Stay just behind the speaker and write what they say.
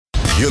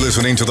You're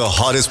listening to the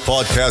hottest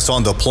podcast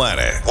on the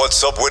planet.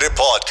 What's Up With It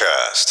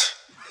Podcast.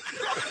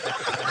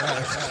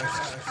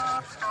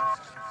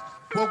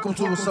 Welcome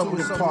to What's Up With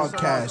It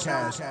Podcast.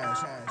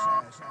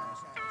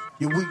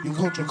 Your weekly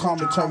culture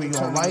commentary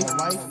on life.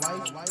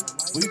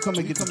 We come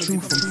and get the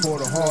truth from for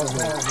the hard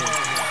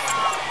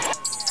way.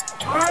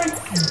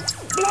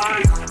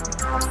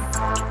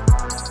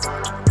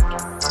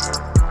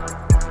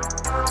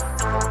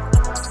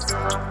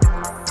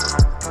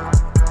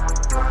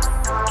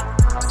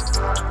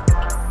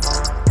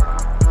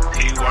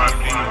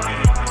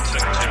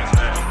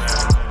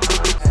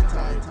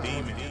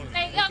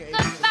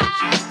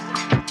 You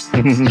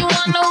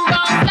want no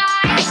wrong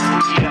guys.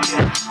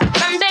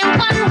 From day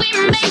one we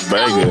make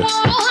no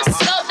rules.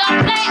 So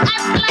don't play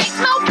us like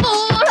no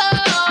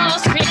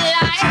fools. Street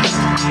life.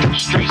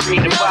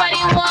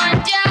 Nobody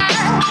want ya.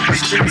 They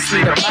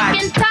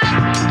can talk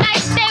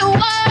like they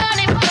want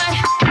it, but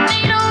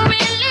they don't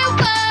really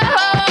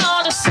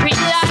want the street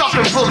life.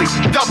 Sucking bullies,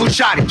 double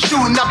shotty,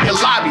 shooting up your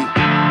lobby.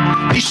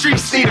 These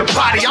streets need a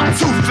body, I'm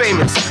too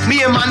famous.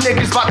 Me and my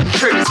niggas bought the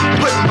triggers,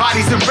 putting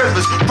bodies in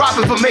rivers,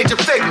 robbing for major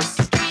figures.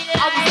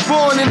 I was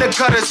born in the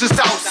gutters, just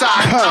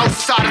outside.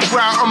 Outside is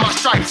where I earn my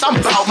stripes. I'm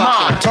about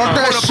mine. Talk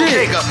that shit.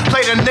 Nigga,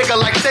 play the nigga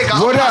like Sega.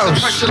 What else?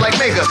 Pressure like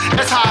Mega.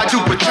 That's how I do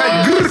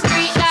pretend.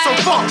 So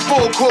fuck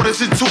 4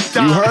 quarters and 2 dimes.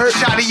 You heard?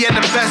 Shotty and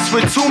the best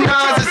with 2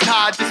 nines. That's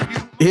how I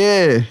dispute.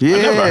 Yeah.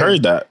 I never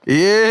heard that.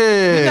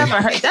 Yeah.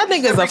 Never heard that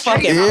nigga's a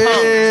fucking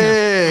punk.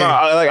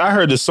 Yeah. I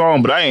heard the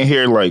song, but I ain't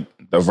hear like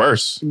the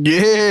verse.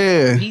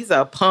 Yeah. He's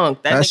a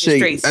punk. That nigga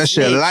straight That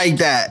shit snitched. like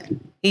that.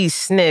 He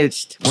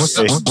snitched. What's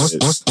up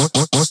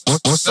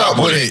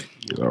with it?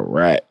 He's a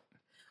rat.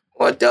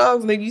 What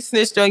dogs, nigga? You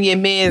snitched on your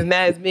man's.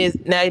 Now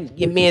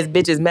your man's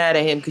bitch is mad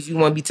at him because you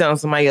want to be telling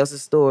somebody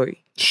else's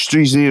story.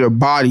 Streets need a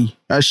body.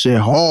 That shit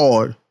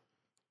hard.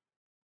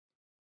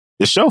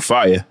 The show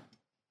fire.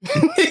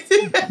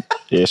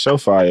 Yeah, show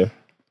fire.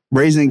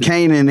 Raising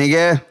Canaan,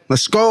 nigga.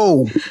 Let's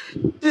go.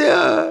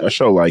 Yeah, A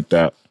show like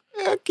that.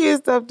 I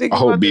can't stop thinking I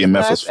hope about this BMF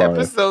last was fire.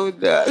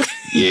 episode, dog.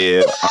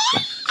 Yeah.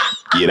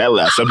 Yeah, that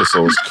last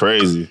episode was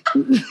crazy.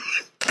 Nigga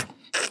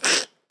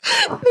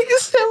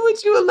said,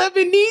 "What you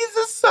 11 knees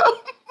or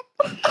something?"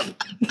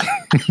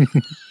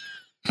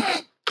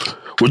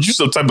 Was you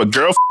some type of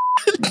girl?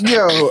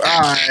 Yo,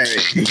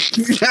 alright.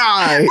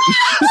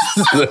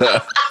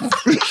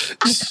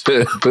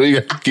 We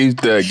gotta keep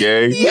that,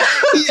 gang.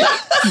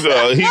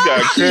 So he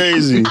got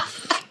crazy.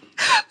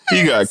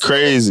 He got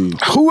crazy.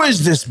 Who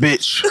is this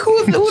bitch?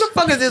 Who the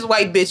fuck is this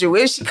white bitch and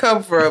where she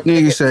come from?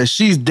 Nigga said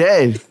she's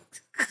dead.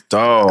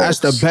 Dog. That's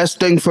the best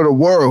thing for the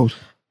world.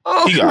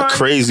 Oh, He got my-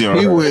 crazy on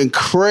He her. went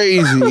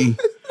crazy.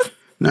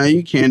 Now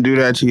you can't do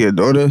that to your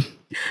daughter.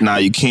 Nah,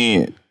 you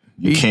can't.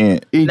 You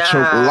can't. He Nah.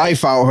 choked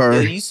life out Yo,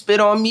 her. you spit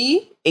on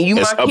me and you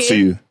It's my up kid. to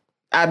you.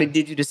 I'd have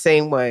did you the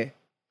same way.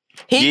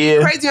 He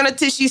Yeah. crazy on the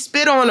tissue.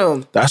 Spit on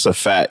him, That's a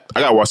fact. I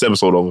gotta watch the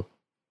episode over.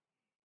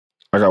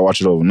 I gotta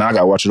watch it over. Now I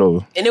gotta watch it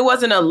over. and it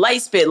wasn't a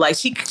light spit. Like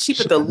she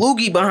put the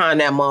loogie behind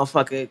that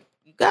motherfucker.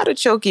 You gotta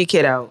choke your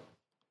kid out.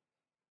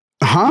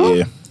 Huh?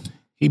 Yeah.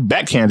 He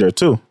backhanded her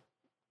too.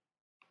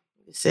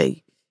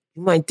 Say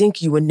you might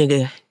think you a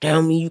nigga.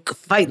 Down me, you could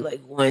fight like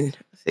one.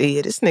 Say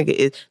yeah, this nigga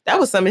is. That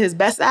was some of his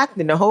best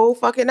acting the whole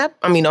fucking the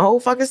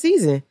whole fucking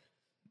season.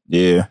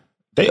 Yeah.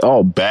 They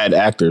all bad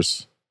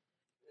actors.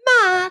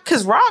 Nah,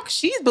 cause Rock,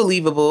 she's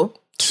believable.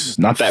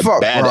 Not that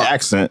Fuck bad Rock.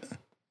 accent.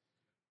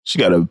 She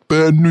got a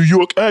bad New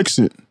York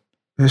accent.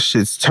 That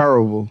shit's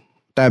terrible.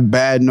 That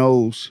bad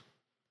nose.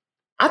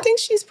 I think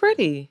she's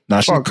pretty.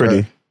 Nah, she's Fuck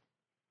pretty. her.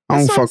 I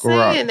don't That's what fuck with I'm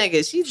Rock. saying,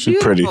 nigga. She's She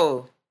pretty.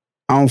 beautiful.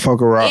 I don't fuck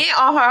with Rock. And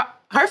all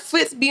her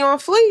fits be on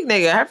fleek,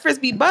 nigga. Her fits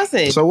be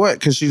buzzing. So what?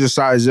 Because she's a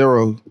size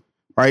 0.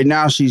 Right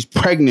now she's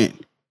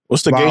pregnant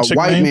What's the by gay a chick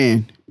white name?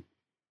 man.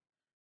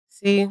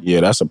 See,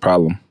 Yeah, that's a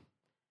problem.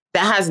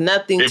 that has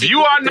nothing. If to you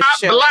do are with the not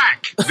show.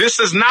 black, this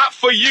is not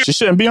for you. She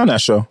shouldn't be on that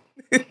show.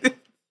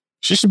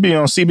 She should be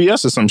on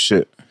CBS or some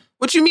shit.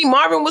 What you mean,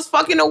 Marvin was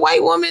fucking a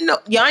white woman? No,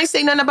 y'all ain't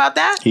say nothing about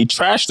that. He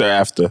trashed her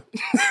after.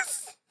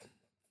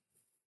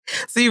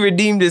 So he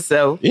redeemed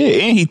himself. Yeah,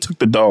 and he took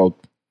the dog.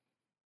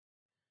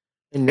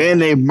 And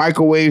they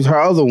microwaved her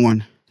other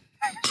one.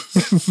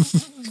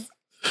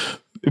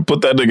 He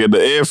put that nigga in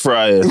the air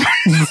fryer.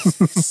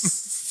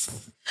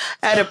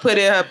 Had to put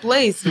it in her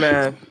place,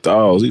 man.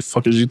 Dog, who the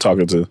fuck is you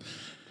talking to?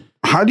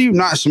 How do you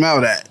not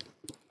smell that?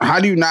 How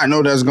do you not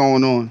know that's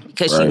going on?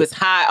 Because she Right. was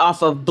high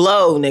off of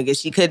blow, nigga.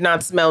 She could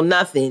not smell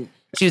nothing.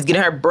 She was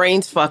getting her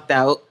brains fucked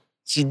out.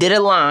 She did a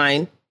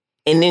line,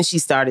 and then she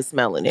started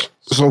smelling it.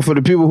 So for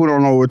the people who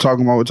don't know what we're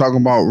talking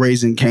about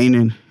Raising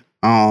Canaan.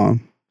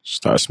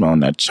 Start smelling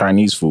that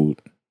Chinese food.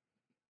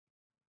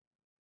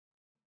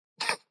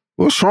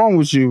 What's wrong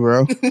with you,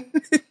 bro?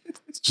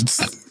 She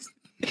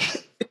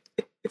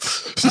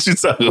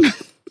talking.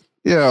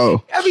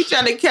 Yo. I be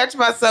trying to catch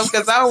myself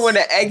because I don't want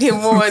to egg him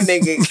on,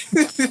 nigga.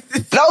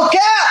 No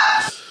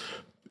cap!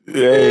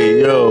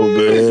 Hey, yo,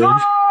 man.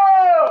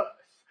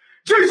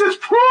 Jesus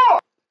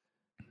Christ!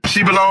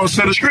 She belongs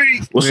to the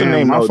street. What's her Yeah,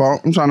 name? my Oh,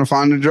 fault. I'm trying to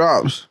find the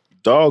drops.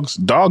 Dog's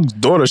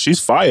daughter, she's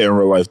fire in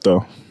real life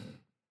though.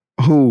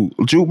 Who?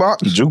 Jukebox?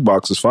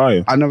 Jukebox is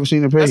fire. I never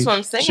seen her page. That's what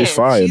I'm saying. She's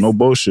fire, no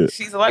bullshit.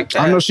 She's like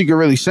that. I know she can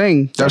really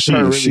sing. That's her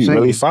really She singing.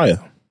 really fire.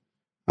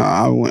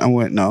 I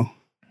went no.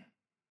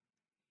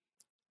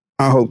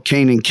 I hope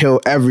Kanan kill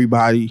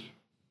everybody.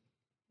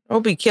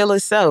 Hope he kill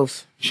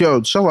himself.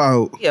 Yo, chill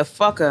out. Yeah,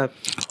 fuck up.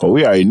 Oh,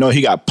 we already know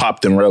he got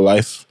popped in real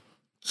life.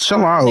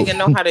 Chill out. Nigga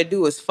know how to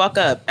do is fuck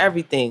up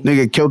everything.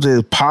 Nigga killed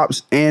his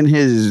pops and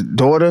his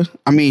daughter.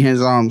 I mean his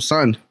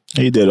son.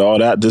 He did all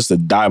that just to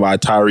die by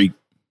Tyreek.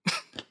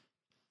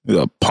 He's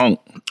a punk.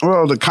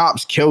 Well, the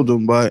cops killed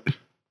him, but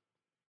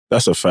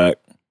That's a fact.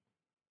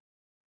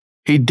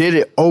 he did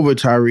it over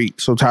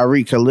Tyreek, so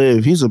Tyreek could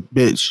live. He's a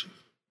bitch.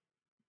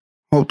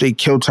 Hope they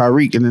kill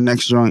Tyreek in the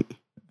next joint.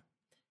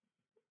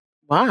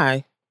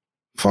 Why?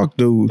 Fuck,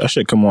 dude. That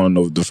shit come on.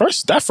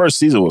 That first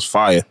season was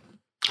fire.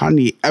 I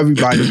need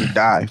everybody to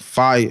die.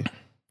 Fire.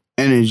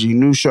 Energy.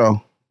 New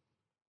show.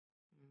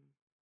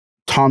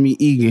 Tommy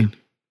Egan. You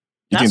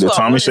That's think the what I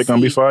Tommy wanna shit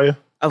gonna be see. fire?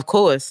 Of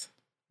course.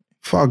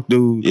 Fuck,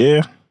 dude.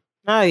 Yeah.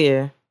 Oh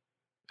yeah.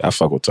 I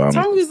fuck with Tommy.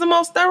 Tommy was the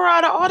most thorough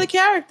out of all the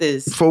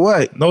characters. For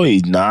what? No,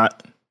 he's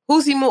not.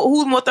 Who's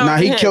more thorough? Nah,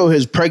 than he him? killed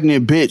his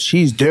pregnant bitch.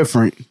 He's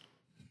different.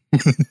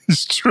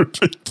 He's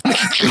tripping.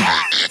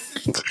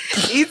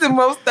 He's the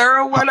most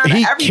thorough one out of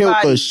He everybody. killed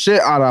the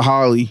shit out of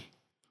Holly.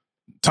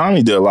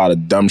 Tommy did a lot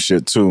of dumb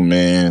shit too,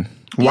 man.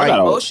 He's White.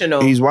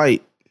 emotional. He's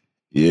white.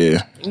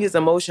 Yeah. He's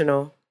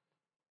emotional.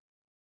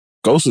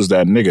 Ghost is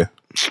that nigga.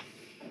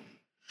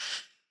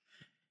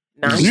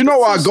 Nah, You know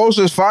why Ghost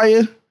is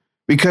fire?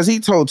 Because he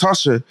told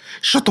Tasha,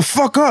 shut the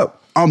fuck up.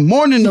 I'm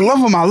mourning the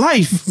love of my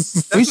life.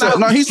 He said,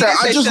 I just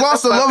 "Shut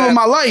lost the fuck love up." of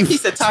my life. He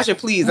said, Tasha,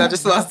 please, I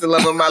just lost the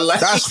love of my life.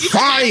 That's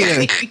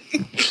fire.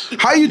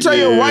 How you tell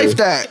your Yeah. wife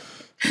that?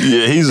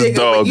 Yeah, he's a Nigga,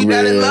 dog, when you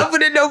not in man. love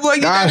with it no more,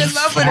 you not in That's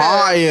love with it.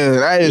 fire.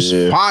 That is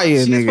Yeah. fire,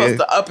 She's supposed nigga.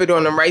 to up it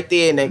on him right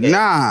there, nigga.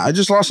 Nah, I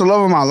just lost the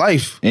love of my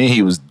life. And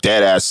he was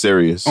dead ass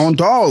serious. On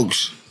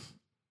dogs.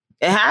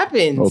 It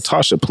happens. Oh,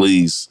 Tasha,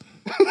 please.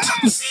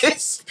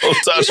 Oh,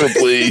 Tasha,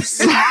 please.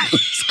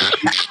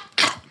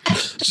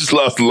 Just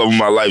lost the love of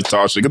my life,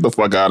 Tasha. Get the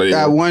fuck out of here.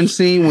 That one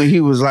scene when he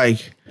was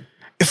like,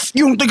 if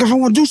you don't think if I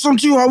want to do something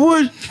to you, I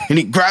would. And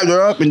he grabbed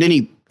her up and then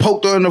he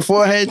poked her in the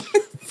forehead.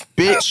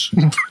 Bitch.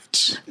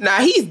 Nah,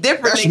 he's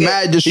different, That's nigga.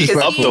 mad He's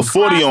disrespectful. up to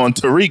 40 on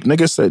Tariq.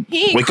 Nigga said,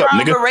 He ain't wake up,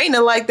 crying nigga.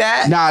 Verena like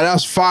that. Nah,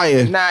 that's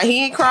fire. Nah,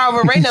 he ain't crying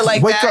Verena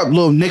like Wake that. up,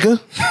 little nigga.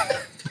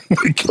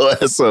 Wake your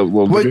ass up,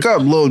 little Wake nigga.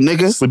 up, little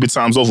nigga. Sleepy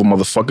time's over,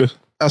 motherfucker.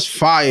 That's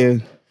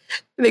fire.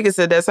 Nigga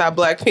said that's how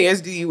black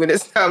parents do you when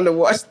it's time to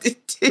wash the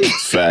dishes.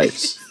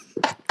 Facts.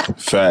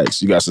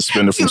 Facts. You got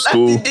suspended You from left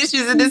school. the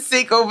dishes in the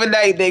sink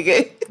overnight,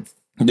 nigga.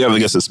 You ever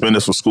get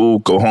suspended from school,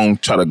 go home,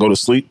 try to go to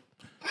sleep?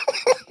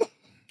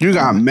 You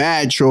got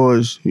mad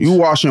chores. You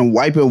washing,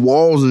 wiping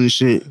walls and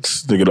shit.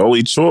 Nigga, the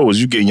only chore was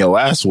you getting your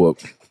ass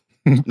whooped.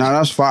 Nah,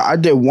 that's fine. I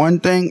did one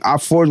thing. I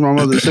forged my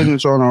mother's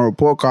signature on a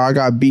report card. I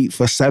got beat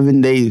for 7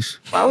 days.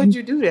 Why would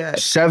you do that?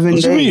 7 What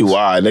you days. mean,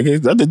 why,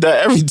 nigga? I did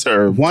that every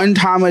term. One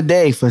time a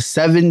day for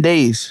 7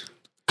 days.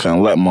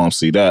 Couldn't let mom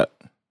see that.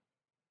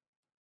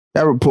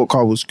 That report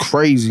card was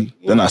crazy.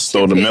 Then I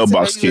stole the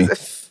mailbox key.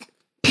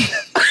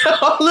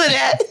 All of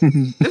that.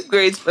 Them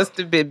grades must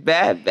have been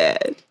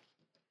bad.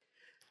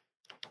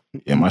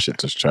 Yeah, my shit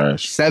just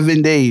trash.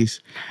 7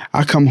 days.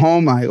 I come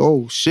home like,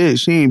 oh shit,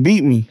 she ain't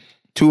beat me.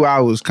 2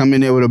 hours, come in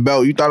there with a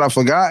belt. You thought I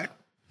forgot?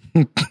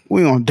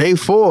 We on day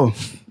 4.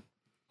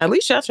 At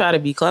least y'all try to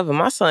be clever.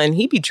 My son,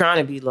 he be trying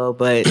to be low,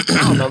 but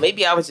I don't know.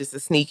 Maybe I was just a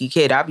sneaky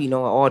kid. I be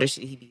knowing all the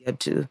shit he be up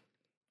to.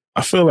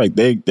 I feel like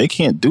they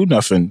can't do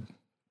nothing.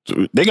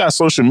 They got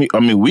social media.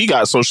 I mean, we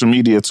got social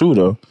media too,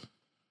 though.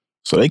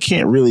 So they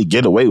can't really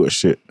get away with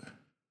shit.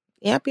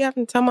 Yeah, I be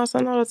having to tell my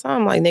son all the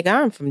time, like, nigga,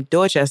 I'm from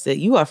Dorchester.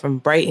 You are from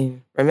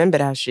Brighton. Remember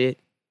that shit.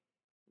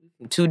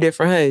 From 2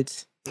 different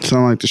hoods.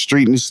 Sound like the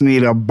street needs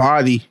need a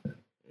body.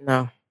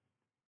 No.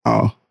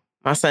 Oh,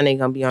 My son ain't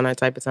gonna be on that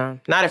type of time.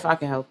 Not if I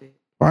can help it.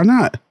 why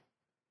not?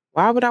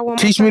 Why would I want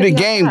my Teach son me to the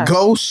be game, outside?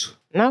 Ghost.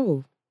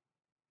 No.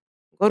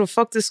 Go the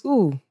fuck to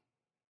school.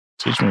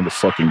 Teach me the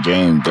fucking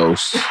game,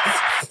 Ghost.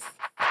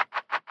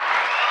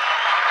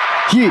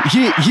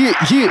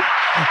 Yeah.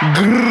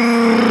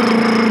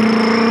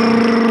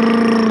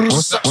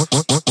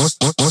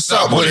 What's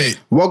up with it?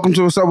 Welcome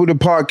to What's Up With It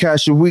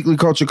Podcast, your weekly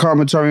culture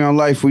commentary on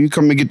life where you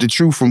come and get the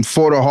truth from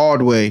 4 the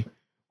hard way.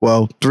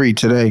 Well, 3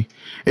 today.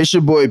 It's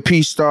your boy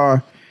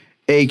P-Star,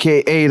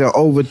 a.k.a. The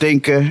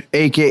Overthinker,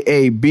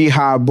 a.k.a.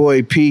 Beehive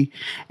Boy P,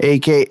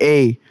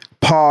 a.k.a.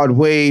 Pod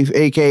Wave,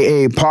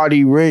 a.k.a.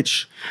 Party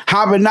Rich.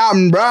 Hopping out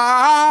on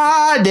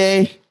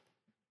Friday.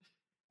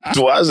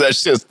 Why is that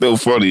shit still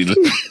funny?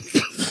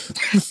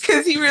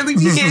 Because he really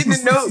be getting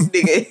the notes,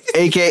 nigga.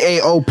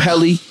 A.k.a.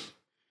 O'Pelly,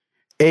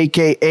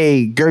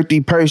 a.k.a.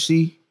 Gertie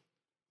Percy,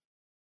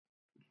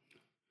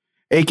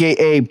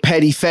 a.k.a.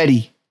 Petty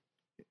Fetty.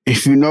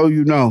 If you know,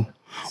 you know.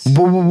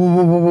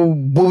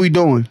 What we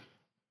doing?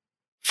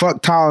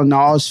 Fuck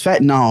Tylenol, it's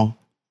fentanyl.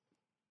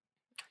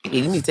 Yeah,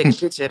 you need to take a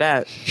picture of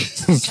that.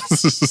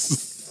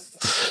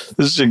 This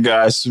This is your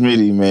guy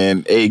Smitty,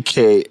 man,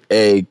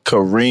 a.k.a.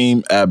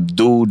 Kareem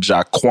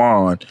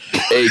Abdul-Jabbar,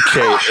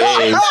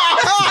 a.k.a.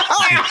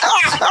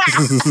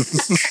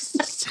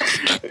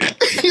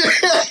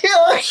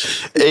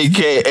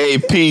 a.k.a.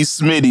 P.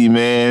 Smitty,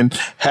 man.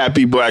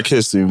 Happy Black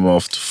History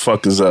Month. The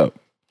fuck is up?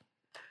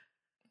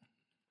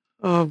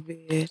 Oh,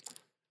 man.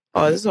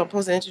 Oh, this is what I'm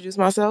supposed to introduce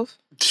myself?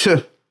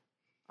 Sure.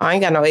 I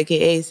ain't got no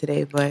AKAs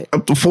today, but...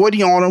 Up to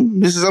 40 on them.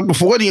 This is up to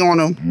 40 on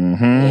them.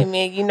 Hey,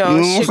 man, you know,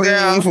 What shit, I'm saying?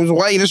 girl. If it's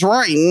white, it's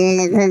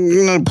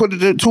right. Put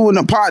the 2 in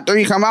the pot,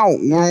 3 come out.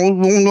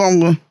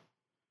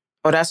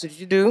 Oh, that's what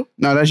you do?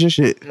 No, that's your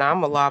shit. Nah,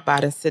 I'm a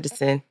law-abiding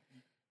citizen.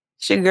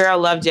 Shit, girl,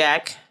 Love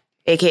Jack,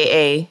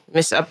 a.k.a.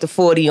 Mr. Up to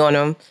 40 on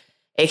him,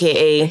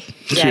 a.k.a.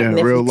 Jack Yeah,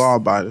 Nifix. real law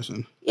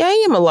abiding. Yeah,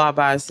 I am a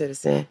law-abiding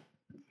citizen.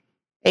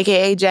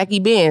 A.k.a. Jackie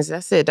Benz.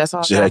 That's it. That's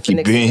all I got for Jackie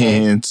niggas to say.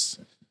 Benz.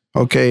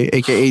 Okay,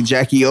 a.k.a.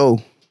 Jackie O.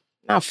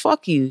 Nah,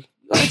 fuck you. You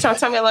always trying to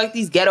tell me I like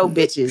these ghetto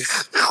bitches.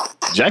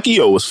 Jackie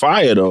O was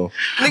fire, though.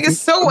 Niggas,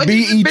 so what? BET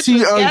This bitch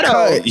was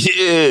Uncut.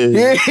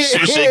 Yeah.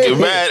 She shaking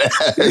mad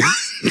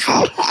ass.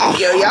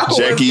 Yo, y'all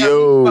Jackie always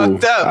O. got me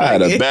fucked up. I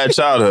had a nigga. bad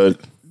childhood.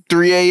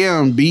 3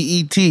 a.m.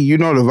 BET. You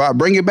know the vibe.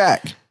 Bring it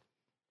back.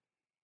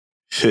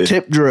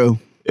 Tip drill.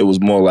 It was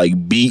more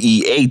like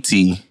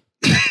BEAT.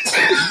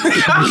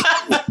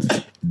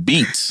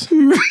 Beats.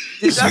 Did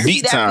y'all see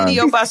beat that time.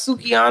 video by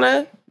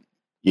Sukiana?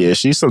 Yeah,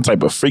 she's some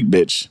type of freak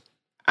bitch.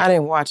 I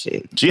didn't watch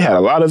it. She had a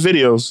lot of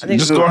videos. I think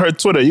Just it's go on her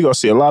Twitter. You're going to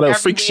see a lot of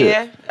freak shit.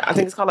 Everywhere. I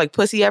think it's called like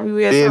Pussy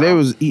Everywhere. or Yeah, they something.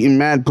 was eating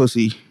mad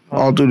pussy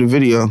all through the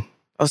video.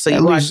 Oh, so you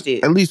At watched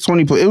least, it. At least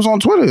 20. It was on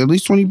Twitter. At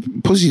least 20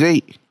 pussies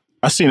ate.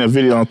 I seen a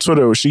video on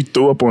Twitter where she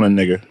threw up on a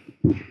nigga.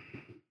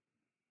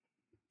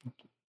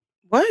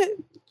 What?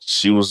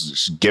 She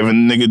was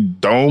giving the nigga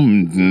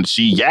dome and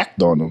she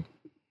yacked on him.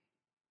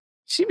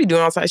 She be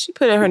doing all types. She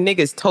put her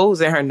niggas'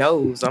 toes in her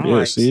nose. I'm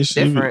like, see,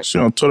 different. she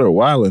on Twitter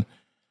wilding.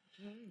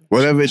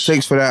 Whatever it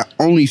takes for that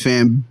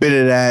OnlyFans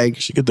bitter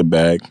She get the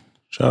bag.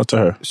 Shout out to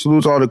her.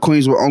 Salute to all the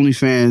queens with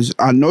OnlyFans.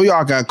 I know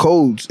y'all got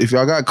codes. If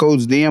y'all got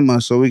codes, DM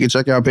us so we can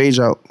check our page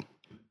out.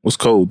 What's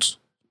codes?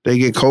 They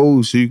get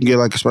codes, so you can get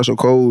like a special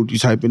code. You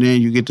type it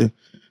in, you get to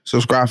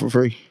subscribe for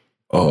free.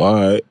 Oh,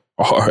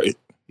 all right.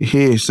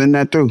 Here, send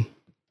that through.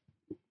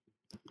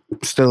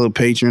 Still a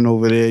patron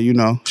over there, you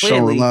know,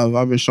 showing Clearly. love.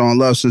 I've been showing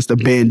love since the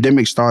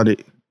pandemic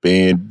started.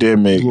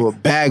 Pandemic. Do a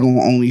bag on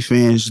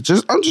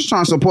OnlyFans. I'm just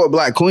trying to support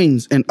Black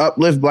queens and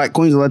uplift Black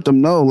queens and let them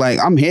know, like,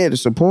 I'm here to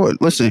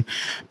support. Listen,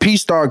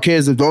 P-Star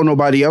cares if don't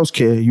nobody else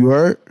care. You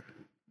heard?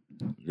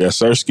 Yes,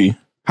 Sirski.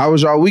 How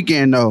was y'all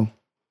weekend though?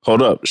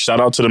 Hold up.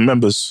 Shout out to the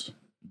members.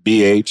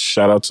 BH.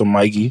 Shout out to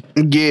Mikey.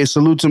 Yeah,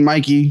 salute to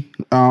Mikey.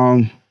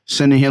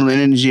 Sending healing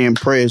energy and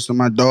prayers to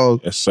my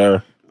dog. Yes,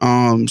 sir.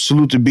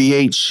 Salute to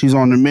BH. He's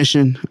on the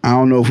mission. I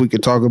don't know if we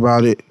could talk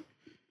about it.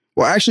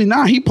 Well, actually,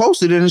 nah, he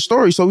posted it in his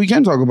story, so we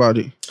can talk about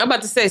it. I'm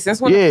about to say,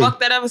 since when Yeah. the fuck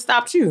that ever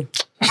stopped you?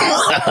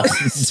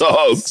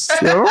 Dogs.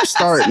 Yo, don't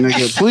start,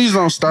 nigga. Please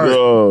don't start.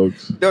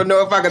 Dogs. Don't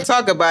know if I could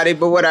talk about it,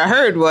 but what I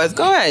heard was,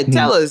 go ahead,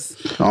 tell us.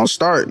 Don't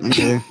start,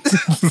 nigga.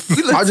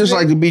 We I just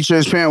like to be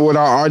transparent with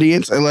our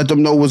audience and let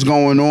them know what's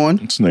going on.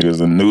 This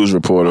nigga's a news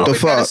reporter. The We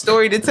got a fuck?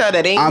 story to tell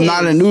that ain't I'm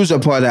not a his. news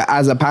reporter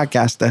as a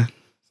podcaster.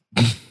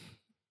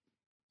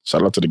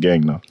 Shout out to the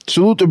gang, though.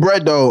 Salute to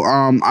Brett though.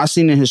 I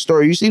seen in his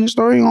story. You seen his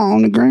story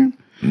on the gram?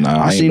 Nah, I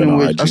I ain't seen been him on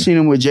with IG. I seen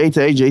him with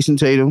J-Tay, Jason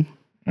Tatum.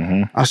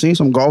 I seen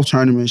some golf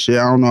tournament shit.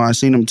 I don't know. I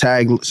seen him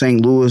tag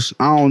St. Louis.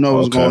 I don't know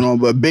what's Okay. going on,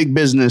 but big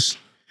business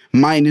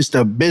minus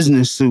the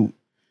business suit.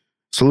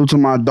 Salute to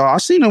my dog. I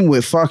seen him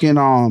with fucking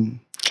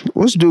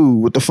what's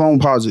dude with the phone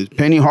pauses?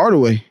 Penny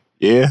Hardaway.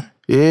 Yeah,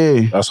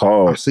 Yeah. that's I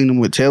hard. seen him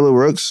with Taylor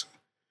Rooks.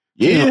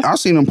 Yeah, I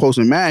seen him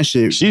posting mad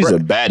shit. she's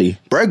Brett, a baddie.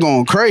 Brett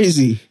going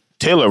crazy.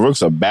 Taylor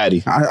Rook's a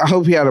baddie. I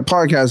hope he had a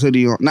podcast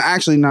hoodie on. No,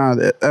 actually, nah,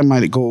 that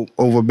might go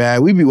over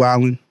bad. We be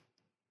wilding.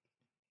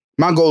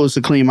 My goal is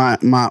to clean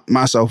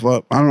myself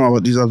up. I don't know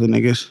about these other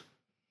niggas.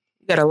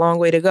 You got a long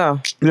way to go.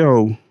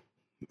 Yo,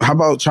 how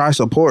about try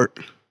support?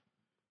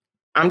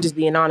 I'm just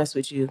being honest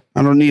with you.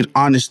 I don't need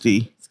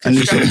honesty. I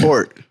need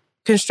support.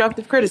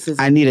 Constructive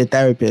criticism. I need a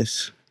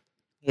therapist.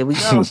 Here we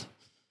go.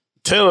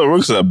 Taylor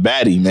Rook's a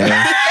baddie, man.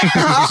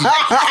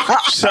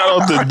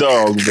 Shout out to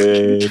dog,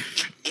 man.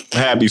 I'm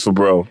happy for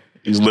bro.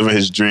 He's living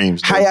his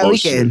dreams. No How y'all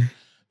bullshit. weekend?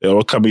 Yo,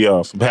 don't cut me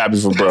off. I'm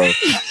happy for bro.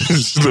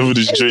 He's living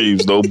his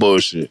dreams. No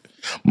bullshit.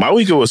 My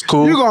weekend was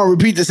cool. You gonna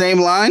repeat the same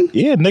line?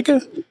 Yeah,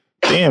 nigga.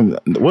 Damn,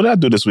 what did I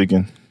do this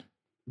weekend?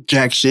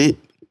 Jack shit.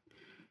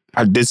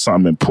 I did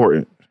something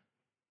important.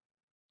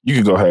 You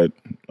can go ahead.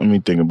 Let me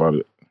think about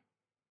it.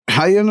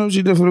 How you know what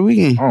you did for the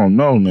weekend? I don't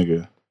know,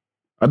 nigga.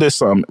 I did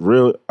something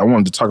real. I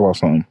wanted to talk about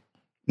something.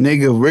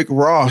 Nigga, Rick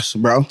Ross,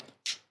 bro.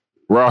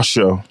 Raw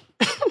show.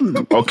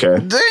 Okay.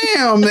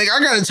 Damn, nigga, I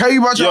gotta tell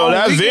you about your Yo, own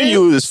that weekend.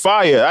 venue is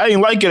fire. I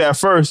didn't like it at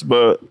first,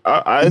 but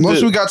I Once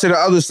did. we got to the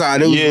other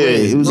side, it was Yeah. lit.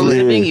 It was What was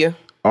the lit. venue?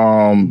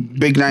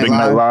 Big Night Big Live.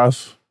 Night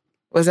Live.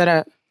 Where's that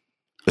at?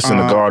 It's in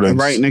the gardens.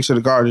 Right next to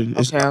the garden.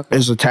 It's, Okay.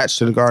 it's attached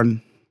to the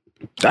garden.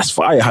 That's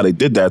fire how they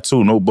did that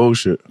too. No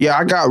bullshit. Yeah,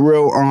 I got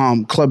real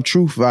Club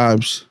Truth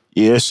vibes.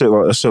 Yeah,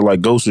 that shit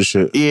like ghost and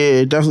shit.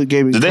 Yeah, it definitely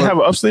gave me. Did they have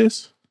an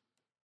upstairs?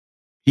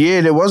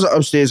 Yeah, there was an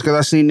upstairs because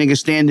I seen niggas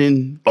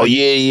standing. Oh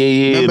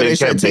yeah. Remember they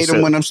said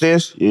Tatum went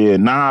upstairs? Yeah,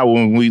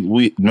 when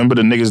we remember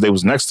the niggas they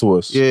was next to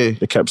us. Yeah.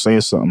 They kept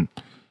saying something.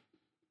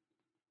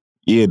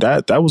 Yeah,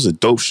 that was a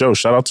dope show.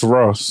 Shout out to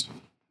Ross.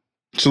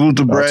 Salute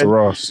to Shout out Brad. to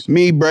Ross.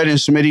 Me, Brad, and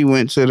Smitty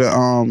went to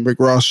the Rick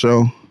Ross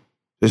show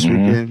this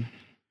weekend.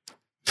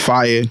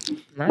 Fire.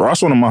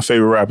 Ross one of my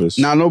favorite rappers.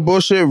 Now, no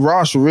bullshit.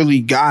 Ross really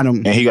got him.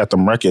 And he got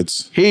them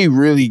records. He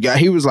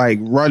was like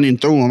running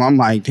through him. I'm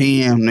like,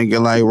 damn,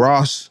 nigga, like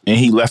Ross. And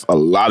he left a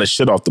lot of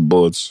shit off the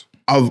boards.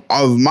 Of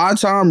my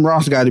time,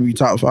 Ross got to be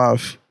top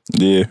 5.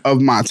 Yeah.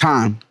 Of my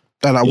time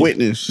that I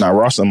witnessed. Now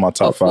Ross in my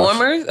top 5.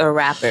 Performers or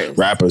rappers?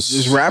 Rappers.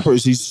 Just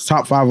rappers. He's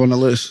top 5 on the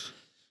list.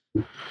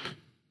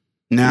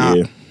 Now,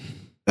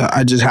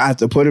 I just have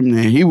to put him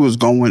there. He was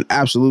going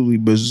absolutely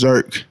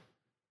berserk.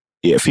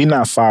 Yeah, if he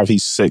not 5,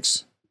 he's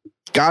 6.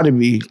 Gotta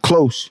be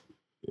close.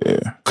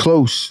 Yeah.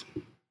 Close.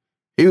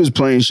 He was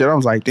playing shit. I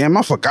was like, damn,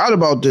 I forgot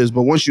about this.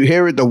 But once you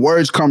hear it, the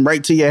words come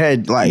right to your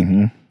head. Like,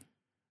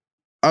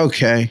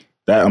 okay.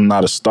 That I'm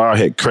Not a Star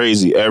hit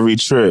crazy every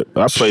trip.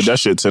 I played that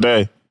shit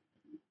today.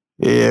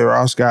 Yeah,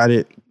 Ross got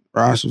it.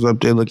 Ross was up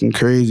there looking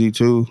crazy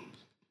too.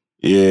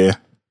 Yeah.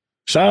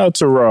 Shout out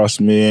to Ross,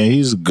 man.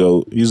 He's a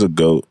GOAT. He's a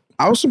GOAT.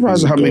 I was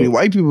surprised at how many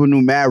white people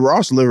knew Mad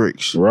Ross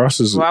lyrics. Ross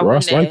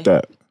like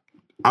that.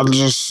 I was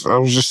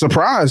just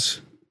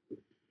surprised.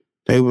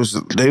 I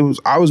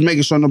was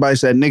making sure nobody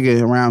said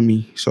nigga around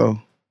me.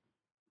 So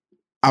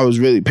I was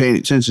really paying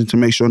attention to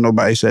make sure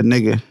nobody said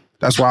nigga.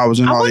 That's why I was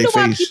in all their face. I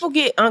wonder why people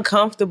get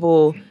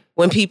uncomfortable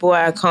when people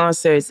are at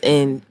concerts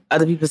and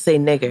other people say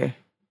nigger.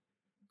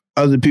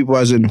 Other people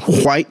as in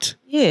white?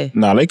 Yeah.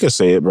 Nah, they could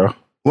say it, bro.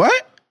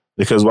 What?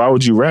 Because why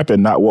would you rap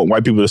and not want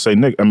white people to say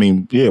nigga? I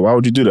mean, yeah, why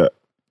would you do that?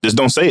 Just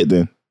don't say it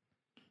then.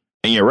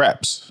 In your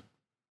raps.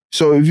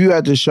 So if you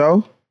at the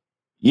show?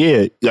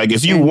 Yeah, like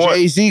if you want...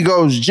 Jay-Z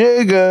goes,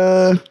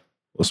 Jigga.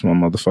 What's my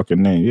motherfucking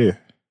name? Yeah.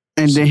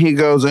 And then he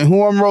goes, and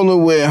who I'm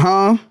rolling with,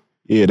 huh?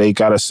 Yeah, they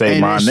gotta say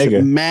and my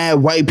nigga. Mad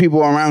white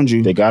people around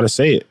you. They gotta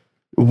say it.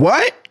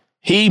 What?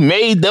 He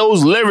made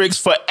those lyrics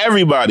for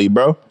everybody,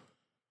 bro.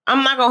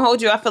 I'm not gonna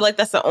hold you. I feel like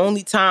that's the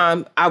only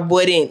time I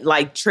wouldn't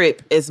like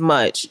trip as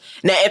much.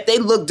 Now, if they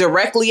looked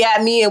directly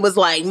at me and was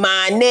like,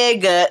 my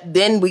nigga,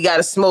 then we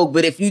gotta smoke.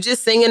 But if you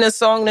just singing a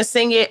song to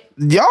sing it,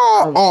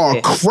 y'all are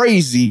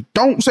crazy.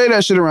 Don't say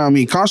that shit around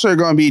me. Concert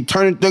gonna be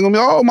turning. They're gonna be,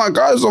 oh my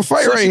God, it's a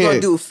fight so right here.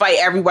 Gonna do fight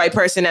every white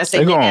person that's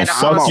singing gonna at a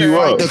fuck concert. you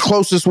up. The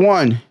closest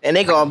one. And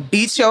they gonna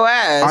beat your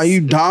ass. Are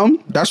you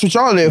dumb? That's what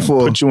y'all there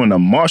for. Put you in a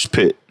mosh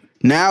pit.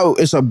 Now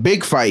it's a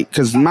big fight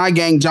because my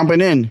gang jumping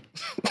in.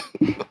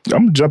 I'm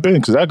gonna jump in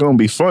because that's gonna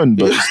be fun,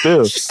 but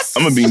still,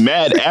 I'm gonna be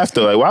mad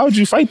after. Like, why would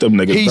you fight them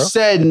niggas, He bro?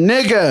 said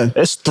nigga.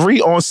 It's 3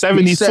 on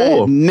 74. He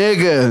said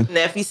nigga.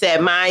 Now, if he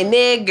said my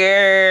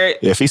nigger,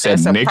 If he said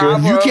that's a nigger,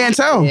 problem. You can't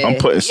tell. I'm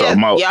putting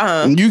something out.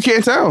 Yeah, You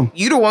can't tell.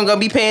 You the one gonna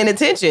be paying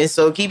attention,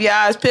 so keep your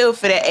eyes peeled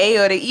for the A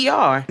or the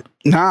ER.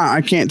 Nah,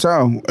 I can't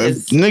tell.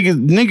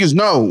 Niggas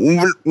know.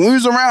 When we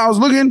was around, I was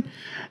looking.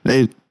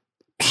 They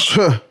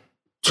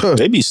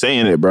be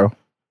saying it, bro.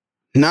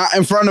 Not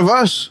in front of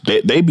us.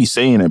 They be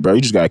saying it, bro.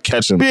 You just gotta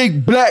catch them.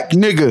 Big black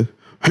nigga.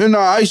 And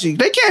icy.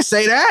 They can't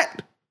say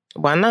that.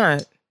 Why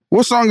not?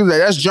 What song is that?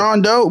 That's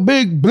John Doe.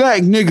 Big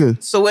black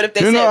nigga. So what if they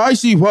said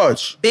icy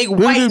watch? Big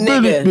white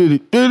nigga.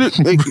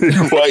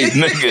 White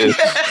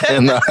nigga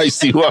and the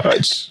icy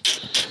watch.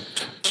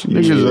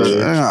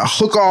 Niggas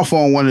hook off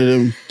on one of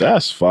them.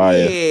 That's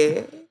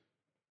fire.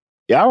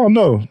 Yeah, I don't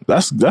know.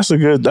 That's a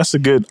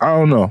good. I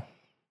don't know.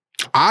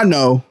 I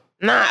know.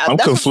 Nah, I'm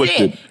that's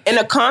conflicted. In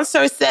a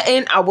concert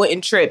setting, I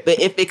wouldn't trip.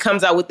 But if it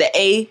comes out with the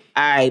A,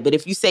 all right. But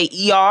if you say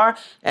ER,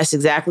 that's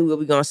exactly what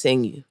we're gonna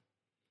sing you.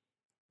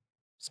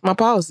 It's my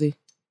policy.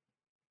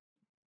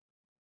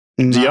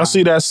 Nah. Do y'all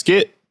see that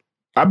skit?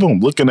 I've been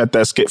looking at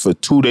that skit for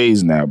 2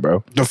 days now,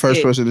 bro. The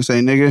first person to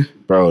say nigga?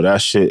 Bro,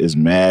 that shit is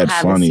mad I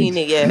haven't funny. seen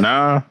it yet.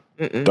 Nah.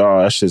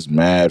 Dog, that shit's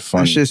mad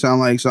funny. That shit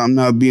sound like something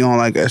that would be on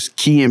like a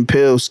Key and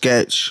Peele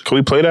sketch. Can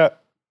we play that?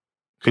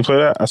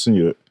 I'll send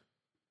you it.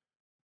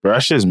 Bro,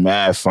 that shit's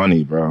mad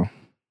funny, bro.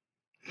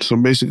 So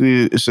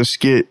basically, it's a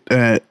skit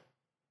that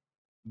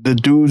the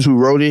dudes who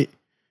wrote it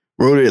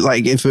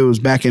like if it was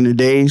back in the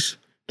days,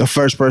 the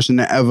first person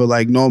to ever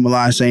like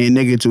normalize saying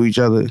nigga to each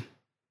other.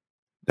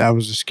 That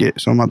was a skit.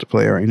 So I'm about to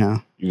play it right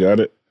now. You got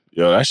it?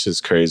 Yo, that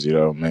shit's crazy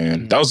though,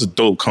 man. That was a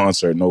dope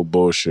concert, no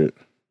bullshit.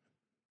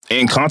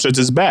 And Concerts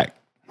is back.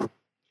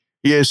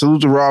 Yeah,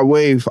 salute to Rod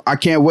Wave. I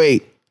can't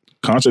wait.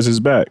 Concerts is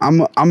back.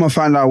 I'm gonna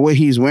find out what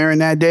he's wearing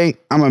that day.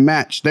 I'm a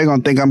match. They're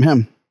gonna think I'm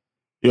him.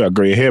 You got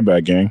gray hair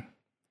back, gang.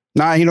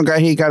 Nah, he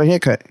got a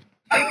haircut.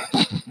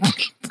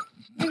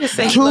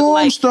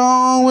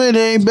 Tombstone where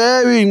they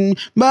buried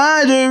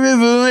by the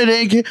river where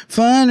they can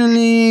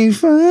finally.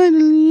 So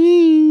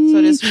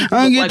this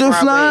I get like to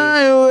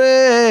fly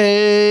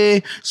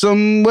away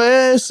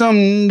somewhere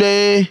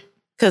someday.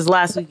 Because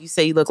last week you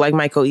say you look like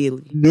Michael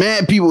Ealy.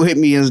 Mad people hit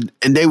me and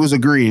they was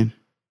agreeing.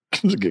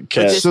 Good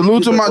cat.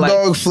 Salute to You my look like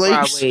dog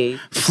Flakes. Broadway.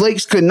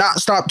 Flakes could not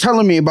stop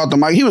telling me about the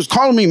mic. He was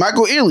calling me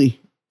Michael Ealy.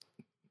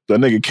 That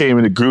nigga came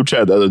in the group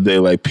chat the other day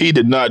like, P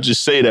did not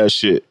just say that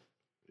shit.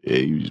 Yeah,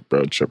 you was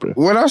bro tripping.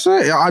 What I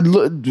say?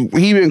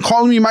 He been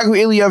calling me Michael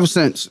Ealy ever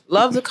since.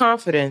 Love the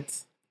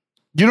confidence.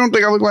 You don't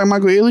think I look like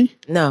Michael Ealy?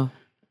 No.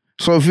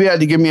 So if you had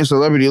to give me a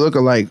celebrity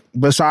lookalike,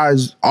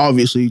 besides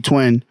obviously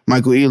twin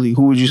Michael Ealy,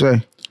 who would you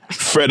say?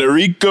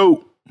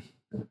 Federico.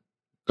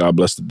 God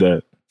bless the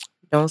dead.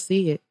 Don't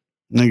see it.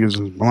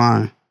 Niggas is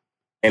blind.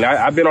 And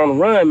I've been on the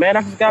run, man.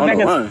 I just got back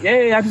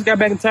I just got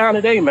back in town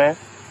today, man.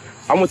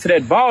 I went to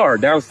that bar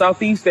down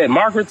southeast that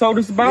Margaret told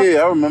us about.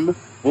 Yeah, I remember.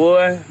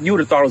 Boy, you would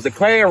have thought it was a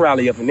Klan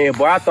rally up in there.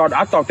 Boy, I thought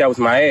that was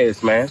my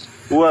ass, man.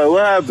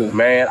 What happened?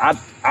 Man,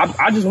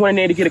 I just went in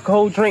there to get a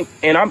cold drink,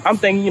 and I'm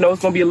thinking,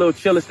 it's gonna be a little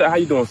chill and stuff. How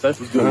you doing, sir?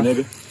 What's good,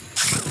 nigga?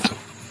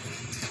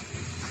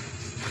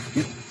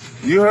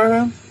 You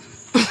heard him?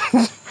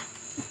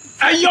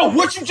 Hey, yo,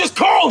 what you just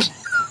called?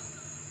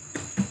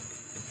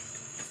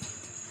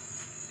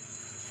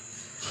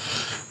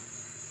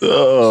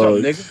 Oh,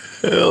 nigga?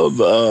 Hell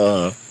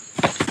nah.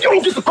 You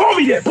don't get to call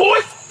me that, boy.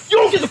 You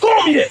don't get to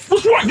call me that.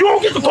 What's wrong? You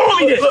don't get to call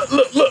me that.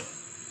 Look.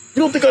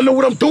 You don't think I know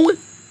what I'm doing?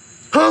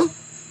 Huh?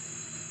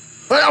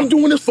 I'm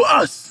doing this for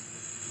us.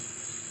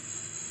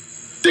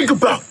 Think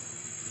about it.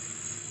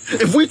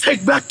 If we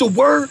take back the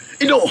word,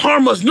 it don't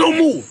harm us no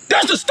more.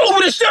 That's the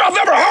stupidest shit I've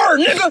ever heard,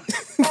 nigga.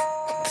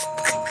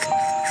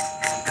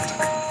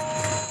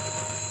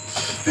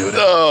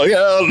 Oh,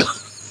 hell no.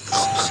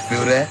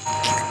 Feel that?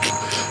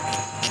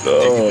 Oh.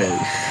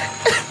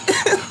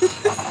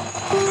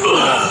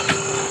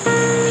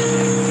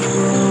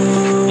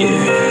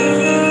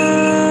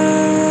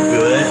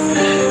 Feel that?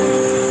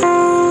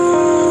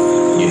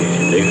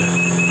 Yeah, nigga.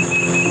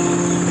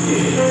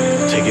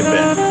 Yeah, take it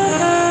back.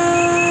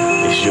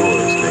 It's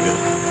yours, nigga.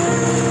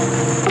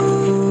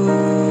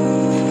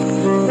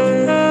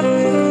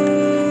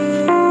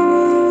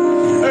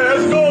 Hey,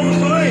 let's go,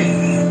 Mr. Lee.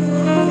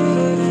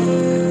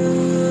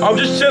 I'm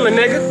just chilling,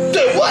 nigga.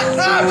 Say what?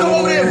 Nah, come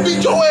over there and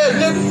beat your ass,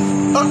 nigga.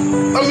 I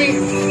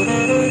went.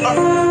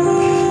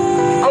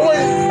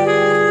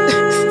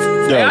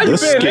 Yo, How you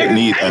this been, skit nigga?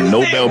 need a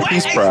Nobel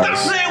Peace Prize. Stop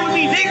playing with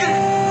me,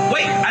 nigga.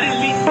 Wait, I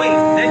didn't mean. Wait,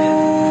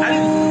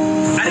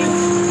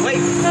 wait.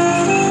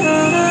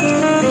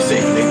 Be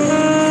safe, nigga.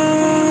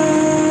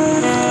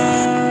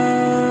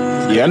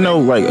 Yeah, I know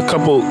like a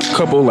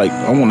couple like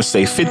I want to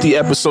say 50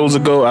 episodes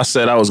ago, I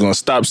said I was gonna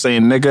stop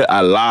saying nigga.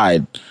 I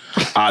lied.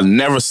 I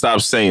never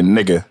stopped saying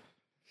nigga.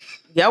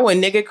 Y'all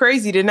went nigga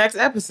crazy the next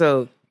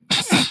episode.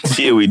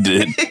 Yeah, we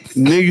did.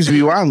 Niggas be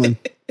wildin'.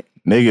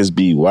 Niggas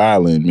be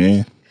wildin',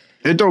 man.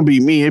 It don't be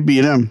me, it be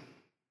them.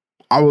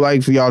 I would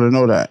like for y'all to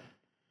know that.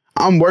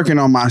 I'm working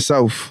on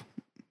myself.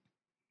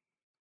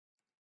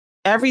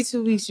 Every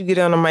 2 weeks you get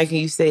on the mic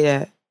and you say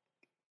that.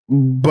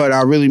 But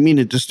I really mean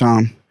it this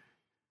time.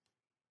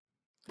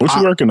 What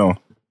you working on?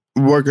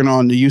 Working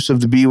on the use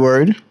of the B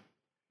word.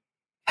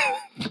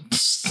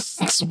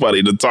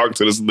 Somebody to talk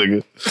to this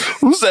nigga.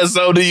 Who said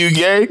so to you,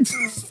 gang?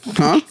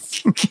 Huh?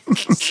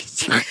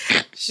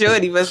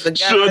 Shorty must have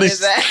got on Shorty.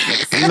 his ass.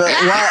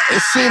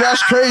 See,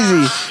 that's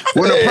crazy.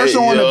 When a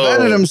person want to yo.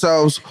 better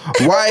themselves,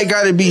 why it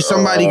got to be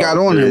somebody got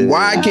on him?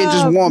 Why I can't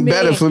just want man.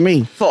 better for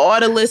me? For all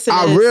the listeners.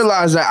 I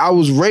realized that I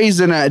was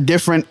raised in a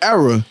different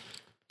era.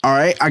 All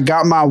right. I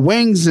got my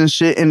wings and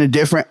shit in a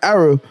different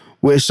era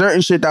where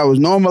certain shit that was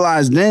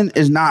normalized then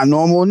is not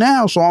normal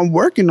now. So I'm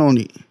working on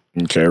it.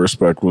 Okay,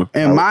 respectful.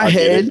 In my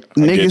head,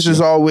 niggas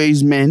is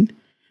always men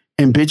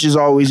and bitches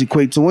always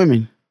equate to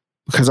women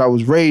because I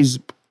was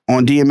raised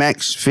on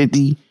DMX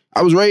 50.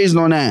 I was raised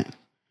on that.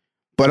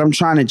 But I'm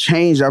trying to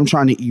change. I'm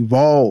trying to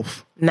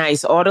evolve.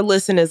 Nice. All the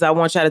listeners, I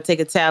want y'all to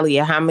take a tally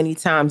of how many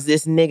times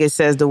this nigga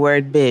says the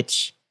word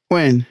bitch.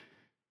 When?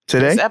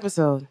 Today? This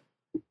episode.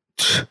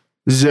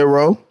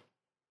 0.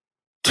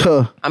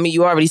 I mean,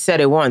 you already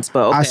said it once,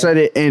 but okay. I said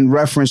it in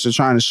reference to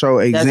trying to show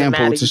an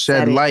example matter, to you shed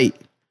said it. light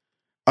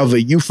of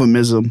a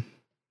euphemism.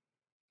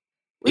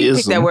 Well, you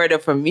picked that word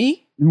up from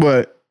me?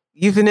 But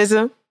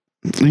Euphemism?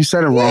 you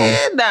said it wrong.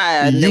 Yeah, nah,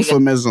 nigga.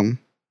 Euphemism.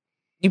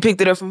 You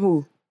picked it up from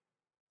who?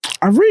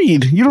 I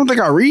read. You don't think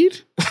I read?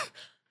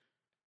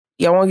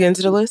 Y'all want to get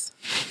into the list?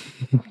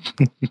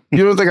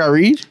 You don't think I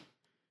read?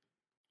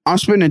 I'm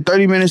spending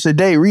 30 minutes a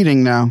day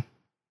reading now.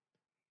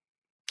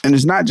 And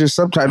it's not just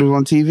subtitles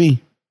on TV.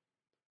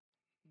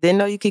 Didn't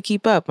know you could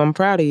keep up. I'm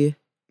proud of you.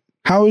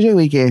 How was your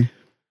weekend?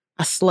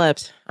 I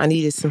slept. I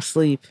needed some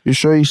sleep. You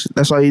sure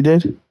that's all you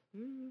did?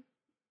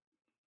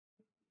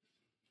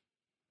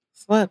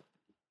 Slept.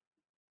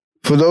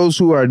 For those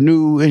who are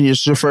new and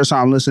it's your first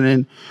time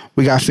listening,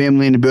 we got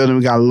family in the building.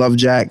 We got Love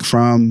Jack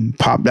from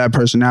Pop That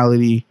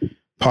Personality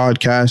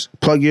podcast.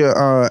 Plug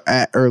your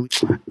at early.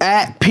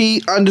 At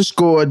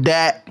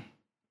P_dat_P.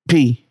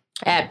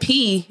 At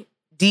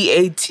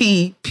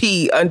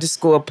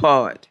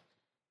PDATP_pod.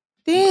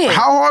 Damn.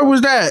 How hard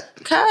was that?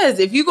 Cause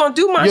if you gonna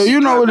do my Yo, shit, you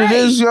know what right. it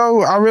is,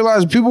 yo? I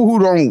realize people who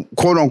don't,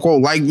 quote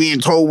unquote, like being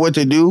told what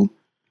to do,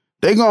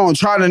 They gonna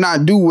try to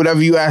not do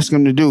whatever you ask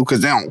them to do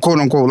because they don't quote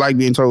unquote like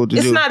being told to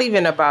do. It's not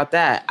even about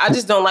that. I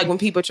just don't like when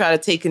people try to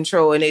take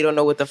control and they don't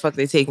know what the fuck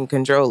they're taking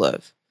control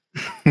of.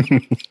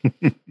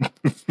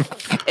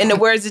 In the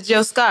words of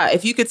Jill Scott,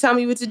 if you could tell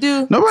me what to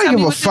do, Nobody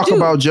give a fuck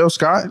about Jill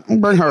Scott. Don't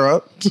bring her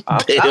up.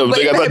 Damn,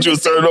 I thought you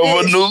was turning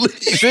over a new leaf.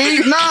 See,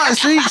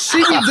 she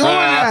be doing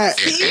that.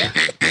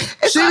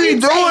 She be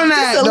doing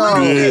that,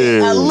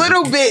 though. A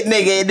little bit,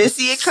 nigga, to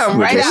see it come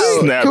right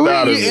out. Can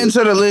we get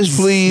into the list,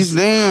 please?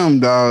 Damn,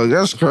 dog.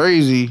 That's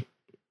crazy.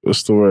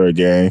 What's the word,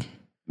 gang?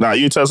 Nah,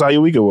 you tell us how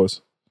your weekend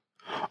was.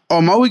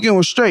 Oh, my weekend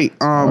was straight.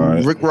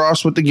 Right. Rick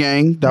Ross with the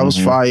gang. That was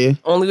fire.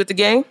 Only with the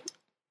gang?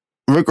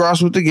 Rick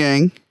Ross with the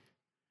gang.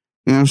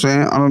 You know what I'm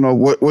saying? I don't know.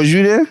 What was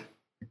you there?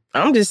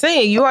 I'm just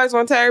saying, you always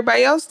want to tell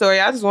everybody else's story.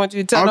 I just want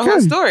you to tell the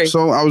whole story.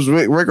 So I was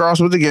Rick Ross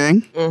with the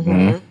gang.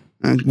 Mm-hmm.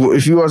 And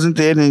if you wasn't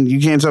there, then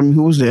you can't tell me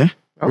who was there.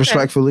 Okay.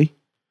 Respectfully.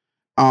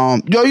 Yo,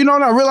 you know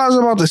what I realized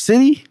about the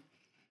city?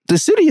 The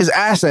city is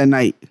ass at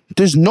night.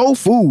 There's no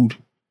food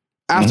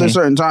after a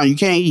certain time. You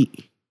can't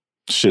eat.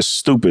 Shit's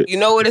stupid. You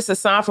know what? It's a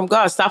sign from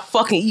God. Stop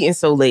fucking eating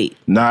so late.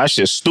 Nah, that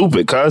shit's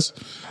stupid, cuz.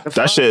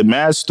 That shit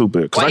mad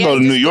stupid. Because I go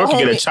to New York and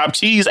get a chopped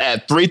cheese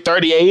at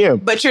 3:30 a.m.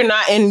 But you're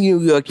not in New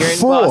York. You're in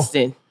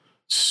Boston.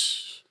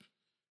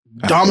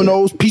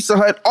 Domino's, Pizza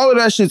Hut, all of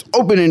that shit's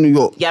open in New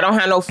York. Y'all don't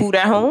have no food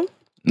at home?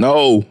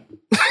 No.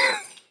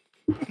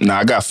 Nah,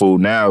 I got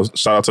food now.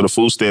 Shout out to the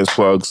food stamps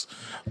plugs.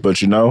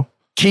 But you know.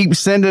 Keep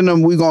sending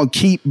them. We're going to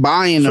keep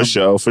buying them.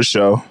 For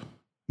sure.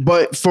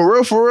 But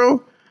for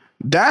real,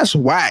 that's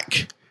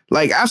whack.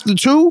 Like after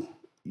 2,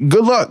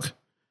 good luck.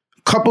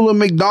 Couple of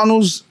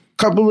McDonald's,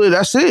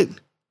 that's it.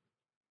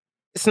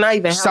 It's not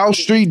even South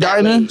Street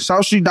Diner.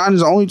 South Street Diner is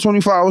the only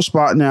 24-hour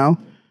spot now.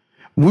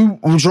 We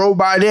drove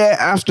by there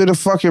after the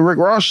fucking Rick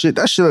Ross shit.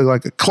 That shit look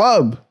like a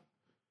club.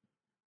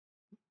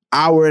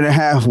 Hour and a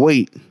half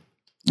wait.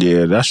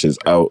 Yeah, that shit's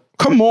out.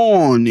 Come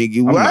on,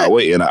 nigga. I'm not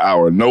waiting an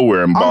hour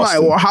nowhere in Boston.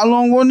 I'm like, well, how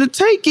long will it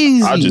take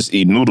easy? I'll just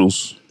eat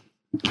noodles.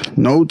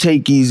 No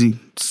take easy.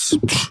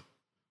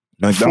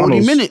 McDonald's.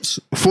 40 minutes.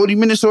 40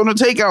 minutes on the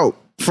takeout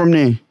from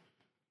there.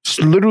 It's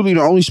literally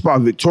the only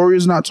spot.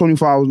 Victoria's not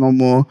 24 hours no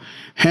more.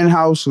 Hen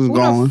House is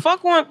gone. Who the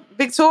fuck want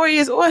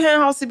Victoria's or Hen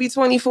House to be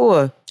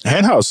 24?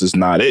 Hen House is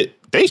not it.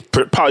 They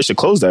probably should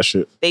close that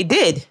shit. They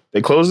did.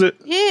 They closed it?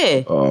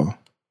 Yeah. Oh.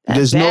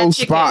 There's no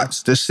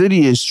spots. The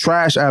city is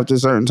trash after a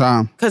certain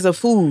time. Because of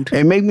food.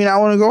 It make me not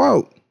want to go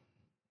out.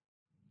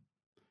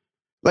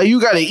 Like,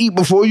 you got to eat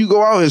before you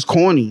go out is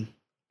corny.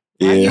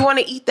 Yeah. Why you want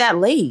to eat that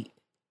late?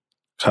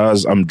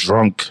 Because I'm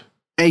drunk.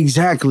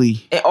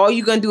 Exactly. And all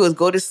you're going to do is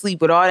go to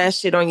sleep with all that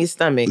shit on your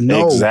stomach.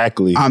 No,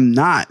 exactly. I'm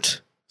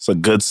not. It's a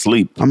good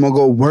sleep. I'm going to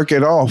go work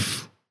it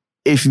off.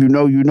 If you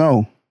know, you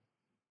know.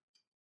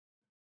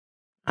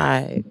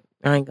 I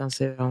ain't going to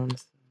say it on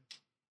this.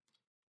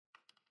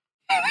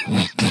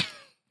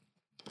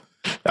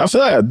 I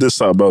feel like I did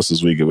something else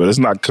this weekend, but it's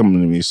not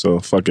coming to me, so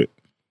fuck it.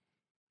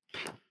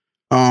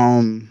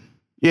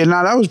 Yeah,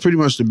 that was pretty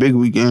much the big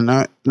weekend.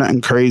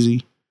 Nothing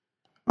crazy.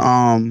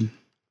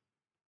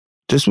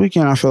 This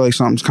weekend I feel like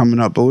something's coming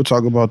up, but we'll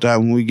talk about that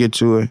when we get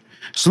to it.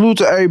 Salute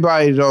to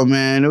everybody though,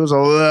 man. There was a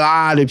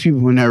lot of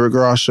people in that Rick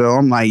Ross show.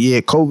 I'm like,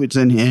 yeah, COVID's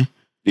in here.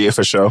 Yeah,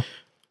 for sure.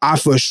 I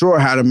for sure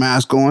had a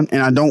mask on,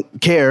 and I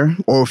don't care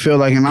or feel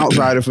like an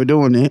outsider for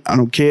doing it. I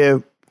don't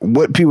care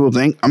what people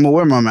think. I'm gonna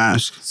wear my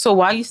mask. So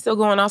why you still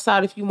going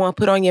outside if you want to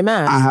put on your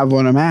mask? I have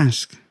on a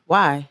mask.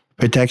 Why?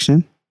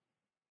 Protection.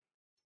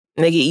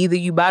 Nigga, either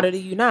you bought it or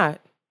you not.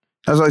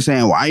 That's like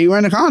saying, why are you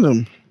wearing a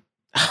condom?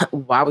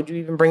 Why would you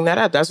even bring that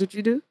up? That's what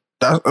you do?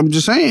 I'm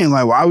just saying,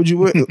 like, why would you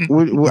wear...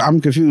 I'm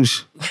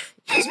confused.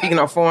 Speaking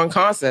of foreign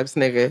concepts,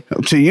 nigga.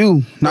 To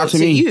you, not to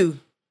me. To you.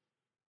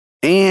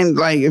 And,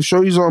 like, if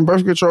Shorty's on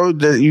birth control,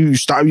 that you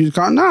stop using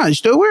condom, nah, you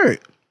still wear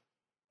it.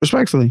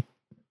 Respectfully.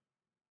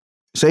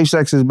 Safe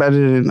sex is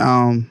better than...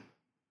 So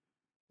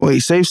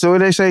what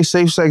they say?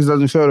 Safe sex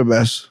doesn't feel the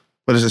best,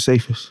 but it's the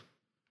safest.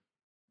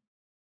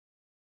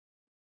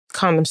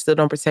 Condoms still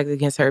don't protect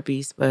against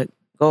herpes, but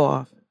go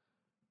off.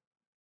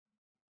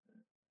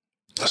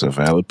 That's a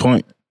valid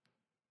point.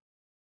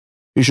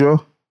 You sure?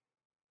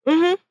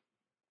 Mm-hmm. Okay.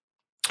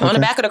 On the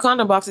back of the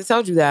condom box, it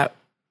tells you that.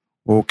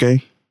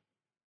 Okay.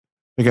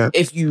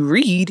 If you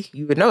read,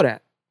 you would know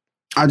that.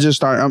 I just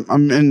started.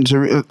 I'm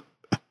into.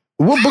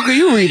 What book are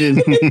you reading?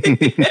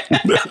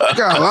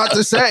 Got a lot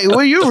to say. What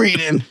are you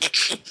reading?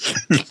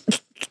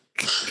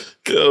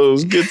 Yo,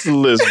 let's get to the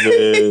list,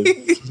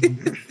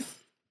 man.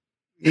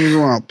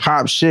 You want to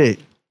pop shit.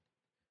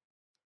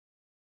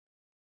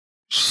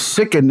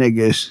 Sick of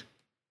niggas.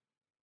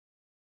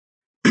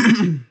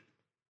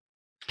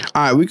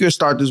 All right, we could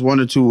start this one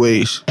or two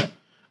ways.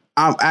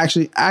 I'm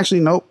actually,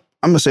 nope.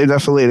 I'm going to save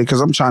that for later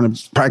because I'm trying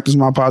to practice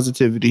my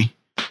positivity.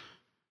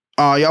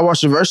 Y'all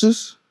watch the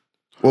Versus?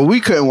 Well, we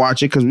couldn't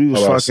watch it because we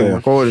was fucking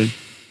recording.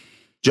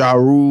 Ja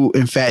Rule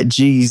and Fat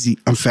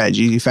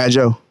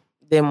Joe.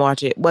 Didn't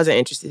watch it. Wasn't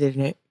interested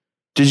in it.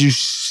 Did you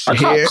I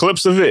caught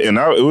clips of it and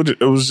it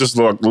was just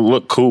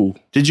look cool.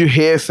 Did you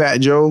hear Fat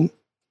Joe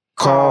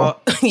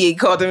He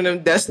called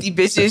them dusty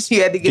bitches.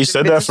 You had to get He the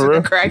said that bitches for to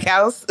real? the crack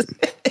house.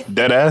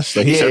 Dead ass.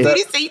 Like, he Yeah. said Did that.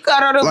 he say you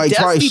got all those Like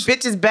dusty twice.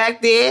 bitches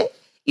back there?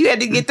 You had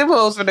to get them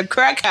hoes from the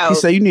crack He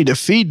house. said you need to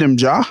feed them,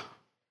 Ja.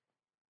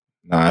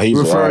 Nah, he's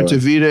Referring wild. to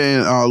Vita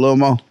and Lil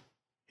Mo.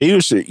 He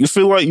was shit. You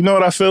feel like, you know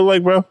what I feel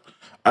like, bro?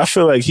 I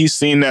feel like he's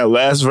seen that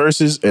last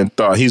verses and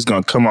thought he's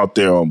gonna come out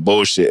there on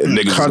bullshit and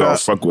niggas is Cut gonna up.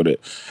 fuck with it.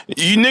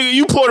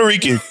 You Puerto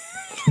Rican.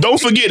 Don't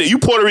forget it. You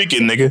Puerto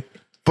Rican, nigga.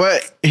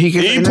 But he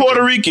can. He say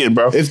Puerto nigga. Rican,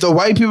 bro. If the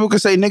white people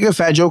could say nigga,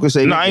 Fat Joe could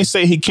say No, nigga. I ain't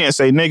say he can't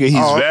say nigga. He's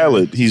Oh, okay.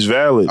 valid. He's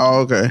valid. Oh,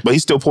 okay. But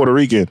he's still Puerto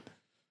Rican.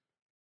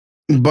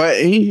 But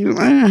he's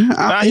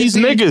He's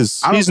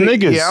niggas. He's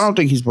niggas. Yeah, I don't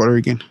think he's Puerto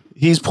Rican.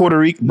 He's Puerto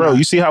Rican. Bro,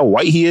 you see how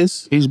white he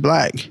is? He's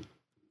black.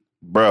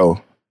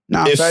 Bro.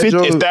 Nah, If, Fat 50,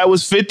 Joe, if that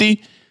was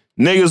 50,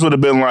 niggas would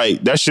have been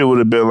like, that shit would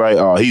have been like,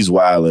 oh, he's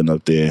wilding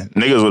up there.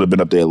 Niggas would have been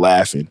up there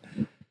laughing.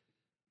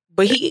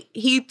 But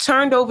he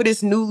turned over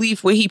this new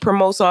leaf where he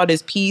promotes all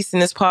this peace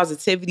and this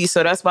positivity.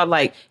 So that's why,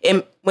 like,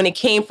 when it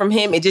came from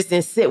him, it just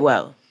didn't sit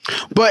well.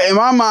 but in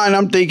my mind,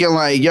 I'm thinking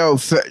like, yo,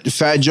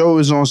 Fat Joe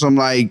is on some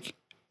like,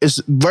 it's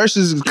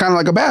versus is kind of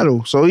like a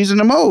battle. So he's in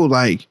the mode,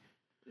 like.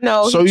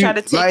 No, So he you, tried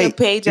to take like, a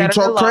page you out of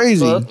the talk law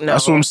crazy. book. No.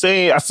 That's what I'm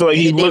saying. I feel like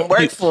he It didn't looked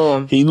work for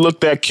him. He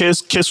looked at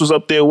Kiss. Kiss was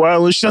up there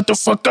wilding. Shut the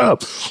fuck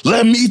up.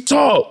 Let me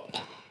talk.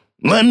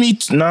 Nah,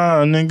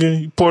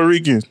 nigga. You Puerto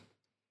Rican.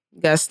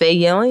 You gotta stay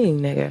yelling,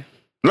 nigga.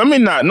 Let me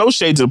not. No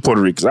shade to the Puerto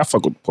Ricans. I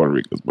fuck with Puerto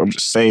Ricans. But I'm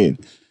just saying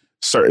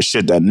certain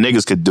shit that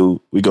niggas could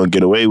do, we gonna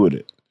get away with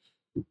it.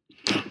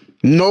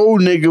 No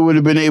nigga would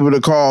have been able to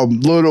call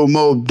Little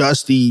Mo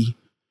Dusty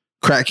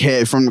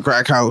crackhead from the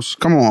crack house.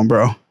 Come on,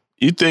 bro.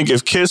 You think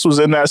if Kiss was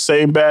in that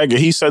same bag and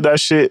he said that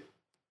shit?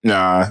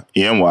 Nah,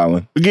 he ain't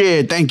wildin'.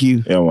 Yeah, thank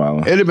you. He ain't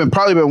wildin'. It'd have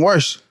probably been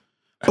worse.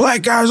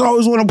 Black guys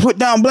always want to put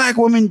down black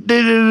women.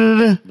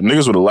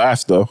 Niggas would have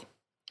laughed though.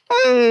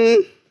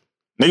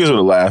 Niggas would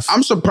have laughed.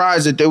 I'm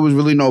surprised that there was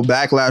really no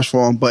backlash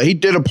for him, but he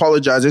did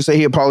apologize. They say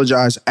he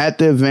apologized at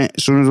the event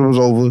as soon as it was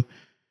over.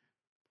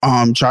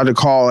 Tried to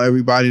call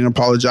everybody and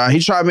apologize. He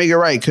tried to make it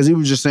right because he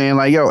was just saying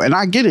like, yo, and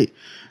I get it.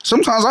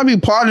 Sometimes I be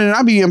partying and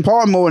I be in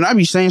party mode and I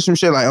be saying some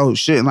shit like, oh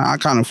shit, like, I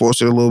kind of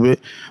forced it a little bit.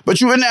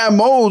 But you in that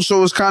mode,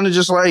 so it's kind of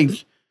just like,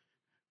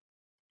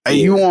 hey,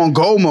 you on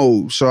go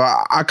mode. So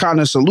I kind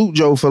of salute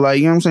Joe for like,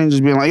 you know what I'm saying?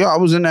 Just being like, yo, I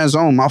was in that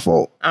zone, my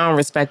fault. I don't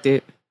respect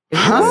it. If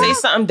you gonna say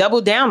something,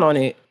 double down on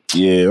it.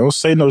 Yeah, don't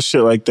say no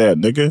shit like that,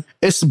 nigga.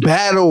 It's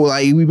battle.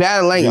 Like, we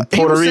battle. Like, You're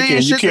Puerto Rican.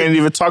 You can't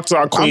even talk to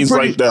our queens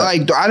like that.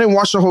 Like, I didn't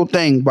watch the whole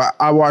thing, but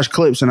I watched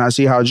clips and I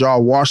see how Ja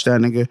washed that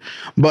nigga.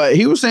 But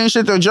he was saying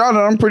shit to Ja that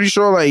I'm pretty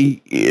sure,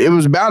 like, it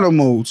was battle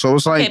mode. So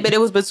it's like, Okay, but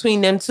it was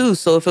between them two.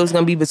 So if it was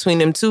gonna be between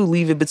them two,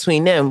 leave it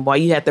between them. Why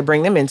you had to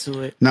bring them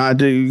into it? nah,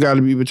 dude, you got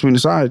to be between the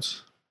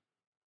sides.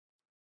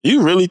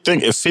 You really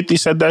think if 50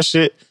 said that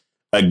shit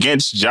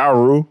against Ja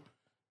Rule,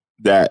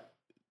 that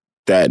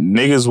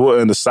niggas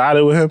wouldn't have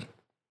sided with him?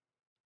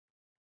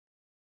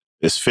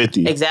 It's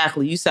 50.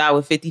 Exactly. You side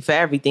with 50 for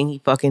everything he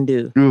fucking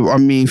do. I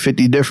mean,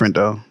 50 different,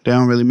 though. They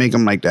don't really make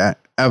them like that,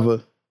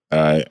 ever, All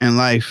right. in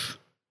life.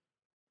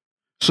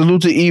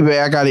 Salute to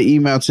eBay. I got an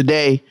email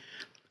today.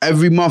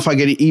 Every month I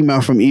get an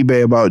email from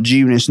eBay about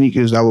G-Unit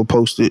sneakers that will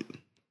post it.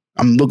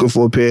 I'm looking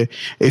for a pair.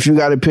 If you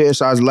got a pair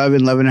size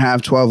 11, 11 and a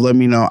half, 12, let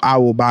me know. I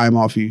will buy them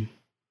off you.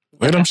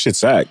 Where them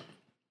shits at?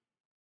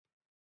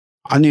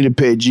 I need a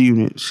pair of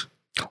G-Units.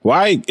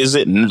 Why is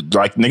it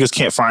like niggas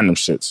can't find them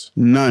shits?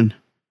 None.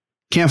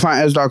 Can't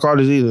find S.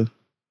 Carter's either.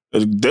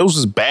 Those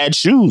is bad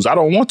shoes. I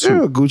don't want to.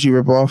 They're a Gucci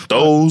ripoff.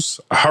 Those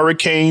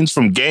Hurricanes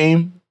from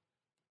Game,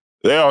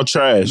 they're all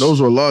trash. Those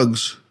were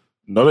lugs.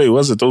 No, they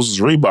wasn't. Those was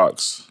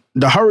Reeboks.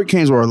 The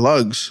Hurricanes were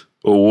lugs.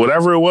 Or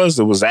whatever it was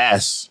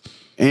ass.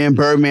 And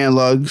Birdman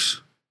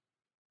lugs.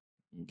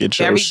 Get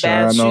your Very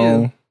bad shine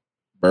on.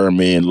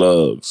 Birdman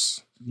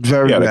lugs.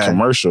 Very got bad. a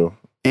commercial.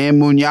 And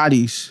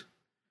Munyatis.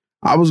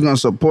 I was going to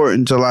support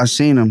until I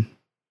seen them.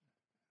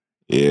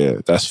 Yeah,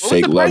 that's What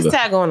fake was the leather. price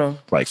tag on them?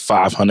 Like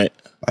 500.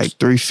 Like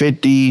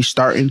 $350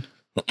 starting.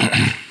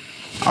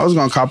 I was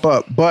going to cop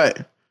up.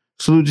 But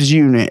salute to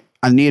G-Unit.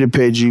 I need a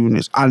pair of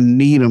G-Units. I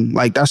need them.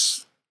 Like,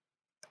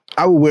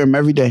 I would wear them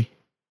every day.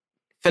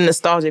 For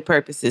nostalgic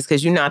purposes,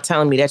 because you're not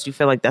telling me that you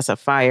feel like that's a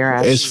fire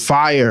ass. It's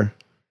fire.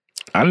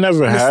 I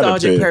never had a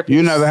Nostalgic pair. purpose.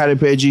 You never had a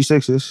pair of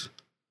G6s?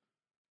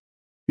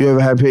 You ever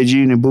had a pair of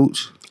G-Unit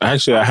boots?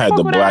 Actually, I had fuck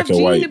the would I black have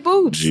and white G-Unit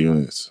boots?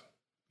 G-Units.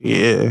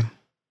 Yeah.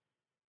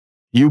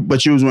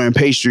 But you was wearing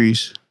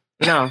pastries.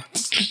 No.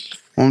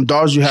 On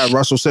dolls, you had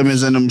Russell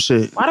Simmons in them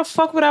shit. Why the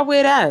fuck would I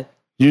wear that?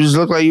 You just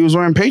look like you was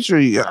wearing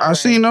pastry. I right.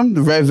 seen them,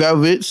 the red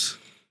velvets.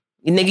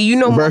 Nigga, you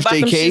know more about Birthday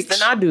them shits cakes.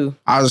 than I do.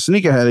 I was a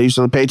sneakerhead. I used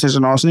to pay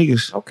attention to all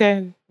sneakers.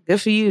 Okay. Good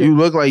for you. You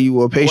look like you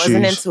wore pastries.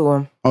 Wasn't into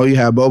them. Oh, you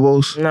had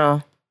Bobos?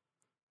 No.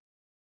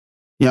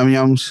 Yum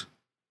Yums?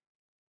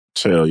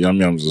 Chill, Yum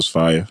Yums was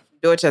fire.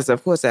 Dorchester,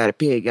 of course I had a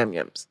pair of Yum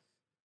Yums.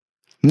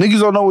 Niggas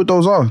don't know what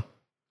those are.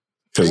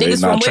 Because they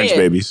Niggas not from trench where?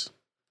 babies.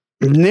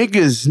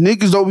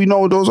 Niggas don't be know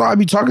what those are. I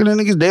be talking to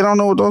niggas, they don't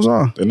know what those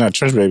are. They're not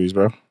trench babies,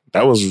 bro.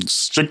 That was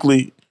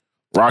strictly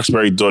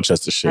Roxbury,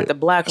 Dorchester shit. The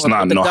black it's one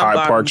not with the no gum Hyde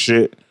bottom. Park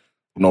shit.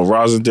 No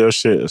Rosendale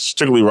shit. It's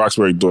strictly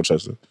Roxbury,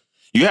 Dorchester.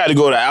 You had to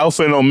go to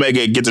Alpha and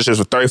Omega and get the shit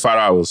for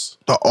 $35.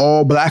 The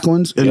all black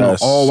ones and the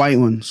all white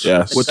ones.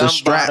 Yes. With the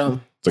strap.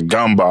 Bottom. The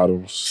gum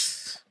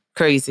bottoms.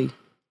 Crazy.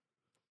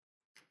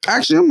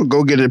 Actually, I'm gonna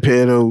go get a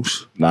pair of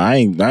those. Nah, I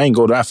ain't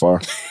go that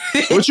far.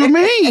 What you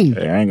mean?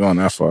 I ain't going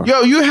that far.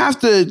 Yo, you have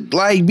to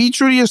like be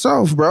true to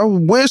yourself, bro.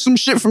 Wear some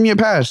shit from your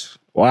past.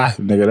 Why,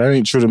 nigga? That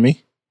ain't true to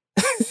me.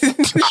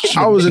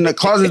 I was in the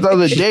closet the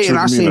other day and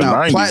I True to me seen in the a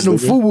 90s, platinum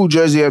nigga. FUBU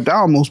jersey up there. I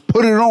almost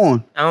put it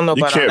on. I don't know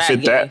You about can't all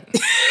fit that.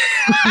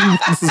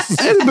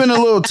 It's been a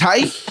little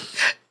tight,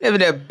 Maybe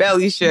that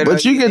belly shirt.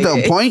 but you get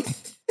the point.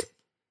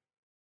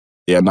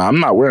 Yeah, nah, I'm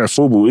not wearing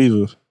FUBU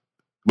either.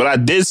 But I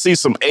did see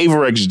some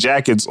Averex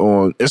jackets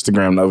on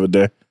Instagram the other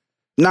day.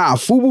 Nah,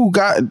 FUBU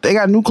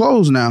got new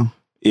clothes now.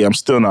 Yeah, I'm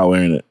still not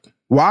wearing it.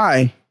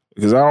 Why?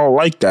 Because I don't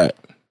like that.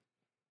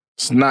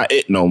 It's not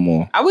it no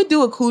more. I would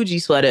do a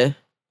Coogee sweater.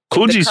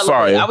 Coogie's The colorway.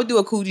 fire. I would do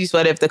a Coogee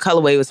sweater if the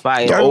colorway was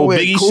fire. Y'all old wear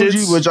Biggie Coogee,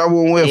 shits? but y'all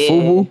won't wear Yeah.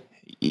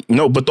 FUBU.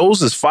 No, but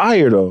those is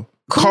fire though.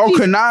 Carl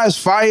Kanai is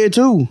fire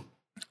too.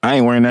 I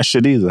ain't wearing that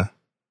shit either.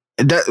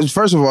 That,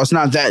 first of all, it's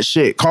not that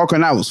shit. Carl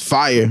Kanai was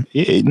fire.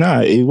 Yeah,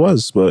 nah, it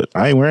was, but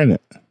I ain't wearing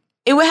it.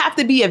 It would have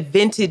to be a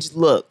vintage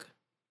look.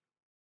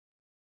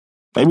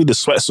 Maybe the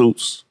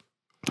sweatsuits.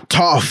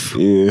 Tough.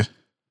 Yeah.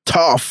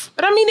 Tough.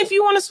 But I mean, if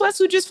you want a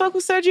sweatsuit, just fuck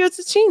with Sergio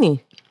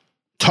Tacchini.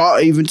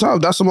 Tough, even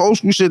tough. That's some old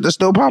school shit that's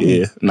still popping.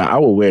 Yeah. Nah, I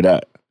will wear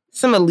that.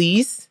 Some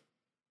Elise.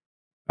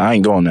 I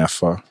ain't going that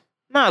far.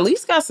 Nah,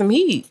 Elise got some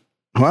heat.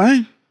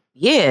 What?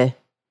 Yeah.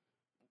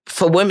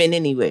 For women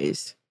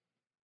anyways.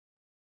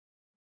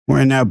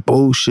 Wearing that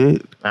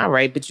bullshit. All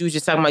right, but you was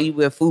just talking about you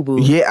wear FUBU.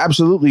 Yeah,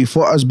 absolutely.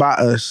 For us, by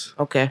us.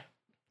 Okay.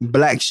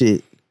 Black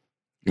shit.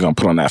 You gonna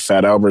put on that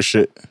Fat Albert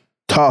shit?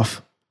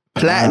 Tough.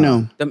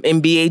 Platinum. Them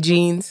NBA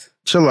jeans.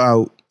 Chill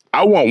out.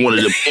 I want one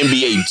of them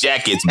NBA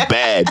jackets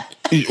bad.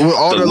 With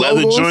all the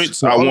leather logos?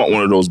 joints, I want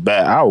one of those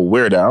bad. I'll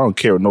wear that. I don't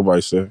care what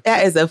nobody says.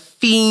 That is a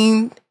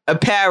fiend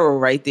apparel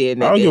right there,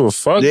 nigga. I don't give a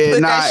fuck. Yeah,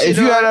 Put nah, that shit if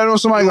you on, had that on,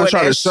 somebody you gonna want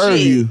try to that serve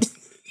shit. you.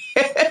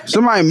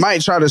 Somebody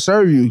might try to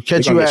serve you.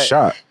 Catch They you gonna at get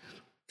shot.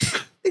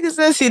 Nigga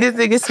said, see this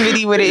nigga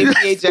Smitty with an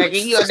NBA jacket.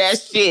 He on that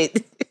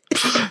shit.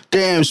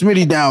 damn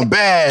Smitty down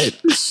bad.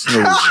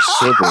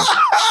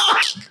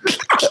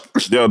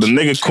 Yo, the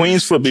nigga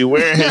Queensfoot be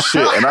wearing his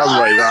shit, and I was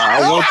like,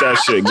 I want that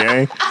shit,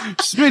 gang.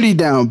 Smitty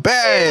down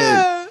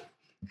bad.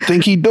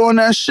 Think he doing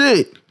that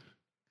shit.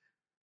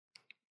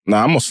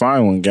 Nah, I'm gonna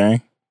find one,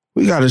 gang.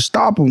 We gotta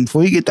stop him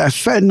before he get that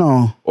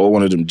fentanyl. Or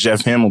one of them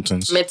Jeff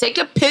Hamiltons. Man, take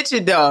a picture,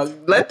 dog.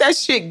 Let that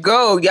shit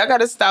go. Y'all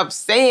gotta stop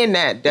saying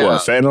that, dog.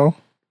 What, fentanyl?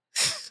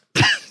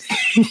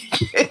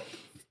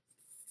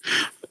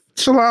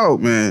 Chill out,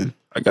 man.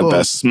 I got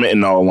that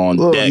smitten all on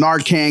Little deck.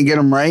 Narcan, get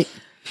him right.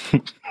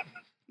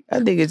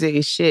 That nigga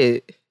take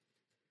shit.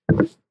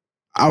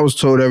 I was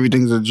told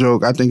everything's a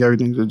joke. I think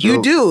everything's a joke.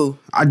 You do.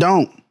 I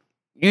don't.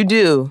 You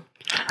do.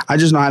 I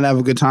just know how to have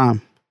a good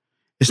time.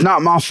 It's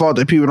not my fault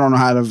that people don't know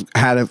how to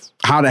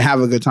have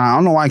a good time. I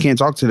don't know why I can't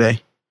talk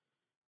today.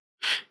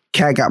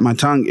 Cat got my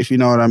tongue, if you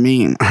know what I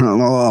mean.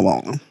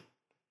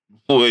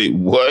 Wait,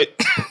 what?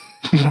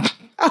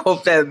 I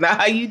hope that's not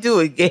how you do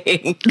it,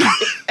 gang.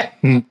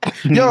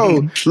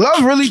 Yo,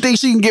 Love really thinks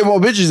she can get more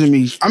bitches than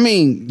me. I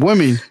mean,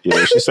 women.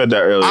 Yeah, she said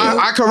that earlier.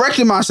 I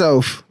corrected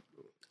myself.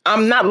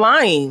 I'm not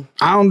lying.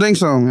 I don't think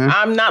so, man.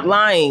 I'm not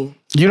lying.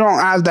 You don't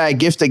have that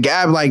gift of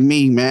gab like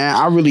me, man.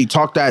 I really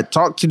talk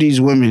to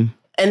these women.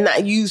 And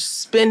that you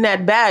spin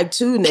that bag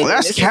too, nigga.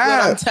 That's This is what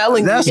I'm cap.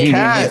 telling That's you.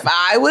 cap. If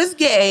I was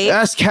gay,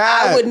 That's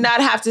cap. I would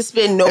not have to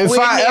spend nowhere If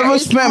I near ever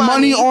his spent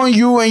money on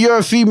you and you're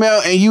a female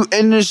and you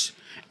in this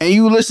and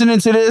you listening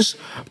to this,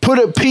 put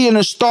a P and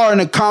a star in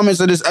the comments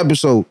of this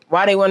episode.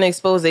 Why they want to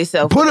expose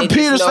themselves? Put a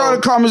P and a star in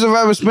the comments if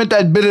I ever spent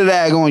that bit of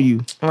ag on you.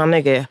 My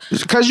nigga.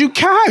 Cause you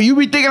cap. You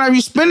be thinking I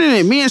be spending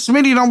it. Me and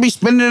Smitty don't be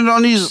spending it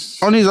on these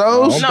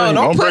O's.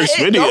 Don't bring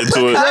Smitty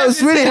into it. Yo,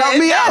 Smitty, help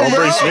me out, Don't bro.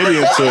 bring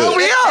Smitty into Help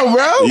me it. out,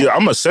 bro. Yeah,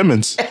 I'm a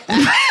Simmons.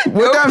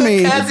 What that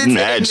mean?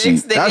 Mad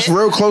cheap. That's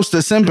real close to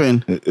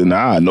simping.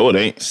 Nah, no, it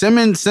ain't.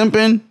 Simmons,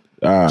 simping,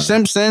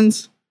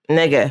 Simpsons.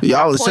 Nigga. Y'all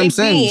My are point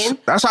Simpsons. being-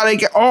 That's how they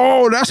get.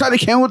 Oh, that's how they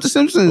came with the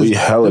Simpsons. We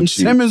hella Them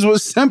cheap. Simmons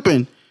was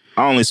simping.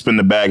 I only spend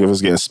the bag if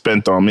it's getting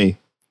spent on me.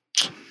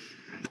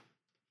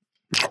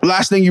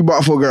 Last thing you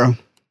bought for a girl.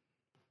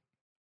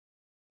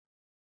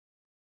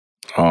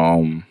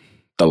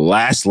 The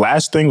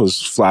last thing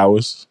was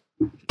flowers.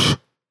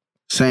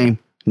 Same.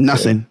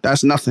 Nothing.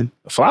 That's nothing.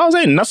 Flowers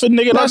ain't nothing,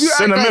 nigga. Love, That's you act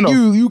like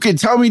sentimental. you can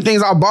tell me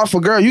things I bought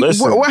for girl. You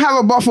Listen. what have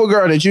I bought for a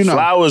girl that you know?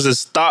 Flowers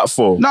is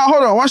thoughtful. No,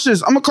 hold on. Watch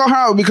this. I'm gonna call her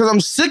out because I'm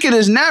sick of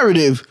this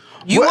narrative.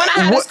 You want to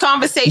have this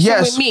conversation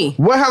Yes. with me?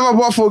 What have I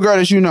bought for a girl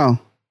that you know?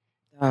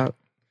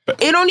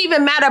 It don't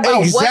even matter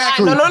about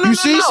Exactly. what I know. No, You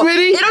see,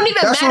 Smitty? It don't even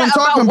That's what matter I'm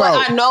about talking what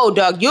about. I know,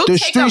 dog. You'll The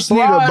take streets a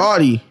need a broad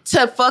body.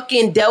 to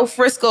fucking Del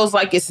Frisco's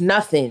like it's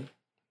nothing.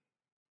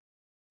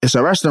 It's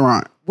a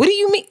restaurant. What do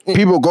you mean?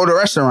 People go to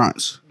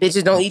restaurants.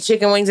 Bitches don't eat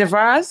chicken wings and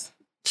fries?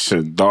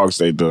 Shit, dogs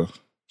they do.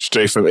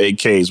 Straight from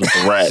AKs with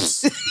the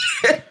rats.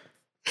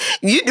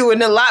 You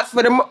doing a lot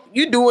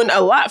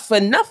for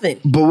nothing.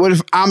 But what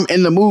if I'm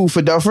in the mood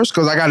for Del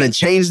Frisco's? I gotta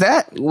change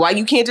that. Why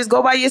you can't just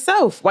go by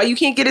yourself? Why you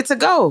can't get it to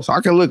go? So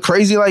I can look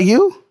crazy like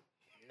you?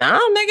 Nah,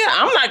 nigga,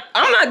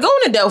 I'm not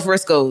going to Del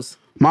Frisco's.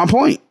 My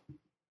point.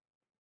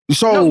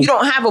 So No, you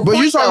don't have a point. But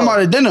you talking about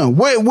a dinner.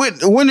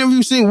 When have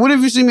you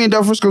seen me in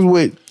Del Frisco's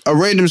with a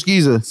random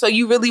skeezer? So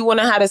you really want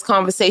to have this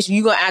conversation?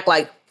 You gonna act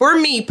like, for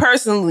me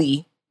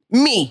personally,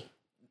 me.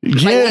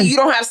 Yeah. Like, you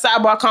don't have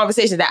sidebar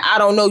conversations that I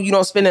don't know, you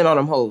don't spend it on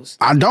them hoes.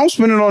 I don't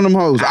spend it on them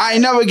hoes. I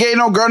ain't never gave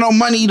no girl no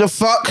money to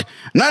fuck.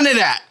 None of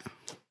that.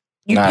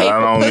 You pay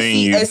for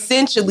pussy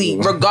essentially,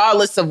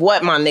 regardless of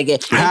what, my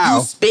nigga. How?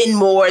 You spend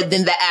more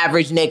than the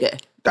average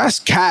nigga. That's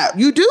cap.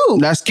 You do.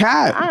 That's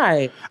cap. All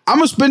right. I'm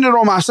going to spend it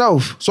on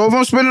myself. So if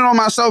I'm spending it on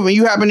myself and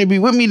you happen to be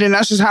with me, then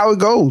that's just how it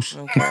goes.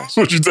 Okay.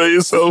 What you tell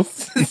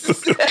yourself?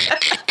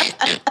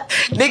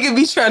 Nigga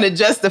be trying to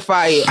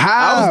justify it.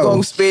 How? I was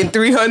going to spend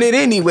 $300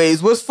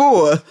 anyways. What's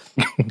for?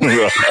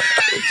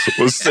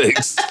 What's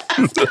 6?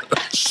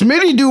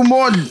 Smitty do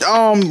more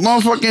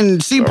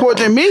motherfucking Seaport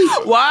than me.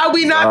 Why are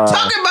we not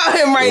talking about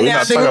him right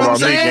now? See what I'm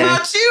saying?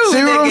 About you,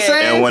 See what I'm nigga.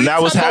 saying? And when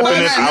that was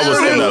happening, I was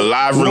in a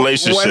live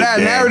relationship. When that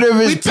gang. narrative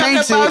is We talking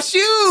painted, about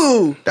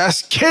you.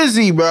 that's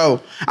kizzy, bro.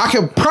 I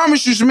can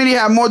promise you Smitty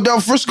had more Del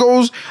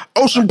Frisco's,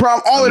 Ocean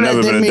Prime, all of I've that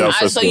never than been me. to Del All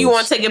right, so you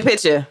want to take a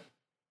picture?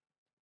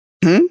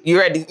 You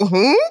ready?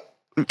 Hold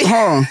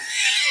on.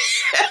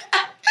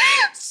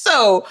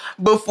 So,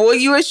 before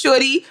you and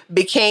Shorty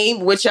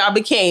became what y'all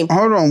became.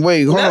 Hold on,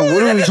 wait, hold on.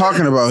 What are we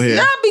talking about here?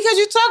 Not because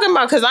you're talking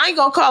about, because I ain't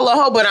gonna call her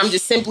hoe, but I'm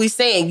just simply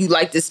saying you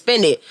like to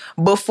spend it.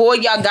 Before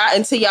y'all got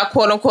into y'all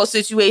quote unquote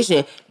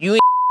situation, you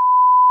ain't.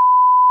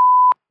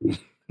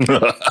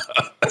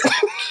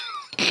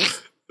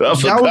 I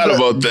forgot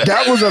about that.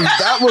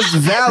 That was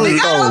valid Nigga,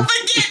 I though. don't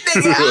forget,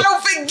 nigga. I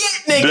don't forget,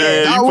 nigga.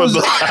 Damn, That you was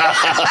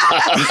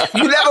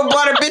You never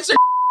bought a bitch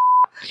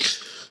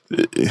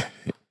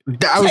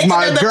that was Take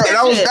my another girl.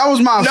 picture. That was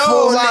my No,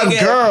 full live nigga.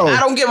 girl. I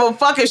don't give a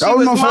fuck if she That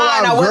was was my full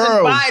mine. I live wasn't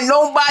girl. buying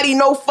nobody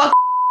no fucking.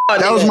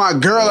 That was my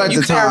girl at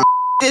You the time.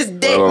 This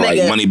dick, Well, like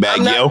nigga. Moneybag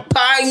I'm not Yo?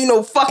 buying you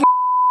no fucking.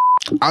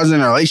 I was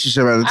in a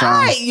relationship at the time.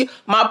 Alright,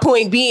 my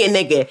point being,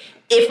 nigga,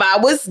 if I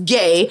was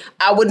gay,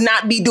 I would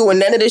not be doing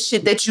none of the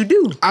shit that you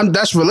do.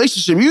 That's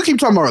relationship. You keep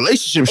talking about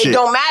relationship It shit.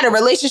 don't matter,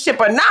 relationship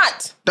or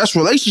not. That's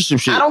relationship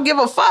shit. I don't give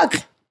a fuck.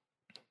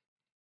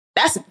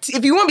 That's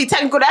if you want to be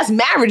technical, that's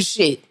marriage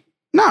shit.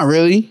 Not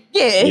really.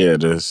 Yeah. Yeah,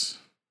 it is.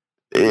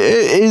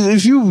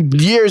 If you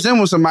years in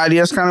with somebody,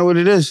 that's kind of what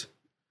it is.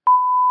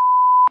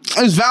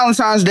 It's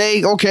Valentine's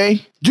Day,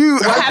 okay.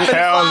 Dude, What happened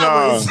Hell to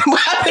flowers? no. What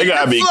happened It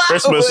gotta to be flowers?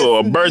 Christmas or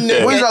a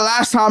birthday. when's the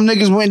last time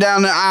niggas went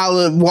down the aisle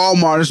at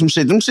Walmart or some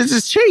shit? Them shits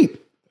is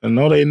cheap.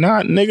 No, they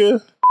not,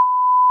 nigga.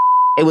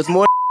 It was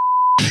more.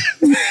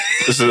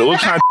 This is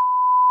what kind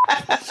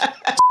of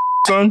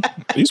son?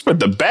 You spent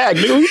the bag,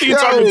 nigga. Who you think you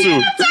talking to?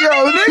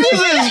 Yo,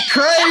 niggas is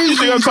crazy. You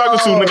think I'm talking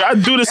to, nigga? I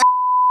do this.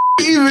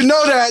 You even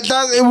know that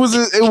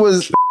it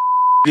was.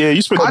 Yeah,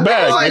 you spent the I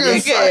bag, think like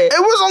nigga. it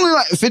was only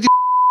like 50.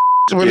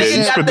 Yeah,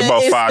 you got spent the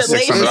about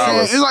installation.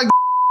 $500-$600. It's like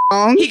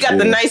He got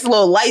the nice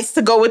little lights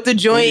to go with the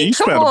joint. Yeah, you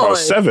Come spent on. about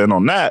 $7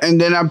 on that. and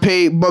then I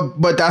paid,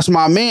 but that's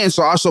my man,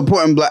 so I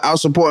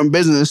supporting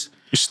business.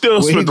 You still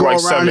Where he spent go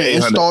like around and $700-$800.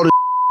 install the.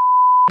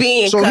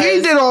 Being So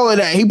he did all of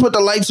that. He put the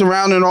lights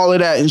around and all of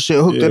that and shit.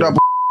 Hooked it Yeah. up.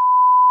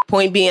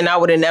 point being, I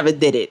would have never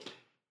did it.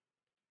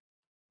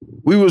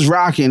 We was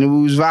rocking and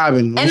we was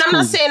vibing. It And was I'm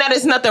not saying that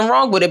there's nothing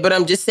wrong with it, but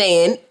I'm just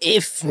saying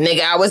if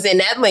nigga I was in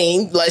that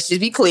lane, let's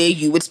just be clear,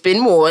 you would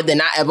spend more than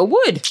I ever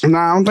would.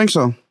 Nah, I don't think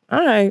so.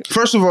 All right.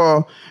 First of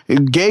all,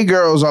 gay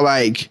girls are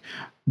like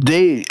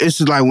it's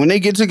like when they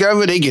get together,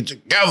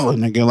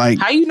 nigga. Like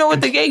How you know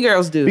what the gay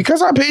girls do?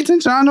 because I pay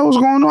attention, I know what's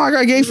going on. I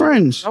got gay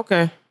friends.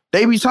 Okay.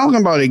 They be talking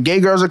about it. Gay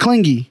girls are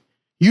clingy.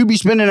 You be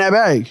spending that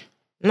bag.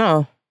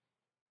 No.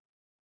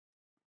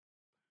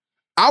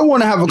 I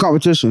want to have a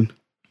competition.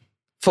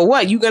 For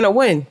what? You gonna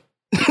win.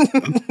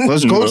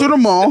 Let's go to the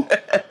mall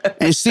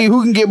and see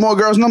who can get more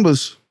girls'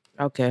 numbers.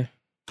 Okay.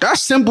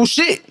 That's simple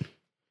shit.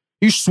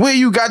 You swear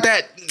you got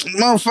that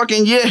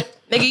motherfucking yeah.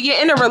 Nigga, you're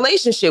in a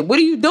relationship. What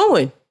are you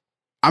doing?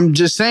 I'm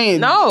just saying.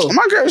 No.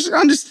 My girl,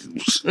 I'm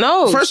just.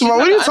 No. First of she's all,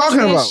 what not are you gonna talking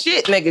understand about?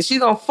 Shit, nigga. She's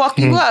gonna fuck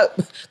you up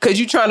because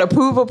you trying to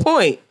prove a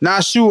point. Nah,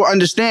 she will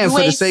understand You for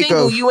the ain't sake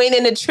single. of. You ain't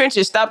in the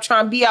trenches. Stop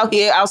trying to be out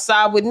here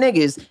outside with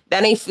niggas.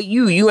 That ain't for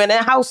you. You in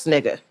that house,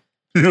 nigga.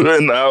 You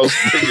in the house,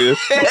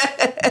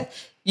 nigga.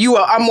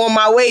 I'm on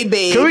my way,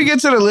 babe. Can we get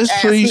to the list,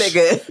 Ass please?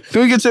 nigga.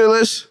 Can we get to the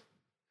list?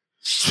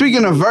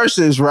 Speaking of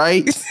verses,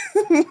 right?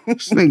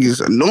 This nigga's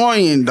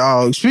annoying,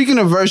 dog. Speaking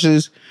of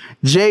verses,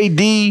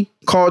 JD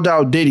called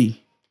out Diddy.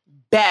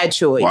 Bad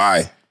choice.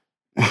 Why?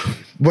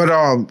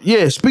 But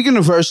yeah, speaking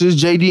of verses,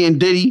 JD and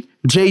Diddy,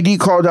 JD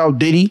called out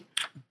Diddy.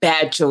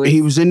 Bad choice.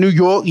 He was in New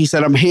York. He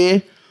said, I'm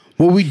here.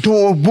 What we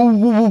doing?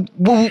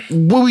 What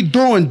we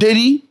doing,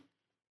 Diddy?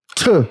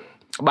 Tuh.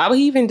 Why would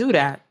he even do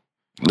that?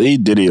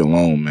 Leave Diddy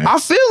alone, man. I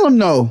feel him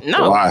though.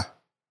 No. Why?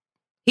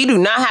 He do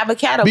not have a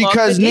catalog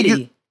Because for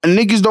Diddy.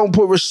 niggas don't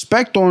put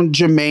respect on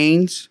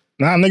Jermaine's.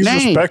 Nah, niggas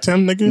name. respect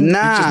him, nigga.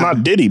 Nah. He's just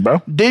not Diddy,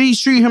 bro. Diddy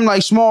treat him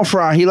like Small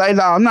Fry. He like,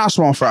 nah, I'm not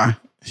Small Fry.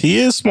 He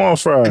is Small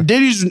Fry.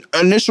 Diddy's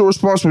initial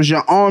response was,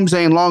 your arms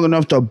ain't long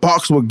enough to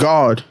box with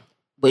God.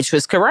 Which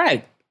was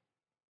correct.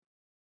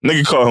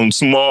 Nigga call him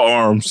Small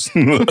Arms.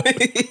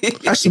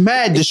 That's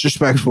mad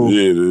disrespectful.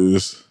 Yeah, it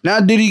is. Now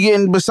Diddy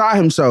getting beside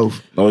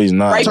himself. No, he's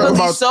not. Right. Talk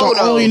Rightfully about so, the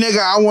though. only nigga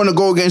I want to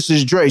go against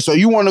is Dre. So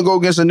you want to go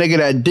against a nigga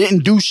that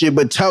didn't do shit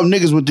but tell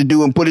niggas what to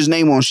do and put his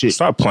name on shit.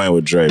 Stop playing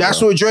with Dre. That's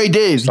bro. what Dre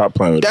did. Stop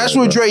playing with That's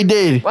Dre, what bro. Dre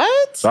did.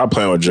 What? Stop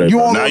playing with Dre. You Bro.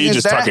 wanna Now go you against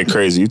just that? talking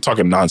crazy. You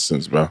talking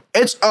nonsense, bro.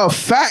 It's a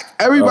fact.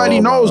 Everybody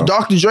knows bro.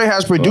 Dr. Dre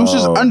has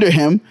producers under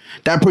him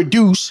that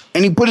produce,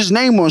 and he put his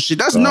name on shit.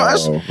 That's no,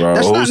 that's, bro.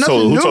 that's not nothing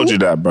Who new. told you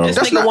that, bro? This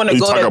That's nigga not- want to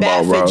what go you to talking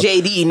bat about, for bro?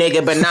 JD,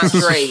 nigga, but not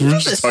Dre. You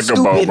What just a talking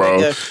about, stupid bro.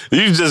 nigga.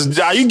 You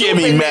just you get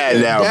me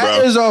mad now, That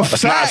bro. is a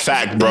That's not a fact.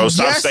 fact, bro.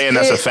 Stop Yes, saying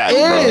that's a it fact,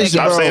 bro. is,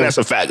 Stop bro. saying that's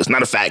a fact. It's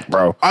not a fact,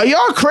 bro. Are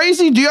y'all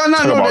crazy? Do y'all not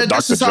Talk know about that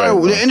this Dr. is Dre, how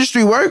bro. the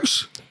industry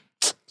works?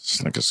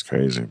 This nigga's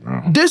crazy,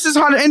 bro. This is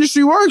how the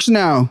industry works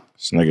now.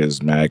 This nigga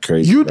is mad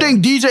crazy. You bro.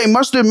 think DJ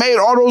Mustard made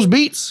all those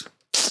beats?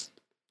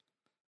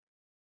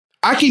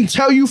 I can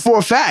tell you for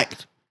a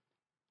fact.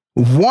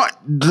 What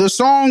the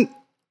song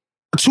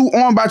 2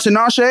 On by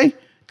Tinashe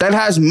that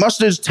has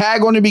Mustard's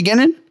tag on the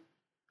beginning?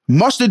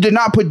 Mustard did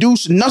not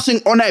produce nothing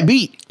on that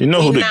beat. You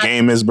know who We the not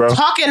game is, bro?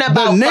 Talking The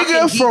about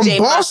nigga fucking from DJ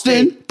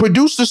Boston Mustard.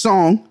 produced the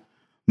song.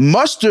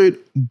 Mustard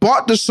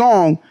bought the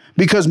song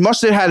because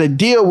Mustard had a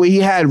deal where he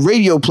had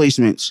radio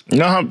placements.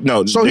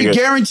 No. So he nigga.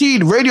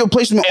 guaranteed radio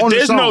placement If on the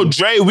there's song. no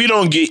Dre, we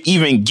don't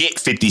even get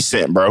 50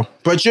 Cent, bro.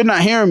 But you're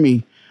not hearing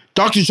me.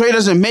 Dr. Dre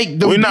doesn't make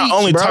the We beats, not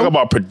only bro. talk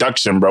about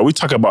production, bro. We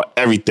talk about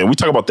everything. We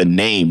talk about the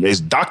name.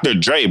 It's Dr.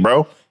 Dre,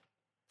 bro.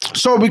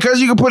 So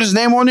because you can put his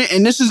name on it,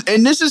 and this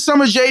is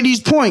some of JD's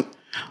point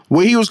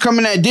where he was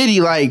coming at Diddy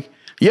like,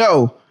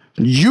 yo,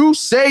 you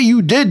say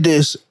you did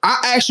this.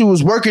 I actually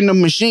was working the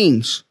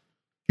machines.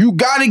 You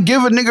gotta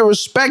give a nigga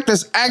respect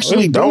that's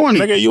actually Don't, doing it.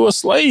 nigga, you a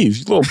slave.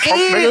 You little punk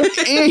And,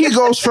 nigga. and he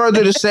goes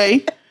further to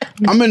say,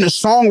 I'm in the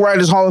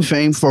Songwriters Hall of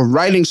Fame for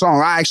writing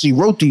songs. I actually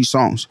wrote these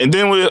songs. And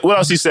then what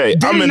else he say?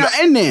 Diddy not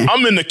in there.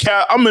 I'm in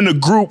the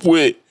group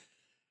with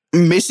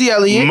Missy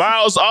Elliott,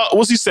 Miles.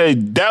 What's he say?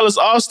 Dallas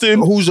Austin.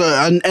 who's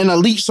an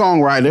elite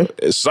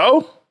songwriter.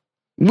 So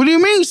What do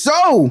you mean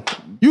so?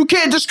 You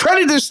can't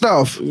discredit this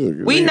stuff.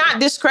 We not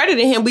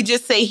discrediting him. We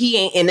just say he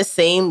ain't in the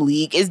same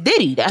league as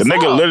Diddy. That's the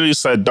nigga all. literally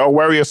said, "Don't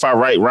worry if I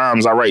write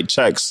rhymes, I write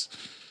checks."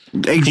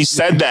 He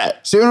said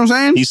that. See what I'm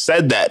saying? He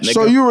said that, nigga.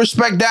 So you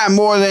respect that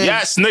more than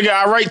Yes, nigga,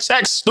 I write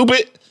checks,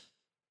 stupid.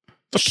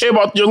 Don't care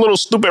about your little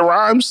stupid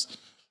rhymes.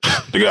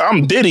 Nigga,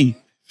 I'm Diddy.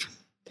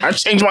 I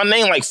changed my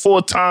name like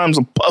 4 times.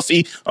 I'm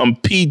Puffy. I'm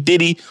P.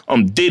 Diddy.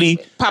 I'm Diddy.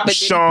 Papa Diddy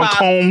Sean Pop.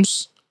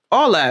 Combs.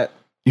 all that.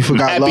 You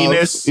forgot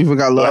Happiness. love. You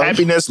forgot love.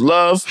 Happiness,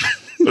 love.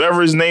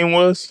 Whatever his name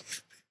was.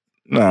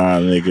 Nah,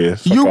 nigga.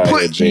 Fuck You out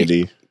put- here,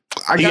 JD.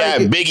 I He gotta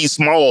had get- Biggie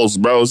Smalls,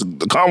 bro.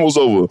 The convo's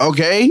over.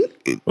 Okay.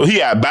 Well, he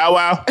had Bow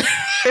Wow.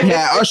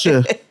 Yeah,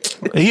 Usher.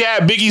 He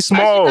had Biggie Got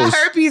Smalls.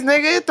 herpes,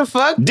 nigga. What the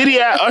fuck? Diddy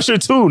had Usher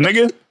too,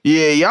 nigga.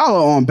 Yeah, y'all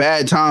are on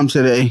bad time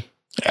today.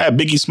 He had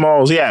Biggie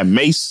Smalls. He had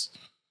Mace.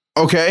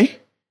 Okay.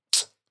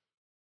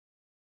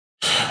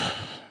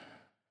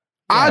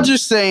 I'm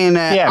just saying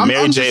that. He had I'm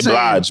Mary just J. saying-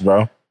 Blige,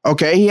 bro.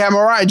 Okay, he had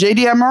Mariah. JD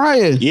had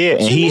Mariah. Yeah,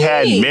 and he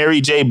had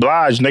Mary J.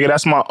 Blige, nigga.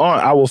 That's my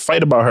aunt. I will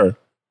fight about her.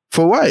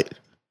 For what?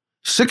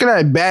 Sick of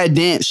that bad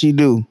dance she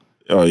do.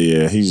 Oh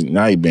yeah,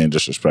 he being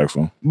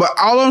disrespectful. But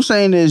all I'm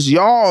saying is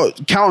y'all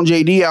count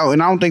JD out,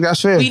 and I don't think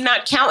that's fair. We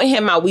not counting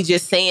him out. We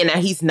just saying that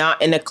he's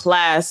not in a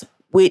class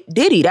with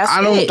Diddy. That's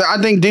I don't. it.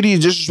 I think Diddy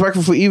is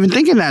disrespectful for even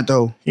thinking that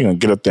though. He gonna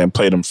get up there and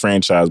play them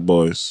franchise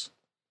boys.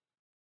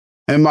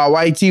 And my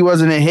white tee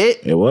wasn't a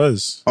hit. It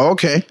was.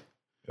 Okay,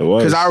 It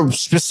was. because I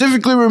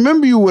specifically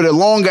remember you with a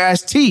long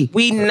ass tee.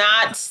 We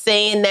not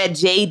saying that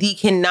JD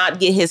cannot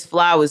get his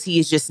flowers. He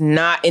is just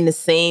not in the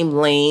same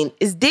lane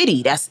as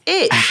Diddy. That's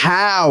it.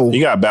 How?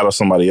 You gotta battle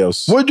somebody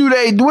else. What do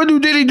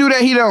Diddy do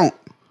that he don't?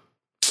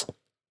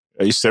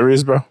 Are you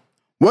serious, bro?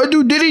 What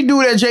do Diddy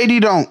do that JD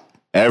don't?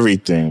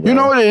 Everything, bro. You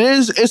know what it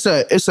is?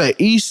 It's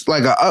a east,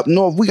 like a up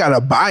north. We got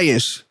a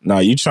bias. Nah,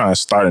 you trying to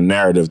start a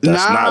narrative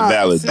that's Nah. not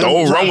valid.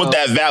 Don't run with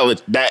that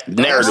narrative That's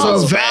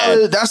is a valid.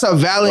 bad. That's a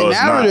valid No, it's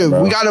not, narrative.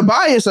 bro. we got a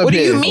bias up What do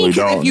here. you mean? We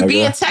Because don't, if you nigga.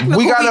 being technical,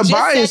 We got a just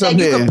bias said up that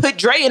you here. can put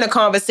Dre in a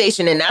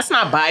conversation, and that's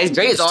not bias.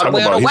 Dre is all the Talk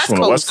way on about the he's West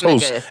from the West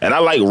Coast, Coast. nigga. And I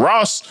like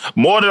Ross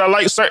more than I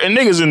like certain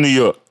niggas in New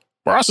York.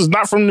 Ross is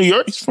not from New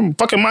York. He's from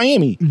fucking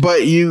Miami.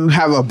 But you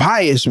have a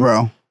bias,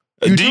 bro.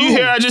 Do you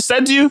hear what I just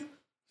said to you?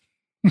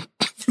 You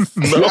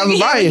have a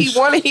bias. He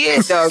want to hear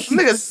it, dog. This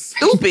nigga's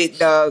stupid,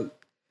 dog.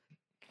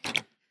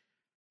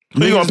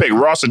 Who you gonna pick,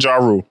 Ross or Ja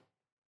Rule?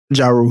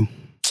 Ja Rule.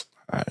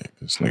 All right,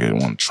 this nigga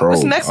want to troll.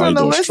 What's next All on he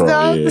the do is list, troll.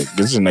 dog? Yeah,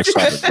 get to the next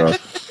topic, bro.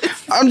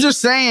 I'm just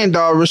saying,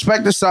 dog.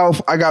 Respect the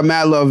South. I got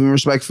mad love and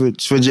respect for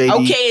JD.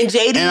 Okay, and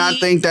JD. And I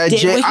think that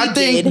did what he I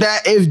think did.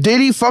 that if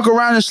Diddy fuck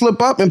around and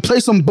slip up and play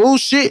some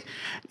bullshit,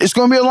 it's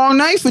gonna be a long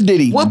night for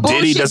Diddy. What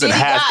bullshit Diddy doesn't did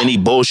he have got? any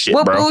bullshit,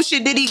 What bro.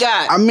 bullshit did he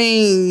got? I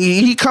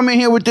mean, he come in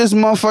here with this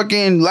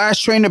motherfucking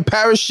Last Train to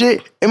Paris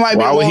shit. It might be.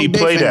 Why a would long he day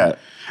play for him. that?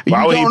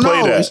 Why would he don't play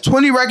know. that? It's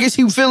 20 records.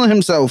 He feeling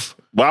himself.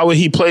 Why would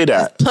he play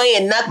that?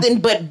 Playing nothing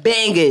but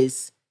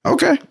bangers.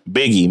 Okay.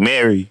 Biggie,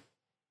 Mary.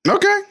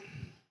 Okay.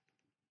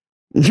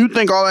 You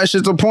think all that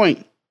shit's a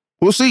point?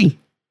 We'll see.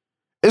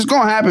 It's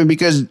gonna happen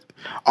because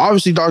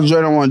obviously Dr.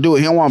 Dre don't want to do it.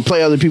 He don't want to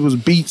play other people's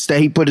beats that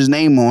he put his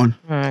name on.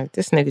 All right,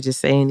 this nigga just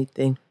say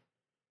anything.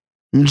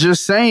 I'm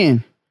just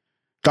saying.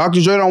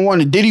 Dr. Dre don't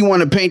want it. Diddy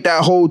want to paint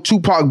that whole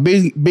Tupac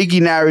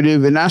Biggie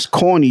narrative, and that's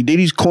corny.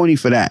 Diddy's corny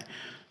for that.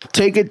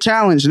 Take a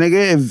challenge,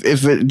 nigga.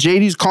 If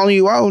JD's calling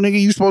you out,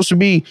 nigga, you supposed to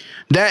be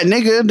that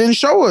nigga, then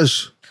show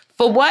us.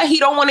 For what? He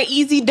don't want an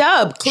easy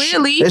dub,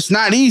 clearly. It's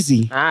not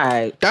easy. All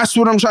right. That's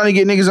what I'm trying to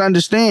get niggas to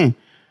understand.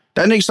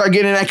 That nigga start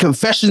getting that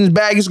confessions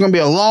bag, it's gonna be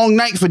a long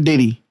night for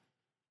Diddy.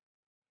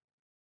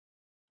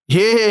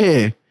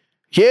 Yeah.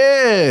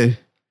 Yeah.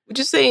 What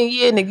you saying?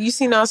 Yeah, nigga. You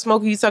seen how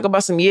smoking? You talk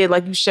about some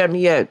like you shut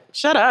me up.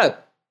 Shut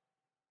up.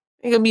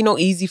 Ain't gonna be no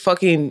easy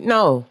fucking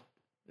no.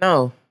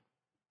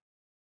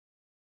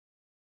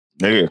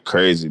 Nigga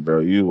crazy, bro.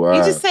 You You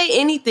wild. just say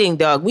anything,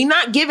 dog. We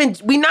not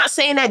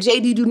saying that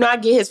JD do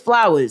not get his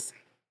flowers.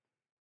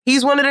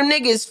 He's one of them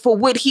niggas for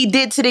what he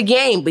did to the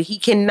game, but he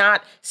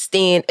cannot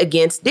stand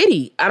against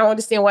Diddy. I don't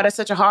understand why that's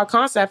such a hard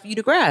concept for you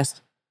to grasp.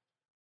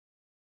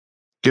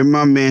 Give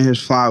my man his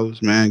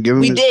flowers, man. Give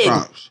him his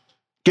props.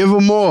 Give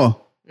him more.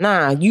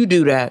 Nah, you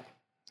do that.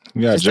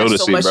 You got Jodeci,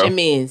 so much bro. it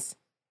means.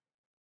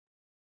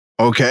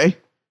 Okay.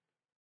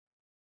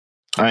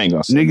 I ain't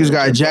gonna say Niggas that,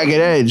 got bro. jagged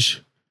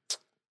edge.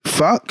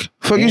 Fuck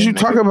is you nigga.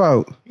 talking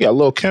about? You got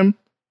Lil Kim.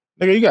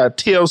 Nigga, you got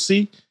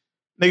TLC.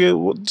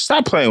 Nigga,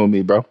 stop playing with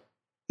me, bro.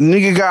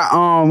 Nigga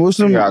got what's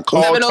them? You got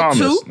Carl 702?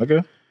 Thomas,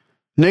 nigga.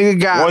 Nigga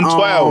got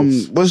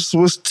 112.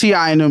 What's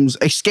T.I. and them's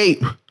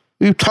Escape? What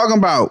you talking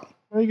about?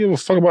 I don't give a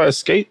fuck about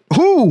Escape.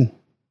 Who?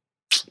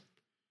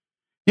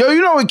 Yo,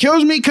 you know what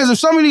kills me? Because if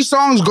some of these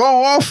songs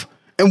go off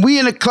and we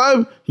in the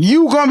club,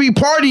 you gonna be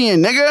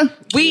partying, nigga.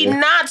 We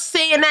not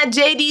saying that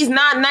JD's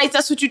not nice.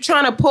 That's what you're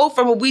trying to pull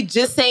from. We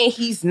just saying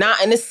he's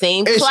not in the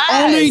same It's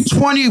class. only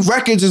 20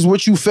 records is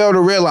what you fail to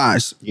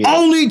realize. Yeah.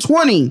 Only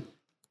 20.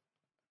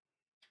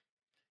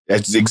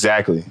 That's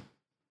exactly.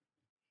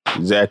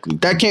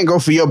 That can't go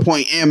for your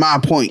point and my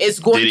point. It's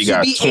going Diddy to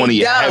got be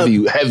 20 a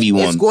dub. heavy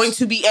ones. It's going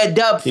to be a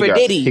dub for he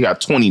Diddy. got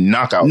 20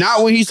 knockouts.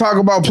 Not when he's talking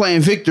about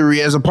playing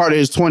Victory as a part of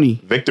his 20.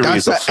 Victory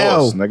That's is a a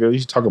L. force, nigga. You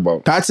talk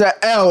about. That's a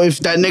L if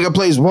that nigga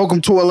plays Welcome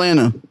to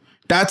Atlanta.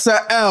 That's a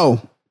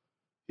L.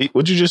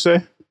 What'd you just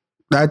say?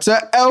 That's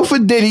a L for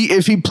Diddy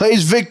if he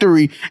plays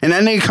Victory and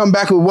that nigga come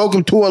back with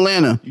Welcome to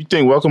Atlanta. You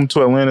think Welcome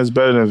to Atlanta is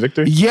better than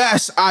Victory?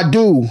 Yes, I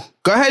do.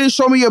 Go ahead and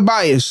show me your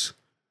bias.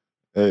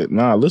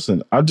 Nah,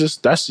 listen.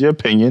 That's your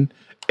opinion,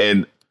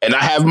 and I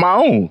have my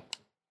own.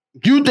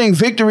 You think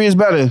Victory is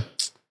better?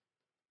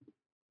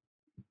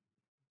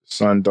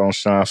 Sun don't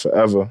shine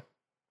forever.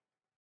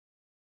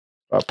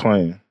 Stop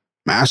playing.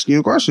 I'm asking you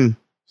a question.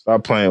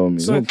 Stop playing with me.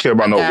 So, You don't care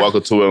about no I got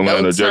Welcome to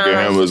Atlanta, no Jacket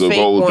time Hammers, for and fake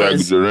Gold Jacket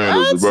ones.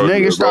 Jordans.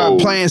 Nigga start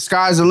playing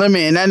Sky's the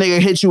Limit and that nigga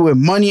hit you with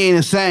Money Ain't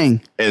a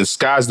Thing. And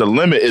Sky's the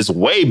Limit is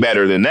way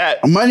better than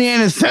that. Money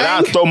Ain't a Thing? And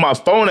I'll throw my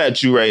phone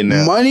at you right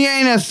now. Money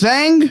Ain't a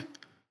Thing?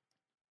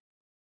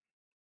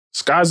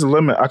 Sky's the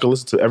Limit I can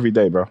listen to every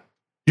day, bro.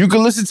 You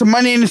can listen to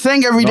Money Ain't a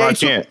Thing every day No, I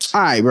too? can't.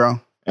 All right, bro.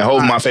 And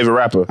Hove my favorite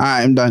rapper. All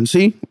right, I'm done.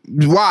 See?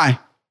 Why?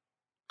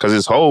 Because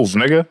it's Hove,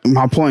 nigga.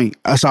 My point.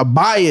 That's a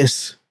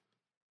bias.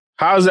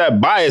 How's that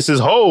bias? It's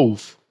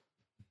Hove.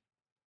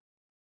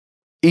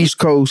 East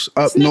Coast,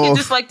 up This nigga north.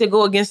 just like to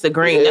go against the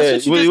grain. Yeah,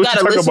 That's what you what just you gotta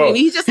talking listen about? to.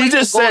 He just like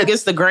to go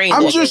against the grain.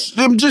 I'm nigga. just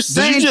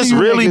Did saying. you just to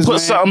you really niggas, put man.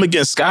 something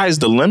against Sky's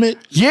the Limit?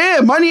 Yeah,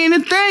 Money Ain't a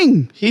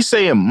Thing. He's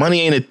saying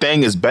Money Ain't a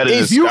Thing is better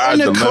If than you Sky's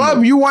in the club,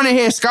 Limit. you want to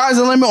hear Sky's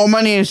the Limit or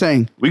Money Ain't a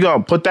Thing. We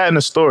gonna put that in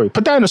the story.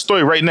 Put that in the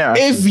story right now.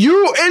 If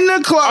you in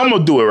the club, I'm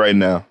gonna do it right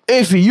now.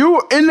 if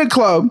you in the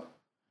club,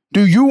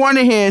 do you want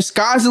to hear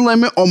Sky's the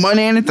Limit or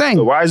Money Ain't a Thing?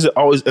 So why is it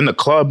always in the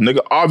club, nigga?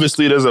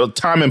 Obviously, there's a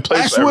time and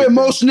place That's for where everything.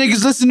 most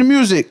niggas listen to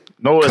music.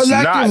 No, it's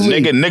not, collectively.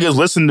 nigga. Niggas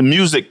listen to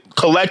music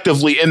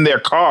collectively in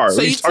their car. So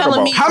What you talking telling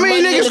about? me How many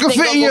Money niggas Ain't a can Thing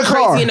fit don't in go your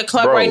crazy car? in the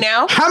club Bro. right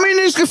now? How many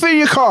niggas can fit in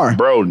your car?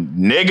 Bro,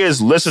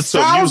 niggas listen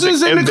to Thousands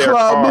music in in the their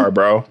club. car,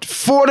 bro.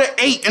 4 to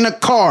 8 in a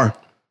car.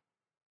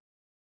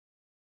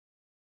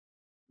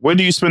 Where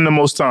do you spend the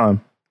most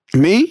time?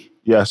 Me?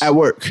 Yes. At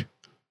work.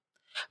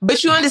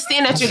 But you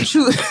understand that you're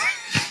true.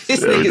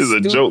 This Yeah, nigga this is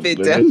a joke,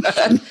 stupid.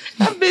 man.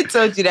 I've been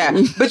told you that.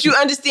 But you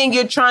understand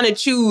you're trying to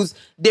choose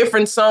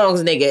different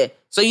songs, nigga.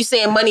 So you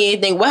saying Money Ain't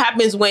a Thing. What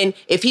happens when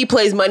if he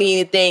plays Money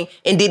Ain't a Thing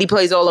and Diddy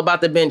plays All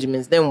About the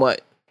Benjamins? Then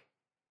what?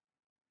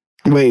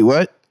 Wait,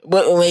 what?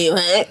 Wait,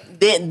 what?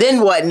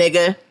 Then what,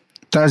 nigga?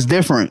 That's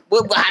different.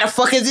 Well, how the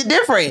fuck is it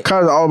different?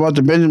 Because All About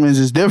the Benjamins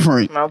is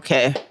different.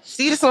 Okay.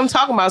 See, this is what I'm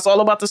talking about. It's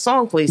all about the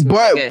song placement.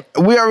 But Okay.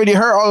 we already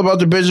heard All About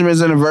the Benjamins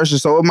in the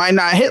verses, so it might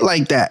not hit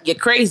like that. You're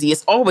crazy.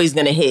 It's always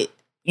gonna hit.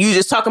 You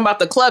just talking about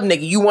the club,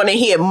 nigga. You want to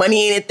hear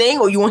Money Ain't a Thing,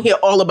 or you want to hear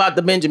All About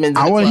the Benjamins?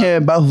 I want to hear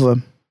both of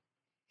them.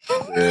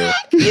 Yeah.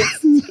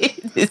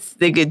 This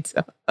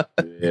nigga.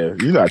 Yeah,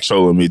 you not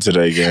trolling me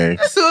today, gang.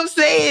 That's what I'm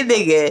saying,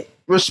 nigga.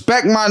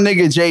 Respect my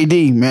nigga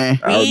JD, man.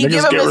 We ain't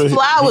give him his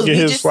flowers. We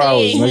just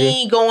saying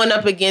he ain't going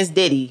up against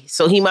Diddy,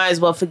 so he might as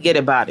well forget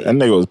about it. That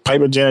nigga was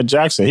Piper Janet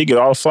Jackson. He get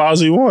all the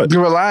flowers he want.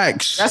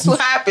 Relax. That's what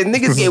happened.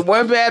 Niggas get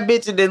one bad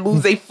bitch and then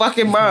lose their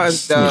fucking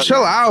minds, dog.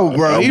 Chill out,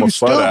 bro. I'm He a was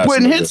still fat-ass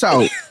putting nigga. hits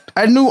out.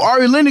 I knew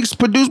Ari Lennox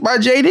produced by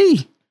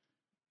JD.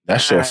 That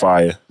shit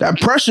fire. That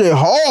pressure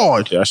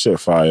hard. Yeah, that shit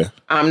fire.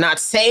 I'm not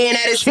saying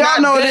that it's Y'all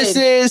not know good. what this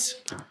is.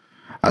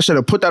 I should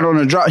have put that on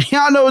the drop.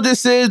 Y'all know what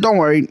this is. Don't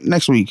worry.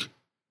 Next week.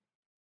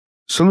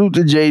 Salute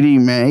to JD,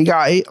 man.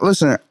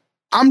 Listen,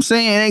 I'm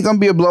saying it ain't gonna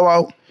be a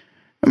blowout.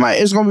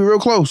 It's gonna be real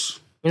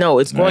close. No,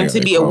 it's going Yeah, to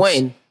be close. a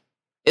win.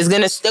 It's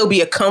gonna still be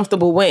a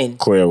comfortable win.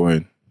 Clear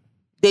win.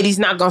 Diddy's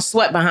not gonna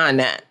sweat behind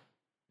that.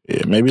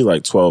 Yeah, maybe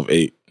like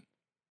 12-8.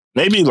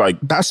 Maybe like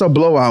That's a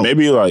blowout.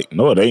 maybe like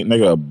no, it ain't,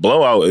 nigga. A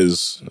blowout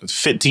is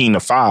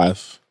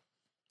 15-5.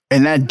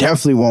 And that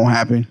definitely won't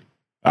happen.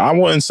 I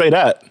wouldn't say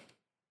that.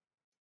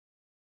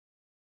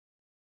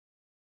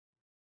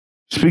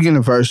 Speaking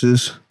of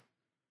verses,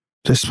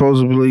 there's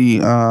supposedly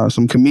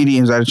some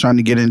comedians that are trying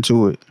to get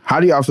into it. How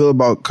do y'all feel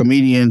about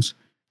comedians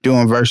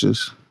doing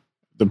verses?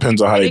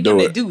 Depends on how they do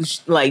gonna it. do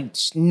like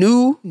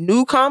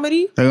new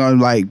comedy? They're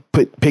gonna like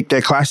pick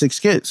their classic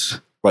skits.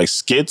 Like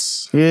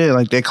skits. Yeah,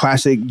 like their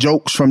classic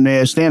jokes from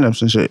their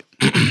stand-ups and shit.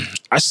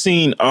 I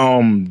seen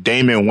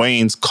Damon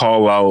Wayans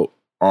call out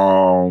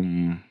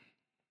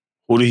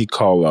who did he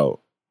call out?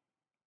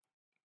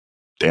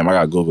 Damn, I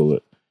gotta Google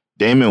it.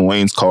 Damon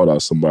Wayans called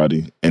out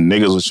somebody, and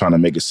niggas was trying to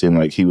make it seem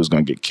like he was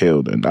gonna get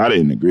killed, and I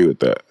didn't agree with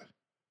that.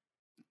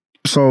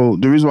 So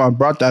the reason why I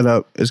brought that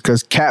up is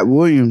because Cat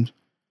Williams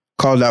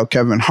called out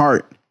Kevin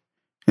Hart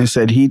and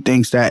said he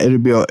thinks that it'll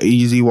be an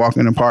easy walk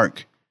in the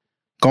park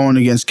going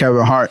against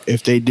Kevin Hart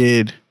if they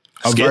did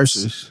a Skits?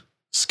 versus.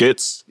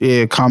 Skits?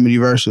 Yeah, comedy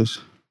versus.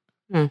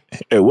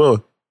 It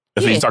will.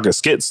 If Yeah. he's talking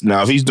skits.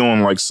 Now if he's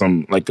doing like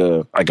some like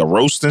a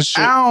roast and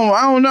shit.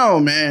 I don't know,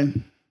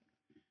 man.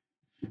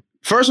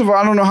 First of all,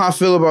 I don't know how I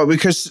feel about it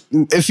because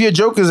if your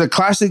joke is a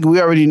classic,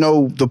 we already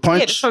know the punch.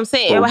 Yeah, that's what I'm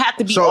saying. It would have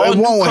to be So all it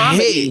new won't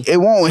comedy. hit. It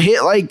won't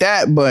hit like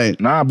that, but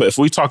Nah, but if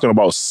we talking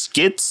about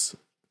skits,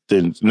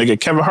 then nigga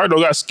Kevin Hart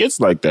don't got skits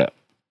like that.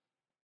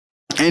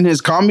 in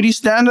his comedy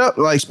stand-up,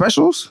 like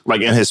specials,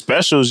 Like in his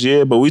specials,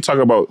 yeah, but we talk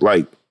about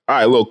like, all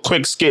right, little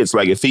quick skits.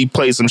 Like if he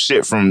plays some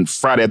shit from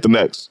Friday at the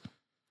Next.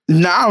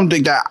 no, I don't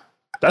think that.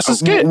 That's a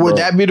skit. Would bro.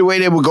 that be the way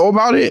they would go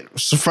about it?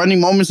 So funny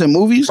moments in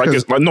movies? like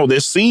 'Cause it's like no,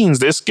 there's scenes,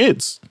 there's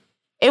skits.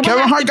 It would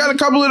Kevin have Hart to got be- a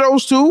couple of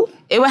those too.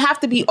 It would have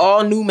to be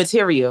all new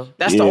material.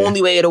 That's the Yeah.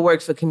 only way it'll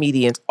work for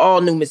comedians. All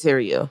new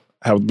material.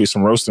 Have to be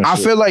some roasting. I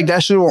shit. feel like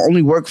that shit will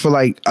only work for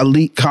like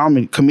elite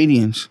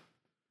comedians.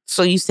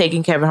 So you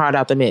taking Kevin Hart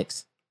out the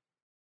mix?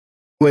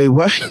 Wait,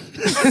 what?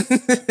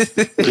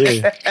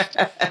 Yeah.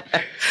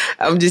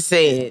 I'm just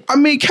saying. I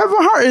mean, Kevin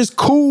Hart is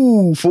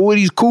cool for what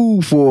he's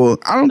cool for.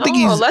 I don't think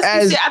he's let's be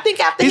as. serious. I think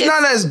after He's his-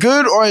 not as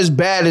good or as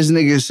bad as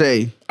niggas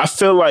say. I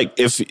feel like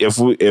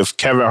if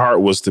Kevin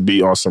Hart was to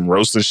be on some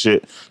roasting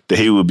shit, that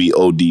he would be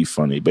OD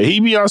funny. But he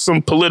be on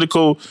some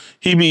political,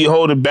 he be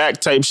holding back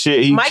type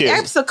shit. He Mike can't.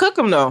 Epps will cook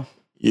him though.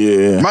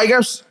 Yeah. Mike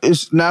Epps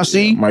is now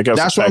see. Mike Epps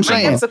that's will what I'm pack him.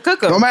 saying. Mike Epps will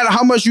cook 'em. No matter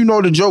how much you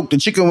know the joke, the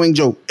chicken wing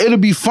joke, it'll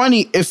be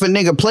funny if a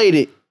nigga played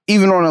it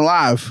even on a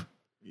live.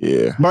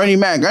 Yeah. Bernie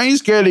Mac, I ain't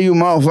scared of you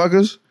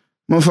motherfuckers.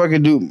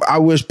 Motherfucker, dude, I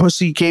wish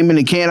pussy came in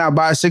a can, I'd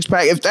buy a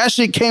 6-pack. If that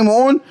shit came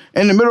on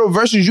in the middle of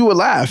verses, you would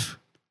laugh.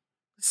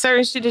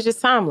 Certain shit is just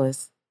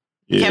timeless.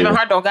 Yeah. Kevin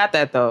Hart don't got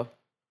that though.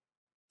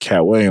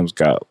 Cat Williams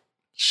got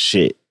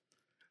shit.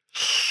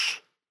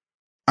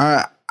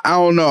 I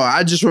don't know.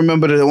 I just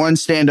remember the one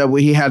stand-up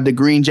where he had the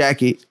green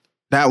jacket.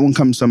 That one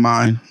comes to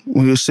mind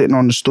when he was sitting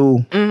on the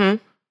stool. Mm-hmm.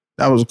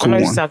 That was a I cool know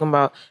what one. you're talking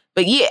about.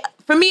 But yeah,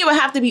 for me, it would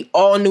have to be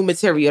all new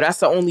material. That's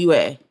the only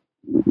way.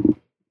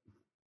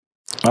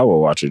 I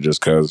will watch it just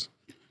because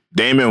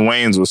Damon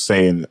Wayans was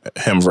saying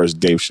him versus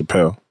Dave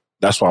Chappelle.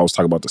 That's why I was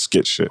talking about the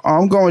skit shit. Oh,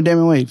 I'm going with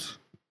Damon Wayans.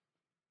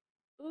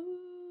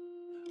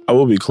 I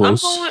will be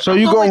close. So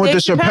you going with the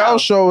Chappelle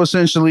show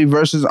essentially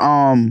versus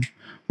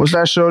what's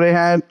that show they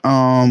had?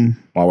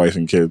 My wife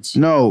and kids.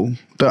 No,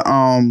 the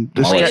My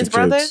wife sketch and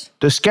Brothers? kids.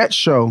 the sketch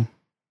show.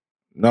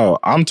 No,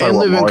 I'm talking And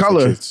about Live my in wife and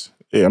Color. kids.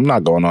 Yeah, I'm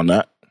not going on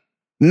that.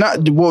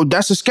 Not well.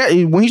 That's a sketch.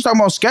 When he's talking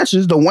about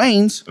sketches, the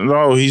Wayans.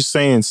 No, he's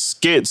saying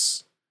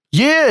skits.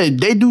 Yeah,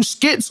 they do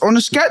skits on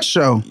the sketch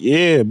show.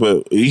 Yeah,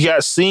 but you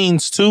got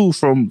scenes too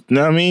from, you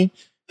know what I mean?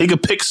 He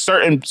could pick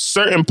certain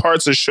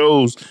parts of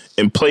shows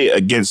and play it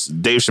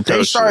against Dave Chappelle.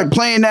 They started shit.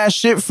 playing that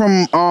shit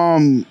from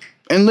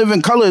And Live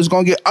in Color is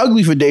gonna get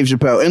ugly for Dave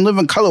Chappelle. And Live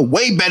in Color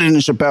way better than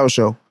Chappelle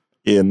show.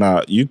 Yeah,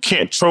 nah, you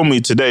can't troll me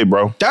today,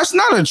 bro. That's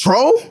not a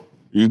troll.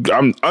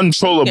 I'm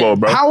untrollable,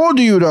 bro. How old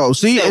are you though?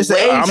 See, it's the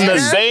age. I'm the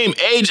same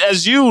age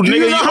as you, nigga.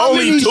 know You how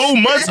only many- 2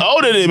 months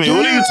older than me.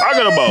 What are you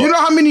talking about? You know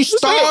how many This nigga-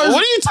 stars?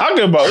 what are you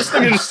talking about? This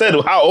nigga just said,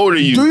 how old are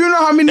you? Do you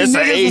know how many It's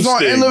an niggas age was on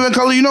thing. In Living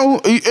Color? You know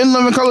In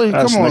Living Color?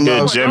 That's Come on, nigga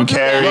love. Jim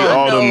Carrey, I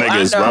all them know,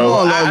 niggas, I know. bro. Come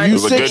on, love. It You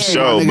was a good 16,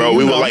 show, my nigga, bro. you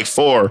We were know. like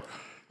 4.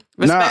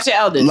 Respect your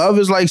elders. Love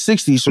is like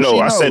 60. So No,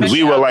 she I said knows.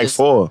 we were like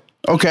 4.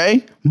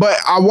 Okay, but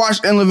I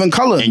watched In Living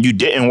Color. And you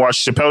didn't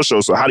watch Chappelle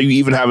Show, so how do you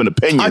even have an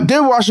opinion? I did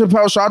watch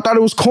Chappelle Show. I thought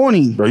it was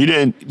corny. Bro, you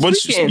didn't. But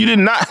Tweaking. you did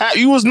not have.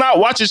 You was not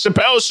watching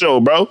Chappelle Show,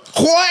 bro.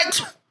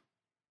 What?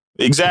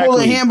 Exactly. Pull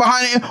a hand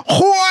behind it.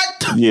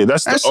 What? Yeah,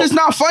 that's That's just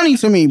not funny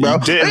to me, bro. You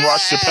didn't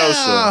watch Chappelle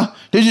Show.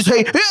 Did you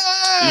say?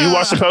 Yeah. You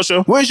watched Chappelle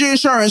Show? Where's your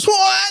insurance?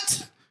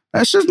 What?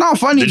 That's just not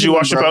funny. Did to you me,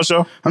 watch bro. Chappelle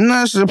Show? I'm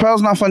not.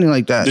 Chappelle's not funny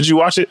like that. Did you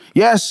watch it?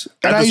 Yes,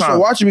 and At I the used to time.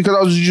 watch it because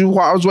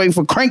I was waiting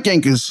for Crank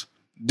Yankers.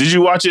 Did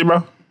you watch it,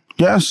 bro?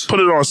 Yes. Put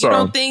it on You song.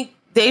 don't think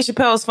Dave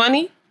Chappelle is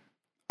funny?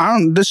 I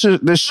don't. This show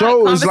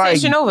is like.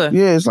 Conversation over.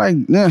 Yeah, it's like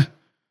yeah.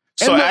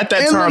 So at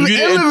that time, you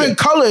didn't In Living think,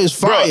 Color is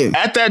bro. fire.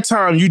 At that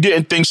time, you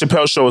didn't think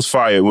Chappelle Show was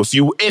fire. If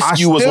you I was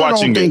still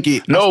watching don't think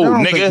it. I no, still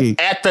don't nigga. think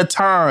it. At the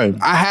time,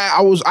 I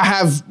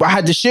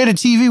had to share the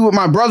TV with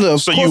my brother.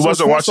 Of So course, you I was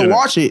wasn't forced to watching it?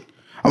 watch it.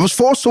 I was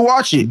forced to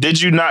watch it.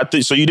 did you not?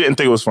 So you didn't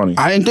think it was funny?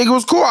 I didn't think it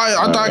was cool. I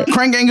thought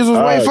Crank Yankers was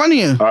way right. funny.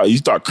 You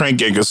thought Crank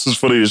Yankers was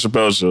funny than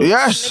Chappelle Show?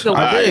 Yes, Nigga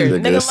I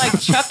weird. did. Nigga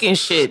like Chuck and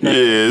shit. Yeah,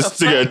 this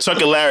nigga Chuck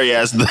and Larry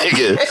ass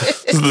nigga.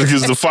 This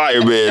nigga's the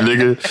fireman,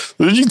 nigga.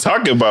 What you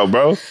talking about,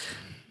 bro?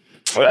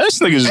 This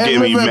nigga's And getting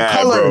me Living mad,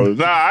 Color. bro.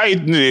 Nah, I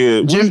ain't.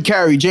 Yeah. Jim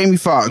Carrey, Jamie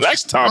Foxx.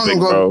 Next topic, I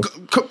don't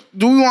bro.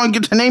 Do we want to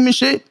get the name and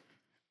shit?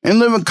 And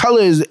Living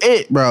Color is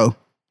it, bro.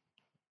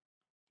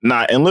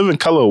 Nah, and Living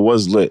Color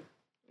was lit.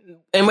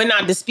 And we're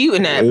not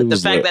disputing that. It But the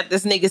was fact lit. that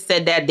this nigga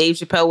said that Dave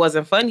Chappelle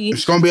wasn't funny.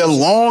 It's gonna be a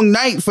long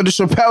night for the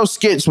Chappelle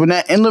skits when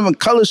that In Living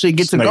Color shit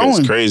gets it Nigga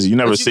going. is crazy. You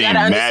never But you seen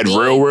gotta Mad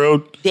understand- Real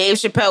World? Dave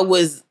Chappelle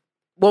was,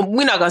 well,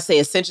 we're not gonna say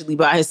essentially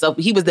by himself,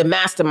 but he was the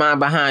mastermind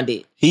behind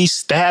it. He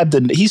stabbed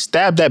that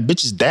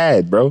bitch's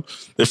dad, bro,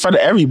 in front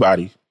of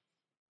everybody.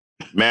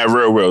 Mad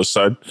Real World,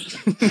 son.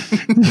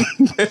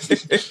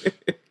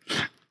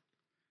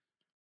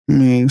 I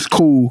mean, it's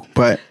cool,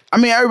 but I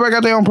mean, everybody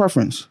got their own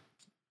preference.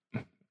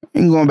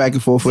 Ain't going back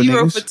and forth with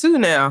 0 niggas. for 2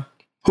 now.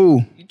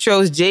 Who? You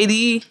chose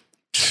JD.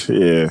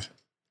 Yeah,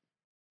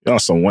 you on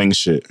some wing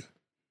shit.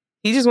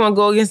 He just want to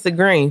go against the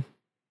grain.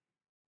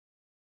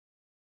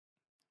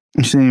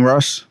 You seen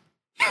Russ?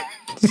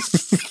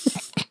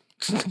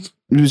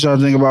 What y'all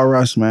think about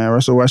Russ, man?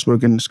 Russell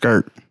Westbrook in the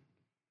skirt.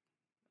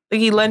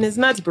 Think he letting his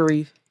nuts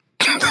breathe.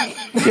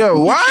 Yo,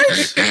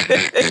 what?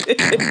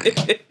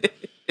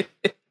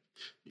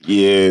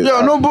 Yeah.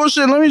 Yo, no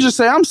bullshit. Let me just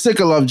say, I'm sick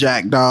of Love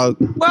Jack, dog.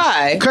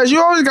 Why? Because you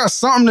always got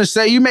something to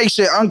say. You make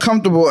shit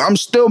uncomfortable. I'm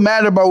still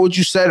mad about what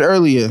you said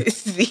earlier.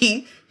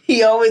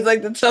 he always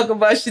like to talk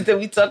about shit that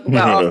we talk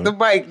about off the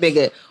mic,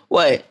 nigga.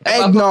 What?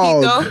 About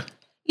Eggnog. Coquito?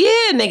 Yeah,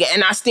 nigga.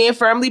 And I stand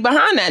firmly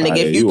behind that, nigga.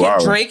 yeah, If you you can are.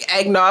 drink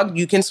eggnog,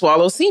 you can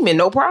swallow semen.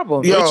 No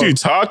problem. Yo, What you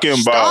talking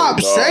about? Stop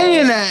dog?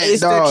 saying that,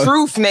 It's dog. the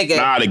truth, nigga.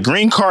 Nah, the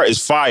green card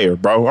is fire,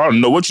 bro. I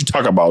don't know what you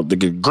talking about. The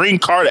green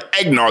card of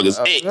eggnog is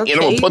it. okay. And I'm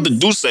gonna put the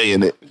Douce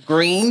in it.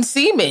 Green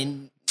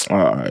semen. All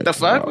right. The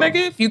fuck,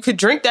 nigga? If you could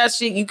drink that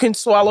shit, you can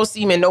swallow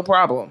semen. No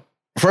problem.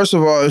 First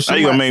of all, if Now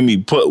you gonna somebody, make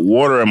me put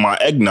water in my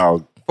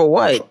eggnog. For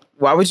what?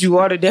 Why would you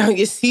water down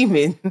your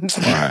semen? All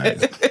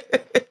right.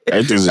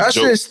 Everything's a that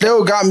joke. shit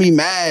still got me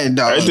mad,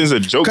 dog. Everything's a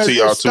joke to 'Cause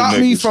y'all it two stopped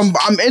me niggas. from.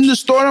 I'm in the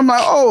store. And I'm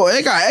like, oh,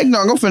 they got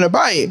eggnog. I'm finna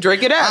buy it.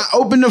 Drink it I out.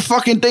 opened the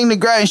fucking thing to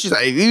grab, and she's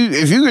like,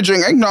 if you could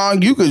drink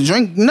eggnog, you could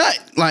drink nut.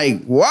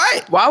 Like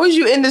what? Why was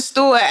you in the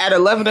store at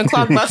 11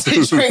 o'clock about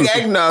to drink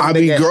eggnog? I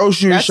be nigga?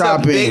 grocery That's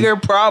shopping. a bigger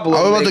problem.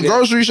 I was about to nigga.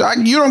 grocery shop.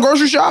 You don't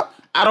grocery shop?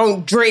 I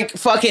don't drink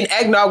fucking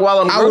eggnog while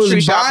I'm I was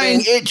grocery buying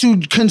shopping. it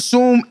to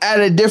consume at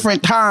a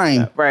different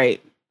time.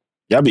 Right.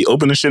 Y'all be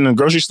opening shit in the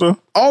grocery store?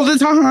 All the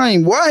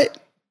time. What?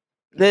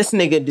 This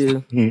nigga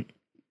do.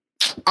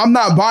 I'm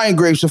not buying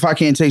grapes if I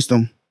can't taste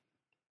them.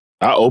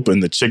 I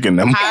opened the chicken.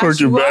 I'm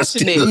How's you working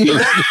watching basket.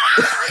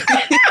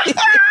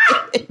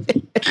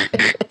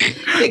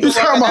 You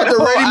talking about the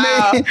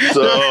ready-made?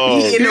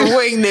 He in the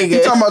wing, nigga.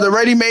 You talking about the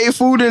ready-made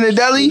food in the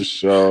deli?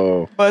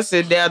 So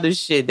Busting down the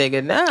shit,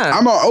 nigga. Nah.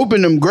 I'm gonna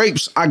open them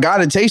grapes. I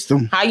gotta taste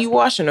them. How you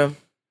washing them?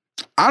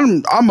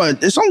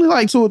 It's only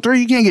like 2 or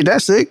 3. You can't get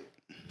that sick.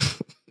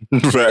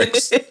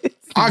 facts.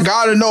 I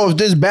gotta know if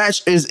this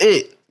batch is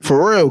it.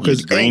 For real.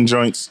 Because Green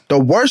joints. the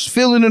worst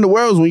feeling in the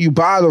world is when you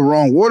buy the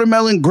wrong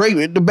watermelon,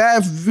 grape. The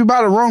bad if you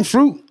buy the wrong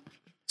fruit.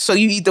 So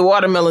you eat the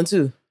watermelon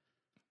too?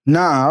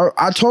 Nah,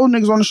 I told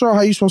niggas on the show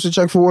how you supposed to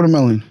check for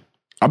watermelon.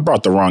 I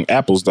brought the wrong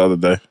apples the other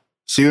day.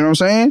 See what I'm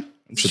saying?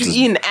 You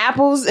eating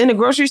apples in the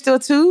grocery store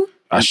too?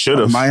 I should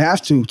have. Might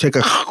have to take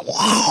a.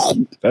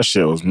 That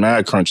shit was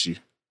mad crunchy.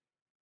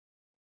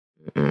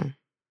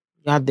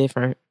 Y'all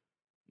different.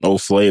 No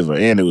flavor.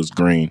 And it was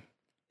green.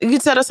 You can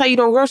tell us how you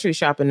don't grocery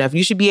shop enough.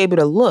 You should be able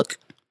to look.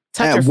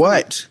 Touch a At fruit.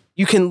 what?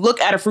 You can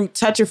look at a fruit,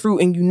 touch a fruit,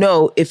 and you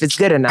know if it's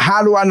good or not.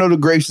 How do I know the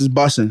grapes is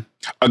busting?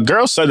 A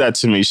girl said that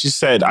to me. She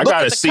said, "I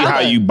gotta see how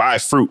you buy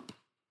fruit."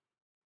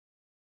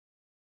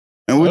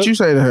 And what you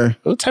say to her?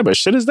 What type of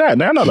shit is that?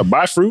 Now I know how to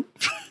buy fruit.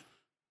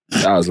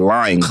 I was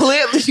lying.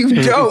 Clearly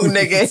you don't,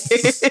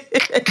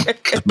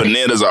 nigga.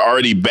 Bananas are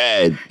already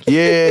bad.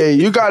 Yeah,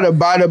 you gotta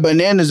buy the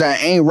bananas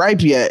that ain't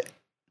ripe yet.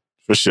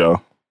 For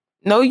sure.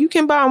 No, you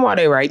can buy them while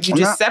they ripe. You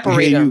just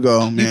separate Here them. you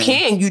go, man. You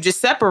can. You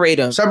just separate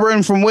them. Separate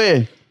them from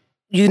where?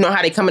 You know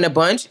how they come in a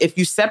bunch? If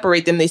you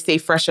separate them, they stay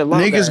fresher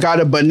longer. Niggas got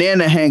a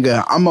banana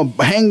hanger. I'm going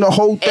to hang the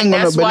whole thing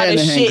on a banana hanger. And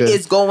that's why the shit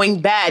is going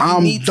bad.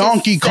 You need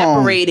Donkey to Kong.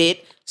 separate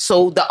it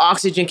so the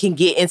oxygen can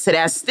get into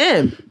that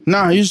stem.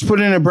 Nah, you just put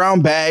it in a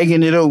brown bag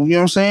and it'll, you know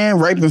what I'm saying,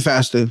 ripen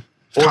faster.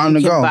 Or Time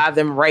you to can go. buy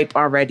them ripe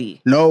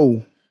already.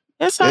 No.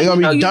 That's how They you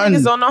gonna know be you done.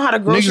 niggas don't know how to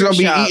grocery Niggas gonna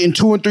be shop. eating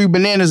 2 or 3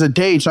 bananas a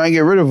day trying to get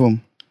rid of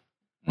them.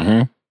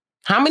 Mm-hmm.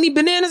 How many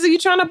bananas are you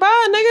trying to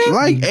buy, nigga?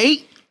 Like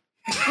 8.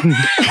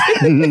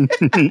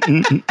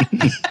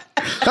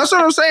 That's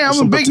what I'm saying. I'm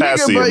Some a big nigga,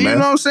 potassium, but you man.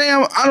 know what I'm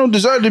saying? I don't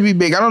deserve to be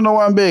big. I don't know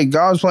why I'm big.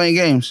 God's playing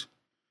games.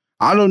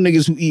 I know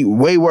niggas who eat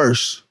way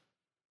worse.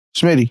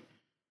 Smitty.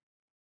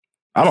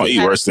 I don't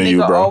eat worse than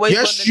you, bro.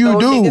 Yes, you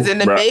do.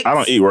 Bro, I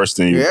don't eat worse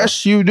than you.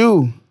 Yes, you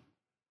do.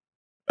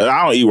 Bro.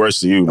 I don't eat worse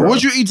than you, bro.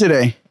 What'd you eat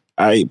today?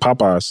 I ate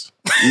Popeyes.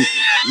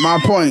 My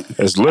point.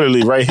 It's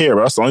literally right here,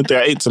 bro. That's the only thing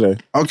I ate today.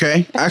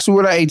 Okay. Ask me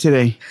what I ate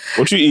today.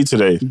 What you eat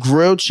today?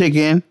 Grilled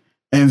chicken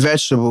and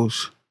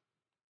vegetables.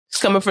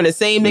 It's coming from the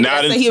same nigga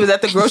Nah, that said he was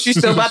at the grocery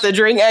store about to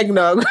drink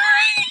eggnog.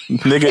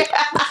 Nigga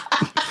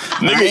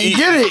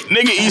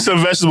eat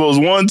some vegetables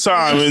one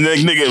time and then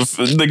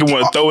nigga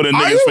want to throw it in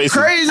Are nigga's you face.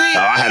 crazy? Oh,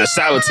 I had a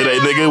salad today,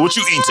 nigga. What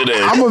you eat today?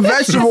 I'm a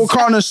vegetable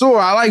connoisseur.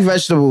 I like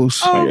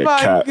vegetables. Oh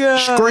my God.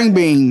 String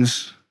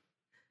beans.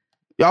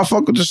 Y'all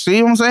fuck with the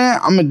see what I'm saying?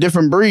 I'm a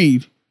different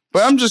breed.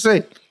 But I'm just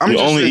saying. You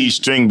only eat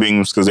string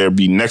beans because they'll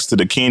be next to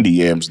the candy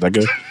yams,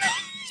 nigga.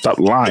 Stop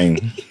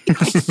lying.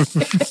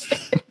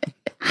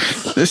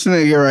 This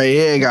nigga right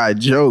here got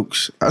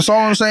jokes. That's all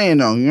I'm saying,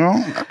 though. You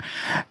know,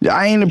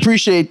 I ain't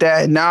appreciate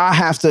that. Now I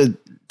have to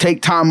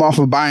take time off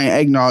of buying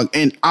eggnog,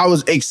 and I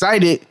was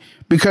excited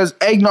because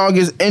eggnog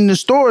is in the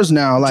stores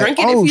now. Like, Drink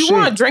it if you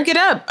want. Drink it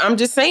up. I'm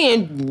just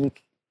saying.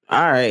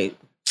 All right.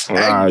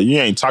 Nah, you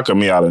ain't talking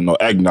me out of no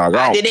eggnog.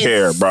 I don't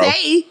care, bro.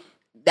 Say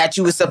that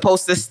you were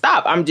supposed to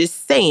stop. I'm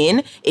just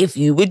saying, if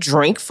you would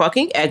drink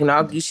fucking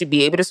eggnog, you should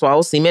be able to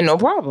swallow semen, no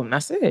problem.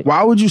 That's it.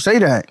 Why would you say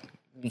that?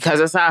 Because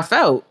that's how I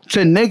felt. To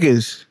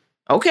niggas.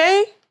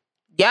 Okay.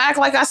 Y'all act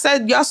like I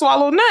said y'all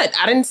swallow nut.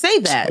 I didn't say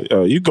that.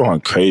 Yo, you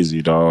going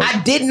crazy, dog. I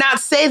did not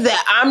say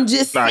that. I'm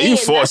just saying. You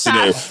forcing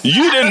it.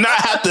 You did not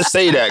have to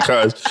say that,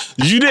 cuz.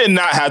 You did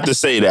not have to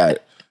say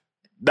that.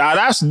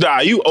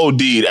 You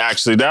OD'd,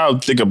 actually. Now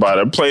think about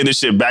it. I'm playing this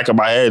shit back in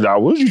my head. Now,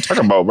 what are you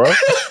talking about, bro?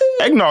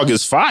 Eggnog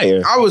is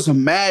fire. I was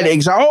mad.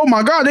 Oh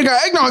my God, they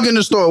got eggnog in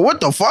the store. What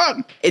the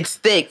fuck? It's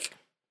thick.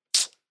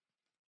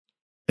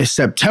 It's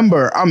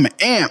September. I'm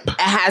amp. It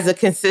has a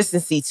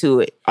consistency to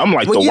it. I'm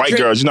like When the you white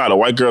drink- girls. You know how the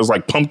white girls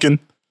like pumpkin?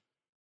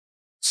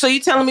 So you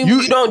telling me when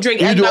you don't drink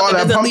you do eggnog, all it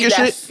that doesn't leave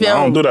pumpkin that shit? I film?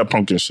 don't do that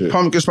pumpkin shit.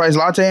 Pumpkin spice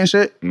latte and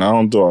shit? No, I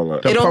don't do all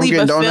that. It don't leave a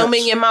pumpkin film donuts?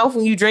 in your mouth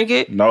when you drink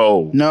it?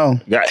 No. No.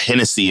 Got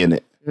Hennessy in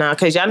it. Nah,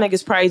 because y'all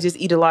niggas probably just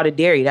eat a lot of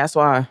dairy. That's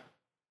why.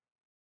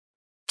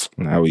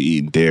 Now we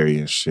eating dairy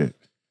and shit.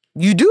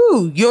 You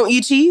do. You don't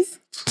eat cheese?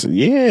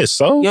 Yeah,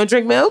 so? You don't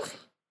drink milk?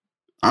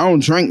 I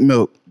don't drink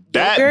milk.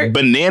 That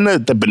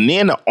Yogurt? the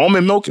banana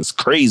almond milk is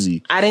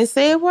crazy. I didn't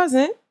say it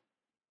wasn't.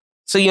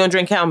 So you don't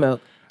drink cow milk?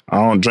 I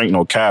don't drink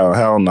no cow.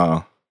 Hell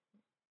no.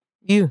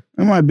 You.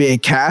 It might be a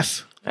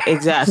calf.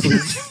 Exactly.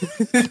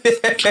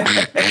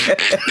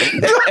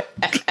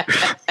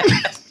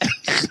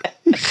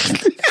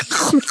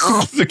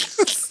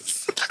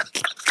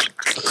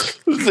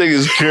 This thing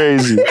is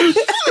crazy.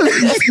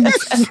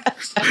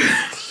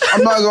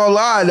 I'm not gonna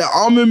lie, the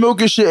almond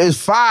milk and shit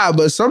is fire,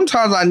 but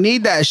sometimes I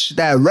need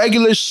that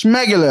regular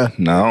schmegular.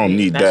 No, I don't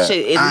need That that.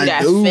 shit is I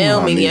that do.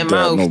 film I in need your that.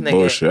 mouth, No nigga.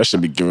 bullshit. That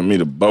should be giving me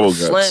the bubble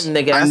guts. Slim,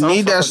 nigga. I That's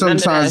need that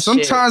sometimes.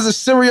 Sometimes the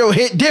cereal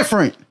hit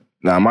different.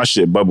 Nah, my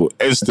shit bubble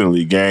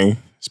instantly, gang.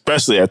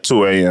 Especially at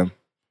 2 a.m.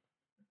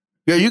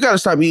 Yo, you gotta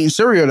stop eating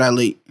cereal that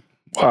late.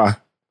 Why?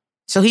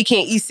 So he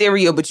can't eat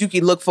cereal, but you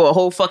can look for a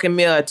whole fucking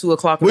meal at 2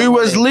 o'clock. We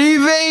was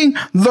leaving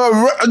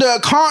the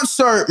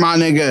concert, my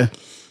nigga.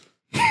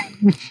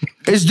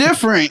 It's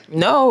different.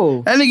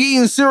 No. That nigga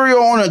eating cereal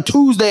on a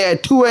Tuesday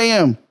at 2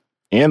 a.m.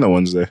 And a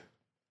Wednesday.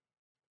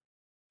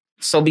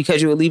 So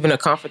because you were leaving a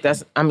concert,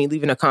 that's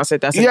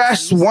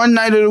Yes, one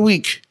night of the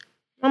week.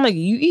 I'm like,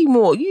 you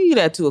eat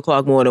at 2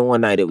 o'clock more than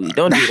one night a week.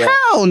 Don't do that.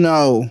 Hell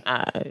no.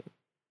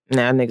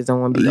 Now niggas don't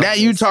want to be. Now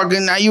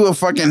you a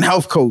fucking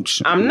health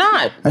coach. I'm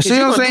not. I see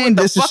what I'm saying?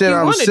 This is shit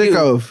I'm sick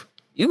of.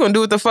 You gonna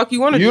do what the fuck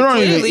you want to do. You don't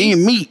even clearly. eat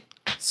meat.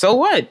 So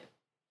what?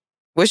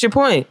 What's your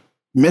point?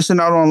 Missing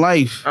out on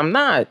life. I'm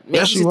not. Maybe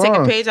Yes, you you should take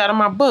are. a page out of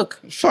my book.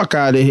 Fuck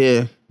out of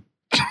here.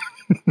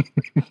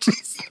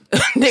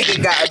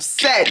 Nigga got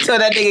upset. So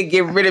that nigga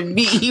get rid of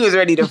me. He was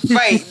ready to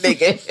fight,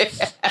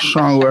 nigga. What's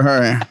wrong with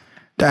her?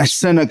 That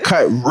center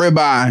cut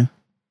ribeye.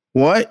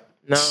 What?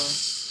 No.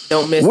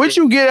 Don't miss What it.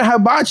 you get at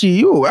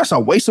hibachi? That's a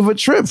waste of a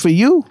trip for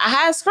you. I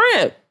had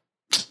scrimp.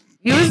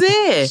 You was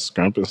there.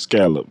 Scrimp and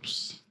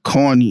scallops.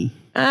 Corny.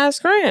 I had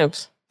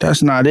scrimps.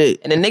 That's not it.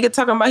 And the nigga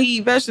talking about he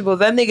eat vegetables.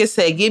 That nigga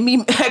said, give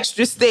me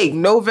extra steak,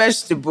 no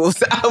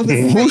vegetables. I was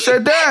Who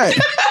said that?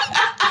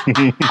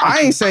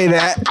 I ain't say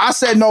that. I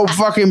said no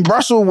fucking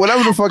Brussels,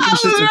 whatever the fucking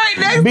shit. right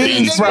next to Bean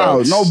the nigga.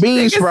 sprouts. No bean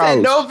Nigga said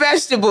sprouts. no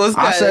vegetables.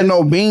 I said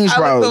no bean I looked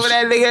sprouts. over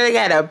that nigga. They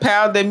got a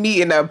pound of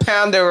meat and a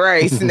pound of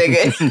rice,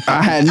 nigga.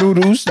 I had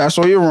noodles. That's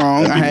where you're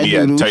wrong. I had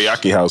Yeah, noodles.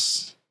 teriyaki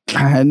house.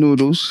 I had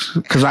noodles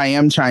because I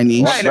am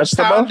Chinese. Right, a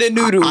Vegetable? pound of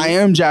noodles. I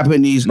am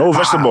Japanese. No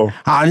vegetable.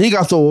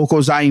 Arigato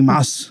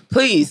gozaimasu.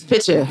 Please,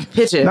 picture.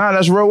 Nah,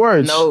 that's real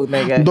words. No,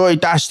 nigga. Doi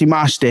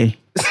tashimaste.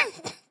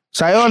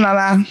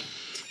 Sayonara.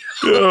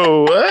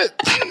 Yo, what?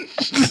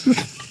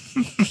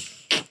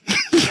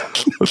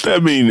 What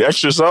that mean?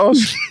 Extra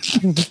sauce?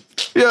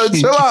 Yo,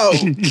 chill out.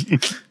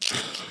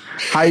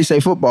 How you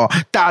say football?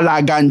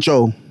 Tala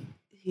gancho.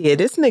 Yeah,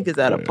 this nigga's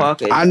out of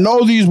pocket. I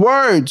know these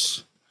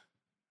words.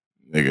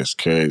 Nigga's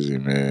crazy,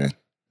 man.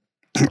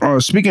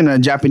 Speaking of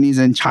Japanese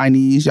and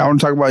Chinese, y'all want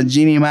to talk about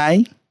Jeannie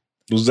Mai?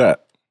 Who's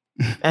that?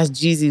 That's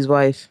Jeezy's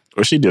wife.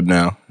 What she did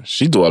now?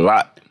 She do a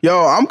lot.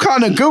 Yo, I'm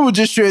kind of good with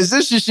this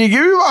transition. She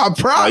give me my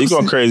props. Nah, you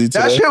going crazy today.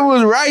 That shit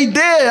was right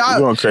there. You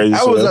going crazy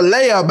That was a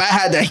today. layup. I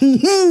had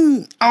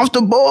to off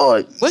the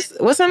board.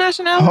 What's her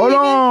nationality? Hold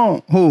again?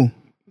 on. Who?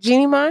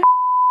 Jeannie Mai?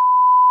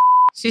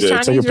 She's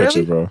Yeah, Chinese, take a picture,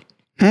 really? bro.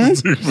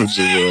 Take a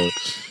picture, bro.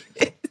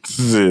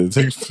 Yeah,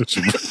 take a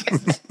picture,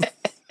 bro.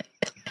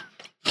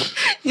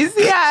 You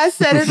see how I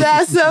set his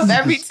ass up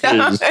every time?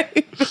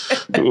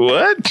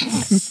 What?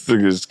 This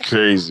nigga's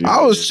crazy.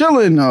 I was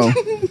chilling though.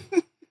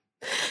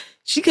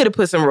 She could have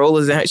put some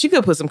rollers in her. She could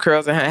have put some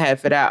curls in her head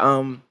for that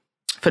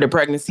for the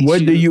pregnancy. What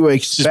shoot. do you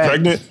She's expect?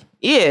 pregnant?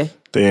 Yeah.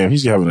 Damn,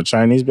 he's having a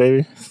Chinese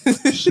baby?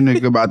 This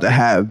nigga about to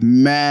have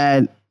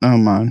mad. Oh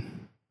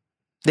man,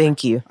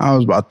 Thank you. I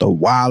was about to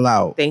wild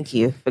out. Thank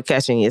you for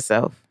catching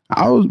yourself.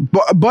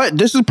 But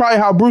this is probably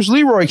how Bruce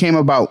Leroy came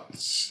about.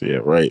 Yeah,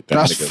 right. That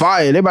That's nigga-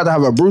 fire. They about to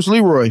have a Bruce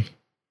Leroy.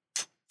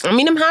 I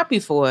mean, I'm happy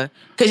for her.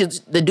 Because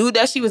the dude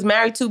that she was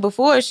married to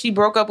before, she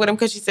broke up with him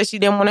because she said she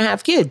didn't want to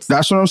have kids.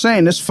 That's what I'm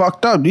saying. It's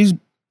fucked up. These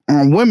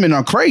women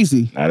are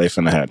crazy. Now they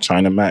finna have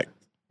China Mac.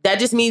 That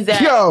just means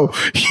that... Yo,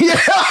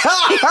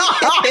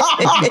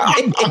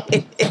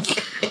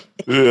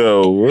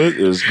 Yo, what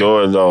is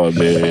going on,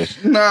 man?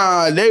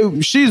 nah,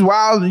 she's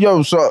wild.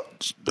 Yo, so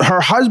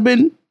her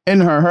husband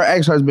and her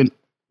ex-husband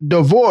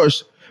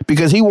divorced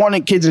because he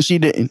wanted kids and she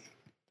didn't.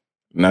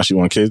 Now she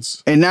want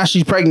kids? And now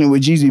she's pregnant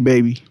with Jeezy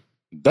baby.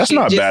 That's She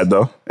not just- bad,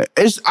 though.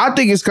 I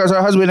think it's because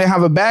her husband didn't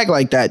have a bag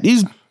like that.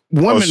 These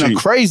women she- are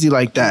crazy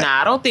like that.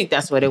 Nah, I don't think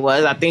that's what it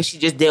was. I think she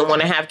just didn't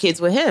want to have kids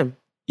with him.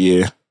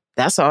 Yeah,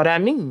 That's all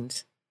that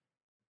means.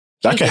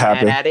 that She could get mad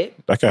happen. at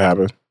it. That could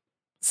happen.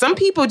 Some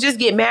people just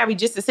get married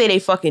just to say they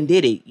fucking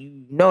did it.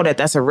 You know that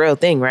that's a real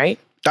thing, right?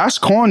 That's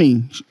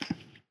corny.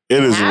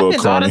 It is a little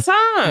Happens all corny. the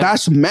time.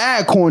 That's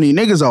mad corny.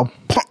 Niggas are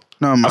punk.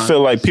 No, man. I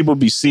feel like people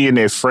be seeing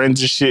their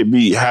friends and shit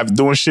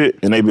doing shit,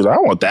 and they be like,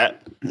 I want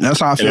that. That's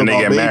how I feel And then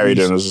they about get married,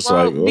 babies. and it's just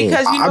Well, like, oh.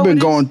 because you know I've been what it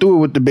going through it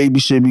with the baby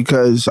shit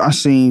because I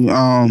seen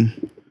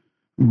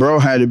bro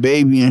had a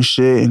baby and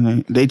shit,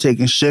 and they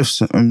taking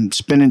shifts and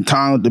spending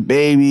time with the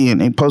baby,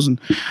 and they posting.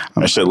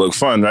 that shit look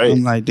fun, right?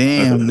 I'm like,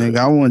 damn, nigga,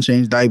 I want to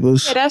change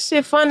diapers. Yeah, that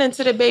shit fun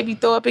until the baby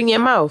throw up in your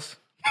mouth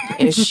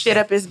and shit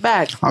up his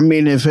back. I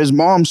mean, if his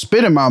mom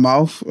spit in my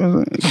mouth,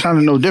 it's kind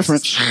of no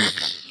difference.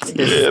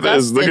 Yeah, it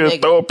is. Look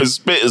at throw up and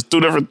spit. It's two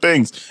different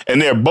things,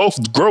 and they're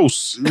both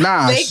gross.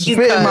 Nah, Thank you,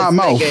 spit in my cuz,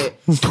 mouth. nigga.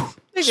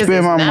 Niggas Spit in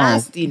is my mouth.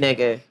 nasty,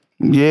 nigga.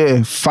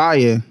 Yeah,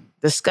 fire.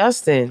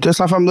 Disgusting. Just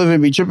like I'm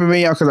living, be tripping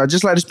me out because I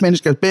just let the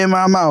Spanish get spit in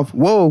my mouth.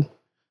 Whoa,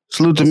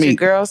 salute to Is me. your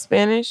girl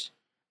Spanish?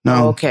 No,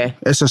 Oh, okay.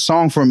 it's a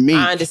song from me.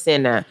 I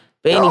understand that.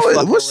 But Yo, any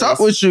fucking what's up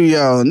ways. with you,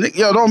 yo?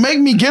 Yo, don't make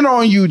me get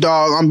on you,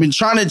 dog. I've been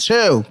trying to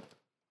chill.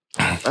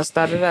 I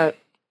started out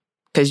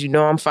because you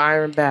know I'm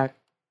firing back.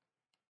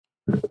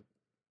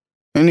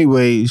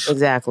 Anyways,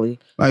 Exactly.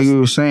 like we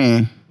were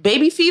saying,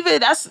 Baby fever,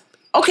 that's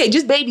okay.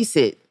 Just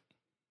babysit.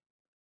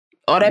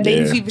 All that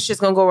baby Yeah. fever shit's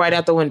gonna go right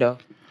out the window.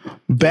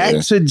 back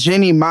Yeah. to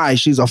Jenny Mai.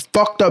 She's a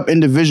fucked up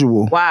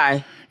individual.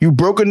 Why? You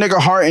broke a nigga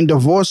heart and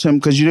divorced him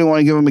because you didn't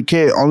want to give him a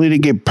kid, only to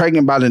get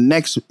pregnant by the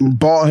next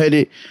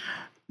bald-headed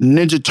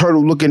Ninja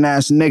Turtle looking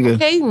ass nigga.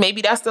 Okay,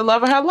 maybe that's the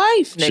love of her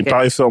life, She nigga.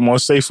 probably felt more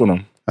safe with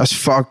him. That's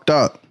fucked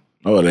up.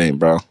 No, it ain't,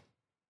 bro.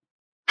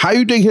 How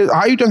you think her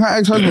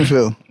ex-husband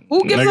feel?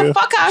 Who gives a Nigga,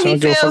 fuck how she he don't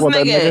give a fuck feels,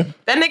 about that nigga?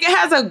 That nigga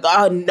has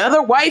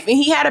another wife and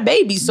he had a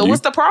baby. So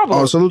what's the problem?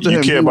 Oh, salute to You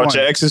him. care He about won.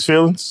 your ex's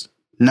feelings?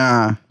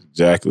 Nah,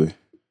 Exactly.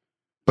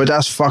 but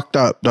that's fucked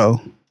up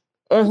though.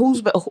 on who's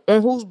accord, If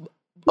a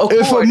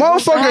who's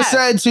motherfucker that?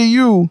 said to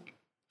you,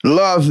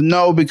 love,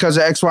 no, because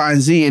of X, Y,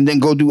 and Z, and then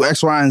go do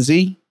X, Y, and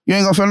Z, you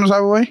ain't gonna feel no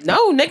type of way?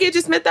 No, nigga, it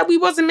just meant that we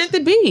wasn't meant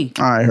to be.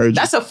 All right, heard you.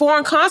 That's a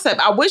foreign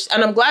concept. I wish,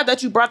 and I'm glad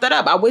that you brought that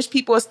up. I wish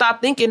people would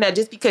stop thinking that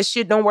just because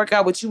shit don't work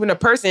out with you and a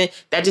person,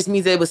 that just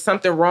means there was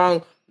something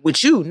wrong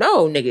with you.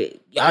 No, nigga,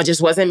 y'all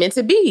just wasn't meant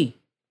to be.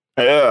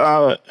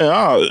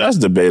 That's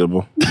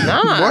debatable.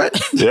 Nah.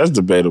 What? Yeah, that's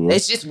debatable.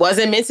 It just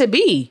wasn't meant to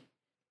be.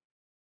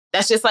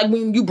 That's just like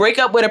when you break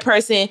up with a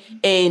person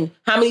and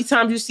how many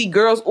times you see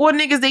girls or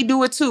niggas, they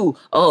do it too.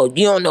 Oh,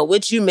 you don't know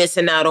what you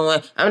missing out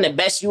on. I'm the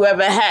best you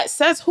ever had.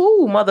 Says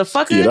who,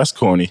 motherfucker? Yeah, that's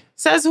corny.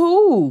 Says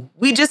who?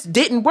 We just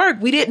didn't work.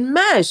 We didn't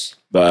mesh.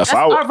 But That's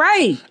all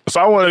right. If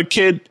I wanted a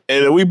kid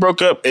and then we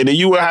broke up and then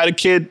you had a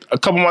kid a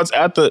couple months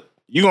after,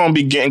 you gonna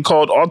be getting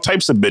called all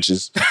types of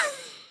bitches.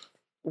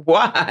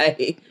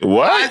 Why?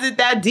 What? Why is it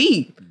that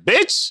deep?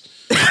 Bitch,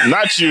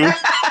 not you.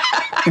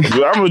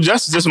 I'm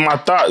just my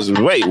thoughts.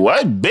 Wait,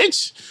 what,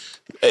 bitch?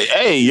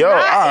 Hey, yo, all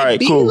right,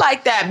 be cool.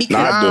 like that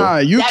because Nah,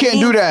 you that can't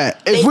do means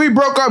that. If we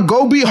broke up,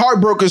 go be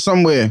heartbroken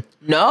somewhere.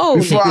 No,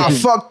 Before I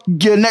fuck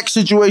your next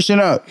situation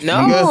up.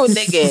 No,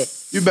 nigga.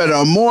 You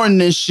better mourn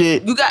this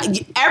shit. You got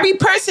every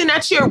person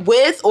that you're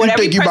with, or You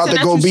every think you person about to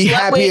that go you be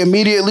slept happy with.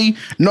 immediately?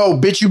 No,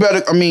 bitch, you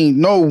better,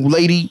 no,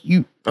 lady,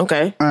 you.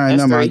 Okay. All right, that's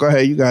never mind. three. Go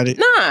ahead, you got it.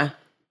 Nah.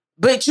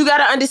 But you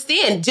gotta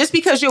understand, just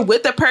because you're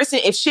with a person,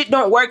 if shit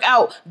don't work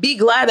out, be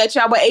glad that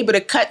y'all were able to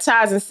cut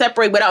ties and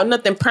separate without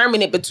nothing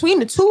permanent between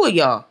the two of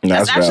y'all.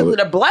 That's actually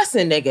the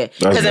blessing, nigga.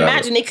 Because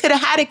imagine they could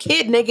have had a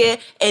kid, nigga,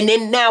 and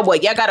then now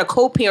what? Y'all got a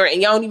co-parent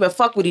and y'all don't even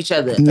fuck with each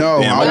other.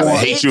 No, Damn, I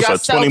hate you for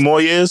 20 more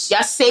years.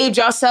 Y'all saved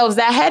yourselves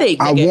that headache,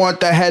 nigga. I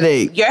want the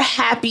headache. You're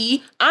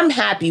happy. I'm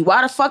happy.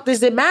 Why the fuck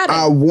does it matter?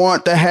 I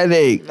want the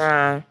headache.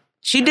 Nah.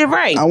 She did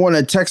right. I want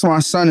to text my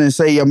son and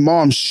say, your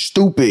mom's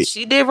stupid.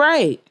 She did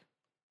right.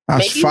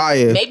 That's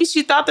fire. Maybe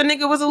she thought the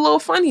nigga was a little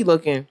funny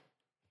looking.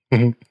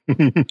 Don't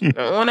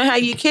want to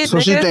have your kid, So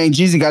nigga. she think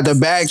Jeezy got the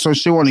bag, so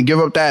she want to give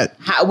up that.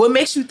 What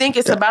makes you think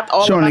it's about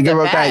all She want about to give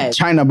the up bag? that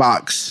China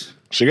box.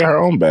 She got her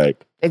own bag.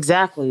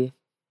 Exactly.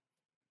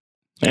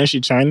 And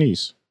she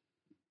Chinese.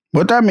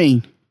 What that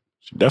mean?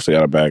 She definitely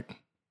got a bag.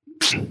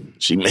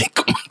 She make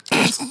them.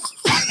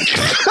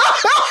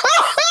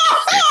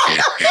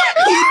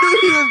 He knew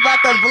he was about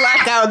to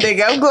black out,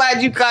 nigga. I'm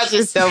glad you caught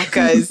yourself,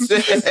 cuz.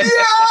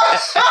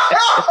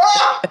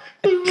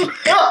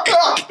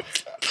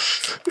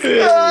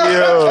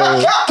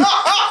 Yo.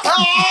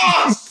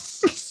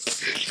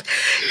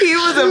 He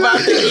was about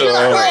to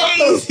go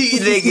crazy,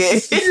 nigga.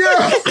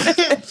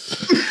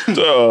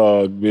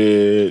 Dog,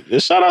 man.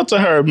 Shout out to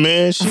her,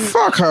 man. She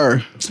Fuck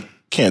her.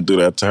 can't do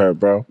that to her,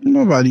 bro.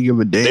 Nobody give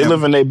a damn. They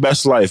living their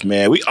best life,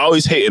 man. We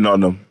always hating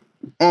on them.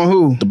 On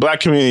who? The black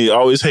community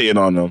always hating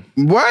on them.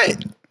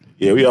 What?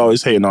 Yeah, we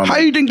always hating on How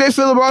them. you think they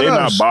feel about They're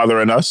us? not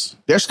bothering us.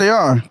 Yes, they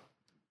are.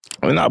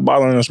 They're not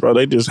bothering us, bro.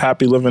 They just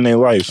happy living their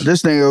life.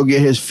 This nigga go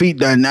get his feet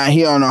done. Now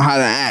he don't know how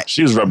to act.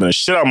 She was rubbing the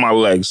shit out my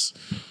legs.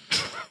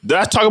 Did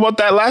I talk about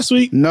that last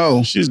week?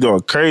 No. She's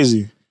going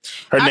crazy.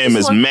 Her name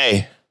is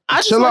May. I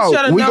just Chill want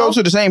y'all out. to We know. go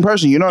to the same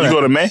person. You know You that.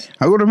 go to May?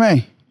 I go to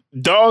May.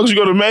 Dogs, you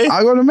go to May?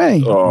 I go to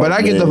May. Oh, but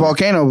I get the man.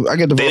 volcano. I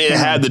get the They volcano.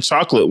 didn't have the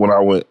chocolate when I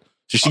went.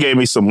 So she gave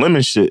me some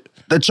lemon shit.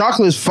 The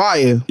chocolate's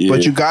fire, Yeah.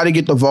 but you got to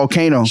get the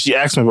volcano. She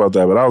asked me about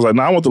that, but I was like,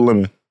 nah, I want the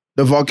lemon.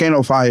 The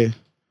volcano fire.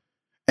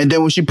 And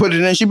then when she put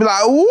it in, she be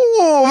like, ooh,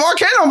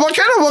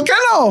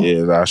 volcano.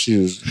 Yeah, nah, she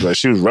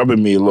was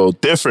rubbing me a little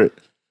different.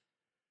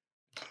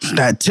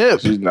 That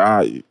tip. She's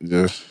nah,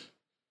 just,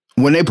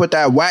 When they put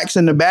that wax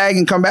in the bag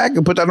and come back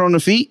and put that on the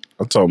feet,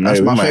 I told That's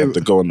May we my might have favorite.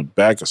 to go in the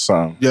back or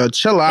something. yo,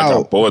 chill I got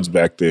out. boards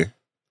back there.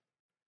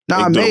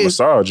 Nah, They do May,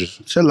 massages.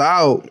 chill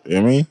out. You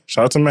know what I mean?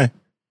 Shout out to May.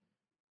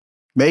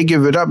 May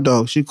give it up,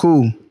 though. She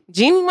cool.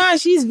 Jeannie Ma,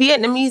 she's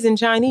Vietnamese and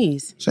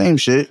Chinese. Same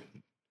shit.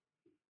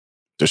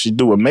 Does she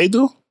do what May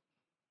do?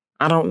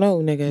 I don't know,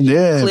 nigga.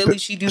 Yeah. Clearly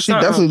she do She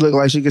something. definitely look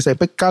like she could say,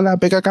 Picala,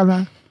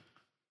 picacala.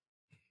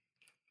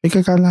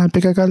 Picacala,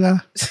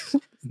 picacala.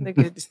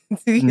 Nigga,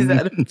 he's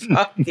out of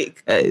pocket,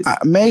 cuz.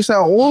 May say,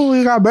 oh,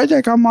 we got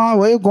birthday. Come on.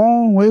 Where you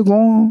going? Where you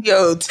going?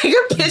 Yo, take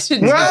a picture.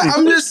 Well,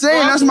 I'm just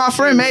saying, that's my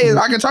friend May.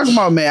 I can talk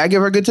about May. I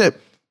give her a good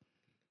tip.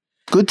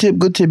 Good tip,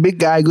 good tip. Big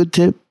guy, good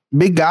tip.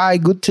 Big guy,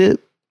 good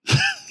tip.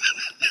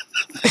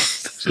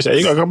 She said,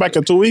 you gonna come back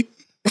in 2 weeks?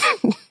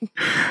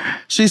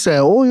 She said,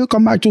 oh, you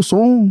come back too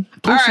soon.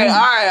 Too All soon.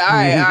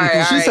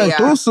 right. She said, yeah.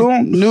 too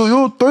soon. No,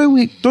 you 3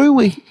 weeks. 3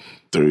 weeks.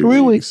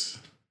 3 weeks.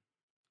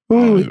 I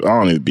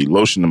don't need to be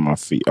lotioning my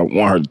feet. I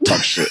want her to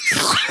talk shit.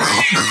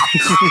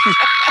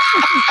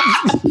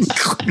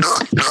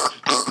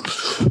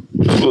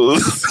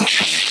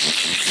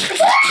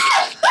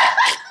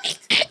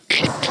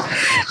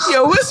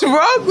 Yo, what's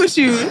wrong with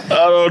you? I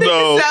don't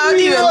know. I don't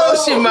even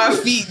lotion my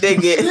feet,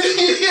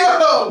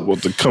 nigga.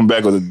 Want to come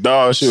back with a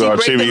dog? She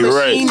gonna treat me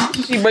right.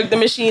 She break the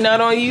machine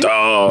out on you?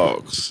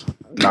 Dogs.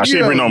 Nah, she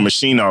didn't bring no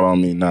machine out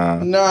on me.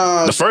 Nah.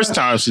 Nah. The first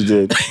time she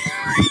did.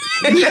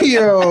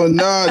 Yo,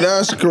 nah,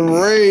 that's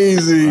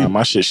crazy. Nah,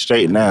 my shit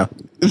straight now.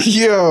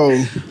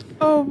 Yo,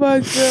 Oh my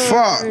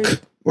God. fuck.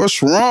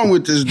 What's wrong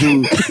with this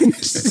dude?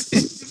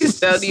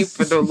 I don't even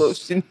put no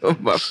lotion on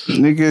my feet.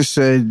 Nigga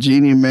said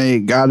Jeannie May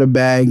got a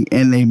bag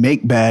and they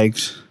make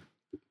bags.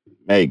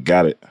 May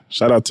got it.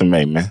 Shout out to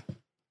May, man.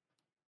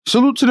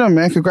 Salute to them,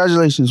 man.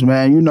 Congratulations,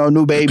 man. You know,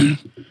 new baby.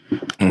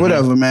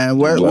 Whatever, man.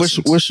 Wish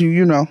Blessings.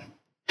 you,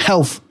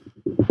 health.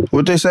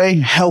 What they say?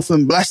 Health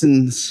and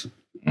blessings.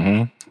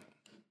 Mm-hmm.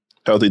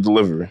 Healthy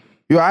delivery.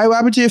 You all right? What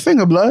happened to your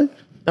finger, blood?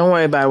 Don't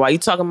worry about it. Why you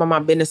talking about my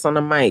business on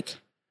the mic?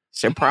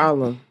 It's your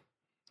problem.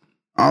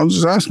 I was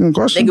just asking a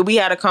question. Nigga, we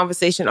had a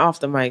conversation off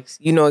the mics.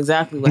 You know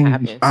exactly what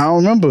happened. I don't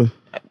remember.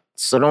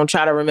 So don't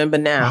try to remember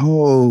now.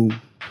 Oh,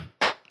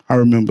 I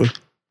remember.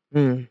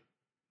 Them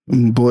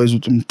boys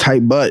with them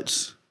tight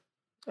butts.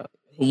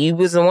 You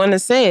was the one that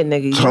said,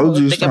 nigga. You Told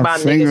you stop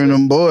fingering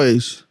them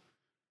boys.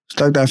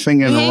 Stuck that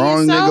finger in the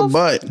wrong nigga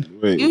butt.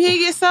 Wait, You hear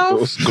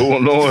yourself? what's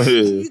going on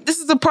here? This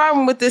is the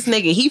problem with this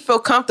nigga. He feel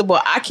comfortable.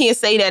 I can't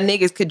say that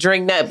niggas could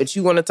drink that, but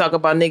you want to talk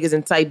about niggas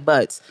in tight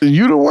butts.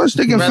 You the one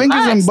sticking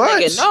fingers in Relax,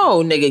 butts. Nigga.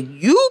 No,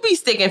 nigga, you be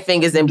sticking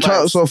fingers in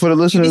butts. So for the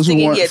listeners who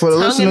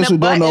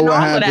don't know what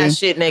happened, that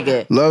shit,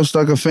 nigga. Love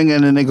stuck a finger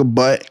in the nigga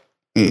butt,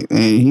 and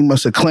he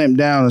must have clamped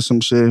down or some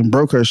shit and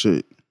broke her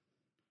shit.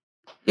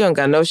 You don't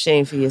got no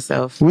shame for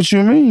yourself. What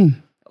you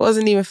mean? It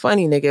wasn't even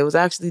funny, nigga. It was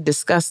actually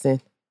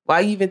disgusting.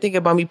 Why you even think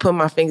about me putting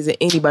my fingers in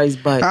anybody's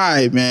butt? All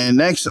right, man.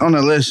 Next on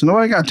the list.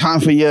 Nobody got time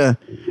for you.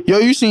 Yo,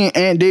 you seen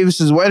Aunt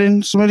Davis's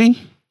wedding, Smitty?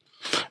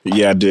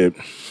 Yeah, I did.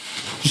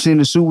 You seen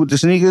the suit with the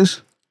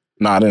sneakers?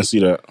 Nah, I didn't see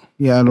that.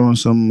 Yeah, I on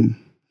some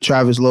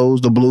Travis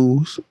Lowe's, the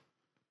blues.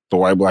 The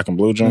white, black, and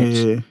blue joints?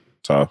 Yeah.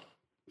 Tough.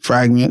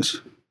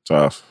 Fragments.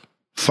 Tough.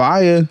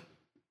 Fire.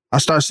 I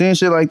start seeing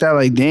shit like that,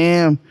 like,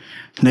 damn,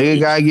 nigga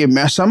gotta get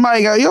married.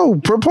 Somebody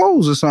got,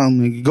 propose or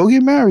something, nigga. Go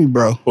get married,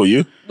 bro. Who,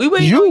 you? We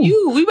waiting on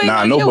you. We waiting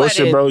Nah, on no your bullshit,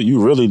 wedding. bro.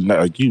 You really,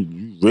 like, you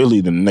really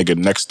the nigga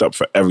next up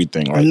for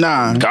everything. Like,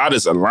 Nah. God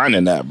is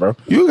aligning that, bro.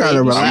 You gotta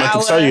I'm relax.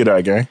 gonna tell you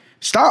that, gang.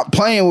 Stop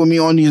playing with me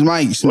on these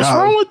mics. What's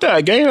wrong with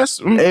that, gang? It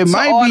It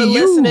might all be the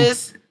you.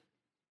 listeners,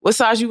 what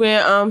size you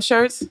wearing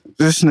shirts?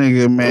 This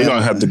nigga, man. We're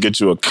gonna have to get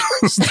you a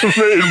custom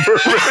made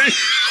Burberry.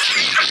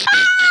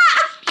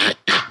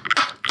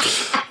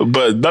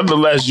 But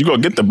nonetheless, you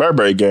gonna get the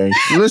Burberry, gang.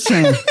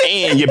 Listen.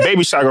 And your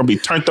baby shower gonna be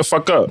turned the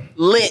fuck up.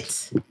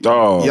 Lit.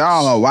 Dog.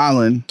 Y'all are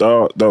wildin'.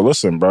 Dog,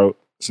 listen, bro.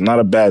 It's not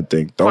a bad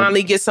thing. Don't.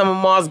 Finally get some of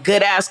Ma's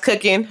good ass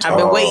cooking. I've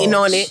been waiting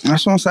on it.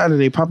 That's on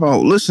Saturday. Pop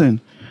out.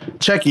 Listen,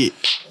 check it.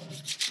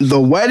 The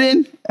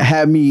wedding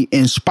had me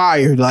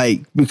inspired,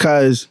 like,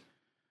 because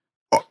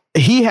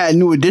he had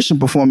New Edition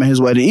perform at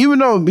his wedding. Even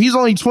though he's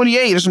only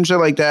 28 or some shit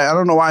like that. I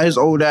don't know why his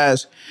old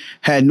ass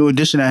had New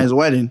Edition at his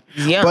wedding.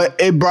 Yeah. But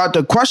it brought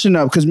the question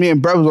up because me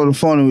and Brett was on the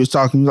phone and we was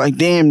talking. He was like,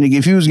 damn, nigga,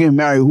 if you was getting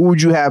married, who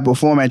would you have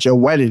perform at your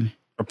wedding?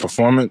 A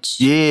performance?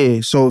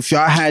 Yeah. So if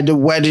y'all had the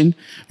wedding,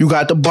 you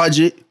got the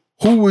budget,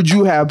 who would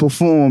you have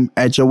perform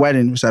at your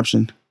wedding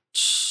reception?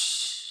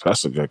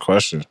 That's a good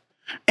question.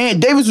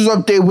 And Davis was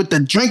up there with the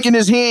drink in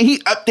his hand.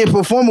 He up there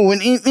performing when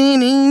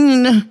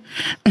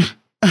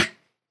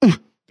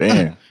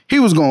Damn. He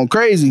was going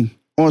crazy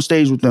on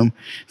stage with them.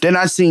 Then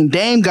I seen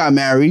Dame got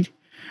married.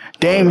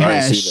 Dame I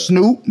had didn't see that.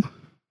 Snoop.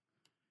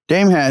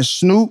 Dame had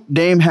Snoop.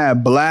 Dame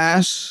had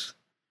Blast.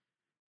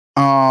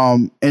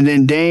 And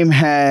then Dame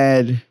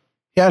had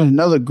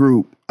another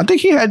group. I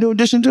think he had New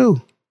Edition too.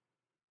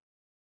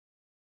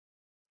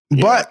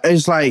 Yeah. But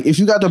it's like, if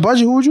you got the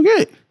budget, who would you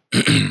get?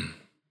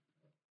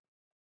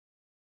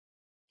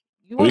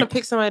 You want to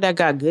pick somebody that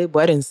got good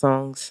wedding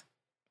songs?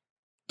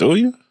 Do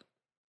you?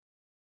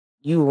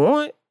 You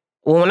want?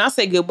 Well, when I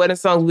say good wedding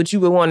songs, what you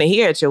would want to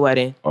hear at your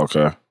wedding?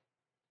 Okay.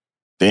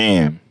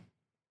 Damn.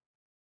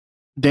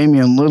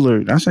 Damian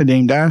Lillard. I said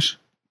Dame Dash.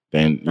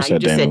 Then you Nah,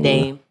 said you just said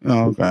Dame. Dame.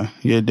 Oh, okay.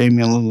 Yeah,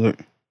 Damian Lillard.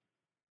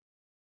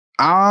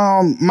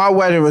 My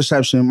wedding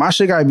reception, my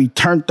shit gotta be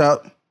turned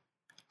up.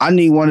 I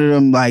need one of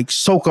them like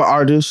soca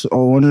artists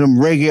or one of them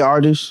reggae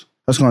artists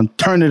that's gonna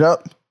turn it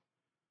up.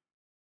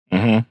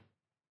 Mm-hmm.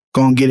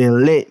 Gonna get it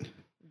lit.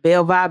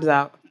 Bail vibes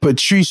out.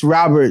 Patrice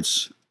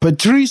Roberts.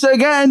 Patrice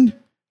again.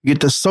 Get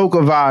the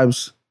soca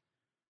vibes.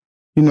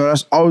 You know,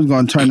 that's always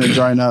gonna turn the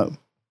joint up.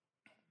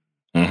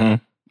 Mm-hmm.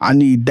 I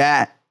need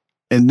that.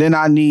 And then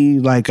I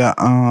need like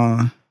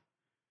a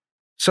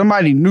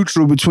somebody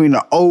neutral between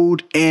the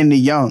old and the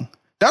young.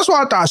 That's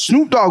why I thought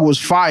Snoop Dogg was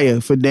fire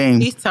for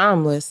Dame. He's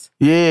timeless.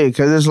 Yeah,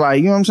 because it's like,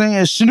 you know what I'm saying?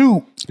 It's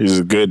Snoop.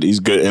 He's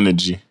good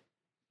energy.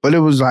 But it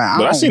was like,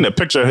 But I seen a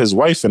picture of his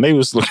wife and they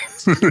was like,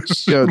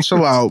 yo,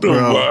 chill out,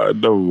 bro.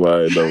 Never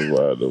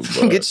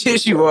mind. Get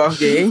tissue off,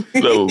 gang.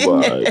 Never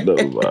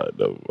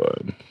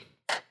mind.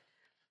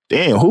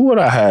 Damn, who would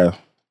I have?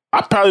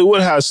 I probably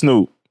would have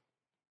Snoop.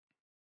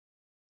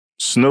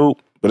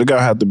 But it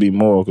gotta have to be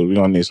more because we're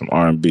gonna need some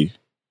R&B.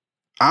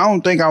 I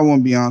don't think I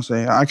want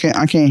Beyonce. I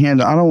can't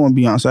handle. I don't want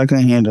Beyonce. I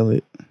can't handle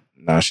it.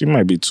 Nah, she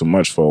might be too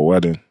much for a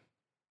wedding.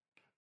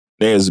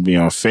 They has to be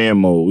on fan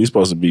mode. We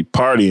supposed to be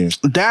partying.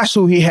 That's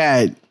who he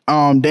had.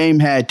 Dame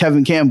had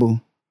Tevin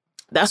Campbell.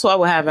 That's what I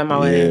would have at my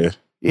wedding. Yeah.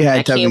 He had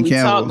That Can Tevin We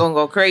Talk Campbell. gonna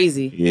go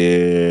crazy.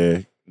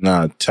 Yeah.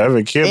 Nah,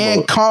 Tevin Campbell.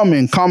 And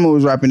Common. Common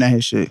was rapping at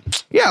his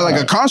shit. Yeah, like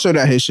a concert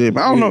at his shit.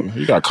 But I don't know.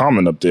 You got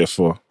Common up there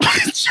for.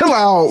 Chill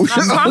out.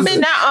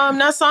 Comment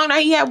that song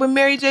that he had with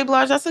Mary J.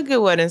 Blige. That's a good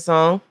wedding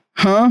song.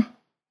 Huh?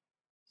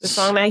 The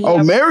song that he Oh,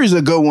 had. Mary's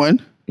a good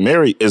one.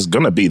 Mary is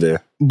gonna be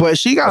there. But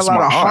she got That's a lot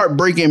my of aunt.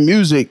 heartbreaking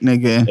music,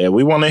 nigga. And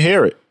we want to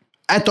hear it.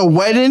 At the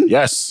wedding?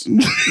 Yes.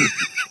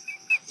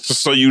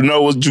 So you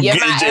know what you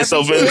getting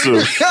yourself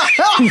into.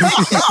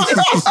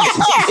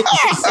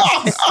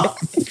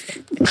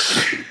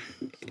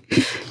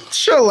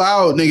 Chill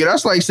out, nigga.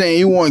 That's like saying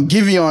you want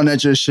Giveon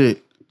at your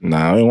shit.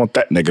 Nah, I don't want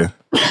that nigga.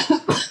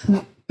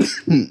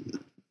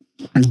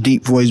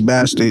 Deep voice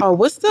bastard. Oh,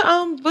 what's that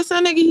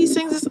nigga he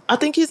sings? I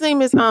think his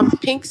name is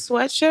Pink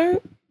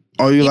Sweatshirt.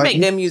 Oh, you he like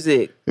make good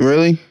music.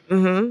 Really?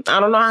 Mm-hmm. I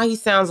don't know how he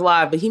sounds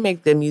live, but he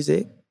makes good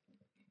music.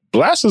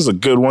 Blast is a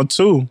good one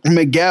too.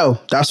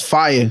 Miguel, that's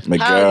fire.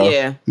 Miguel,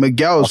 yeah.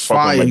 Miguel is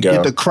fire. Miguel.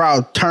 Get the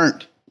crowd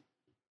turned.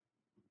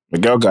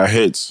 Miguel got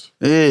hits.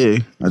 Yeah,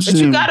 But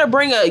you gotta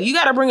bring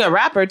a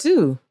rapper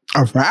too.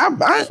 A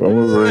rapper? So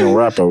we're bringing a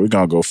rapper. We're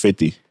gonna go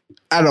 50.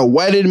 At a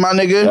wedding, my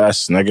nigga.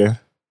 Yes, nigga.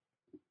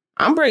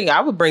 I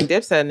would bring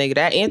Dipset, nigga.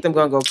 That anthem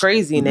gonna go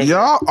crazy, nigga.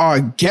 Y'all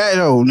are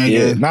ghetto, nigga.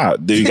 Yeah, nah,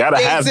 dude, you gotta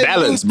have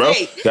balance, bro.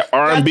 The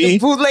R&B.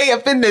 Bootleg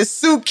up in the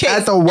suitcase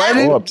At the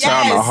wedding? Go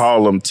uptown to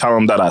Harlem, tell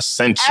them that I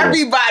sent you.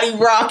 Everybody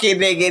rocking,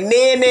 nigga.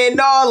 Nana and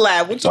all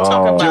that. What you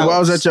talking Dude, about? I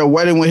was at your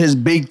wedding with his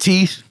big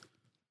teeth.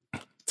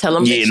 Tell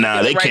them Yeah,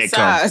 nah, they can't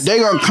come. They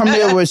gonna come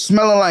there with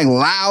smelling like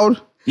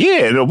loud.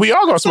 Yeah, no, we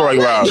all gonna smell like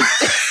loud.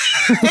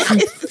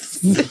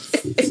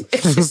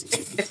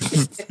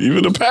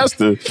 Even the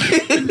pastor.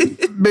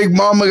 Big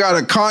mama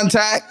got a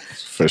contact.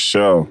 For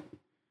sure.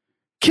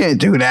 Can't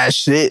do that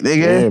shit,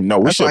 nigga. Yeah, no,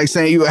 we That's should. like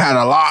saying you had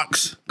a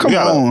locks. Come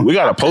on. We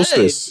gotta post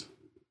this.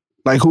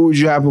 Like, who would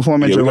you have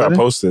perform at Yeah, your we gotta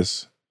wedding? post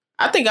this.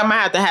 I think I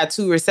might have to have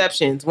 2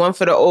 receptions. One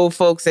for the old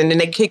folks, and then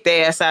they kick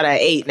their ass out at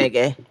 8,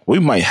 nigga. We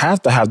might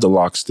have to have the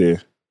locks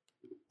there.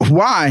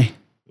 Why?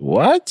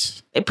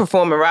 What? They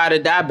performing Ride or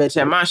Die, bitch,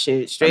 at my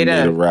shit. Straight I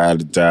need up. a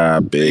ride or die,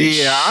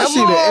 bitch. Yeah, I Come see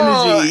the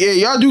on. energy. Yeah,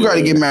 y'all do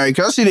gotta get married.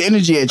 Cause I see the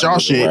energy at y'all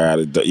shit. Ride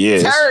or die.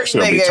 Yeah, Turn, it's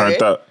gonna be nigga.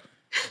 turned up.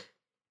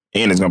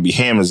 And there's gonna be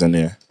hammers in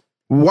there.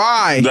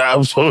 Why? Nah,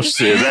 I'm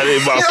bullshit. That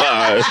ain't my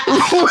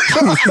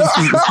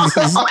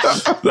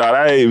vibe. Nah,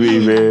 that ain't me,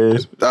 man.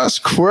 That's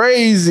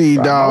crazy,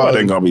 Nah, dog. it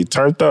ain't gonna be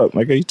turned up.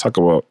 Like, you talk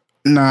about.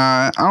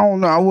 Nah, I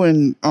don't know. I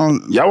wouldn't.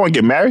 Y'all wanna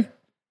get married?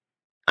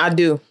 I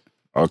do.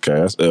 Okay,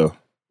 that's ill.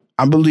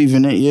 I believe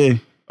in it. Yeah.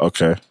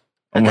 Okay.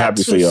 I'm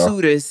happy for 2 y'all.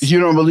 suitors. You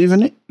don't believe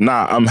in it?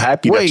 Nah, I'm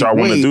happy that y'all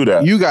want to do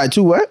that. You got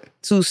 2 what?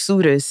 2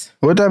 suitors.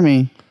 What that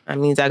mean? That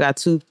means I got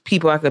 2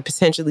 people I could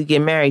potentially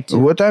get married to.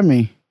 What that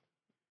mean?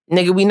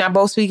 Nigga, we not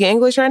both speaking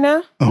English right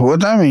now? What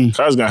that mean?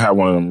 I was gonna have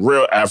one of them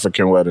real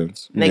African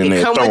weddings. Nigga, And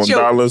they're come throwing with your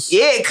dollars.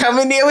 Yeah, come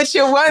in there with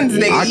your ones,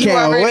 nigga. I You can't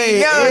already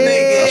wait. know,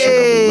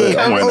 Hey, nigga.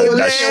 I'm wearing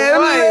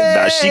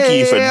that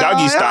dashiki for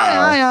doggy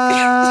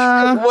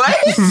style. What?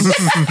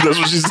 That's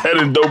what she said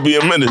in Don't Be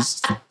a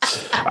Menace.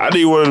 I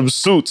need one of them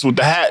suits with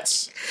the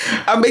hats.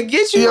 I'm gonna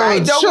get you Yo,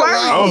 right. Don't chill worry.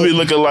 out. I'm gonna be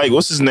looking like,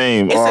 what's his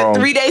name? It's a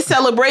 3-day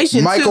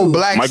celebration, Michael too.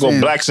 Blackson. Michael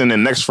Blackson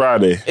and next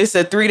Friday. It's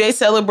a 3-day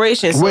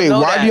celebration. So Wait, know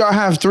why that. do y'all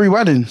have 3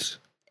 weddings?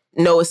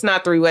 No, it's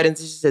not 3 weddings.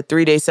 It's just a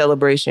 3-day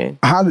celebration.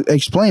 How to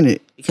explain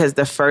it? Because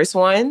the first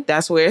one,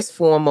 that's where it's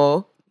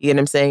formal. You know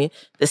what I'm saying?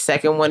 The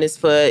second one is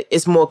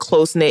it's more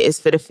close-knit. It's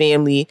for the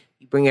family.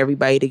 You bring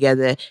everybody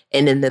together.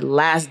 And then the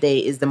last day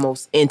is the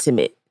most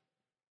intimate.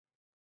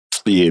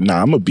 Yeah,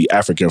 nah, I'm gonna be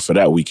African for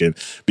that weekend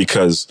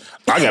because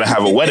I gotta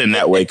have a wedding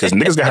that way because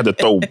niggas gonna have to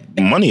throw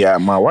money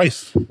at my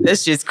wife.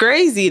 That's just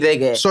crazy,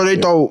 nigga. So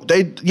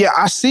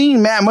I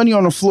seen mad money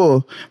on the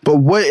floor, but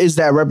what is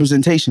that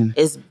representation?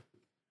 It's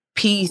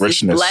peace,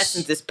 Richness. it's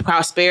blessings, it's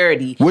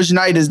prosperity. Which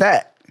night is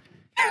that?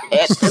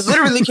 It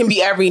literally can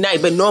be every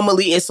night, but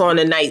normally it's on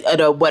the night of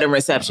the wedding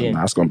reception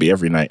Nah, it's gonna be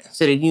every night.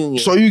 to the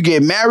union. So you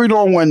get married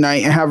on one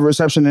night and have a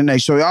reception the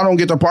next. So y'all don't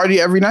get to party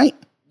every night?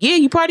 Yeah,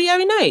 you party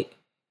every night.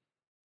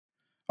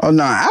 Oh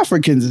no,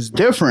 Africans is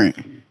different.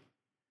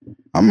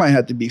 I might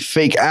have to be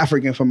fake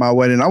African for my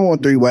wedding. I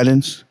want 3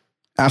 weddings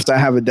after I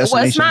have a Well,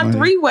 destination. it's not wedding.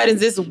 3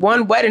 weddings. It's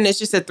one wedding. It's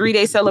just a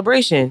 3-day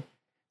celebration.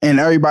 And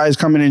everybody's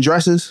coming in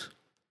dresses?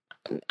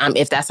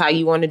 If that's how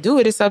you want to do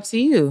it, it's up to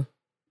you.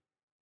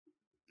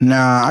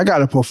 Nah, I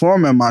gotta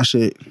perform in my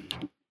shit.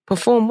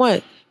 Perform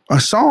what? A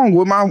song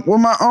with my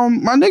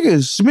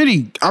niggas.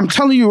 Smitty, I'm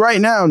telling you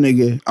right now,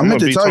 nigga. I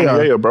meant to tell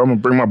y'all. Yeah, bro. I'm gonna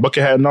bring my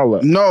bucket hat and all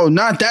that. No,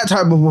 not that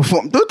type of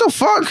performance. What the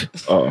fuck?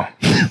 Oh,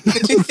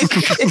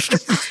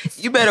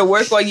 You better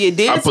work on your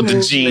dance I put the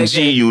moves, G&G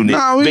nigga. unit.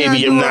 Nah, we Baby, gotta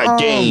I'm do, not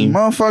game.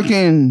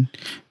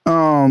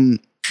 Motherfucking,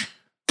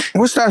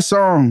 what's that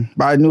song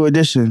by New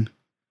Edition?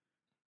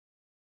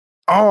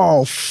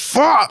 Oh,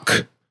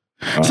 fuck.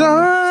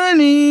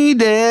 Sunny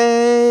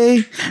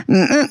day.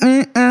 Now,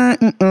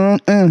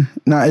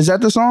 is that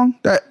the song?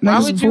 That Why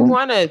niggas would you perform?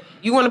 want to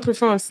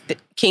perform?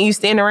 Can you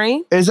stand the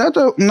rain? Is that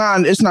the? Nah,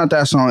 it's not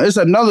that song. It's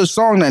another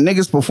song that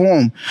niggas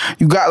perform.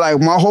 You got like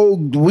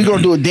we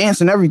gonna do a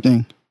dance and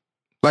everything.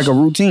 Like a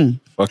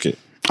routine. Fuck it.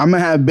 I'm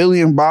gonna have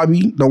Billy and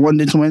Bobby, the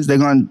Wonder Twins, they're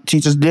gonna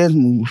teach us dance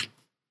moves.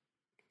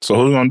 So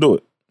who's gonna do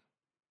it?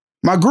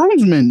 My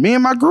groomsmen, me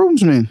and my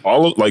groomsmen.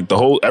 All of like the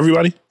whole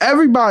everybody?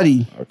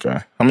 Everybody. Okay.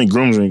 How many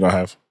groomsmen you gonna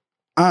have?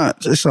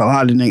 It's a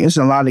lot of niggas. It's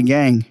a lot of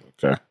gang.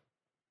 Okay.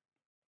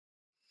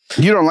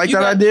 You don't like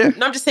that idea?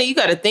 No, I'm just saying you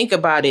got to think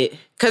about it.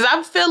 Because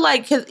I feel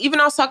like, because even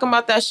I was talking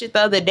about that shit the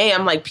other day,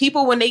 I'm like,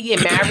 people, when they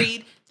get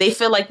married, they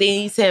feel like they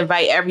need to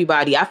invite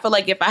everybody. I feel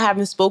like if I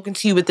haven't spoken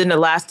to you within the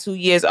last 2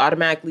 years,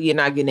 automatically you're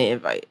not getting an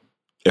invite.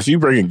 If you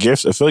bring a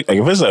gift, I feel like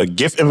if it's a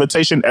gift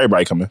invitation,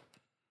 everybody coming.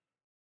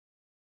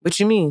 What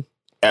you mean?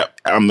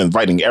 I'm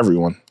inviting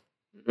everyone.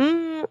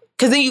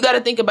 Because then you got to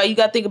think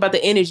about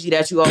the energy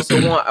that you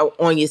also want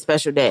on your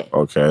special day.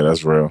 Okay,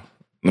 that's real.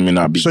 Let me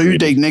not be. So greedy. you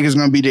think niggas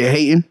gonna be there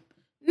hating?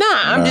 Nah,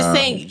 I'm just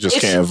saying. You just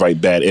can't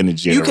invite bad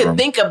energy. You can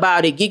think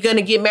about it. You're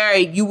gonna get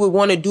married. You would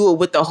want to do it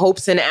with the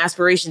hopes and the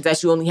aspirations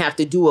that you only have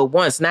to do it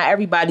once. Not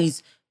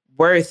everybody's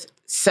worth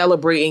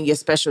celebrating your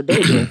special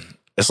day.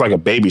 It's like a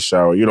baby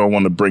shower. You don't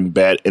want to bring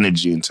bad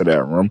energy into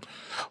that room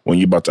when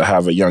you're about to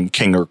have a young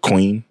king or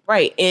queen.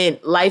 Right. And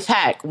life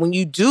hack, when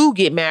you do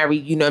get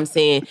married, you know what I'm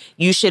saying,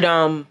 you should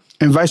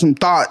invite some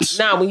thoughts.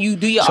 Nah, when you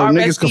do your so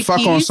RSVPs, niggas can fuck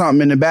on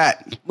something in the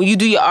back. When you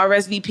do your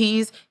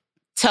RSVPs,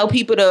 tell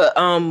people to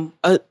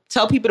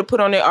put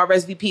on their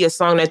RSVP a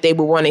song that they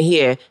would want to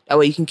hear. That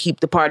way you can keep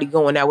the party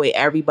going. That way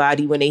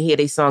everybody, when they hear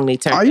their song, they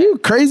turn. Are you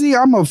crazy?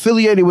 I'm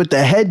affiliated with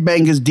the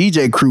Headbangers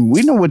DJ crew.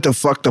 We know what the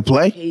fuck to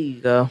play. Here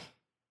you go.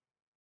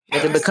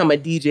 But to become a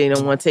DJ and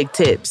don't want to take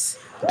tips.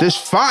 This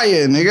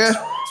fire, nigga.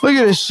 Look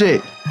at this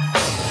shit.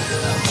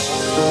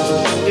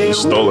 You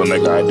stole a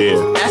nigga idea.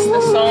 That's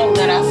the song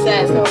that I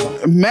said,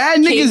 though.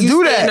 Mad niggas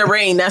do that. In the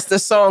rain. That's the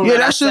song. Yeah,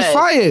 that shit's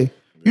fire.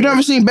 You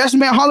never seen Best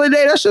Man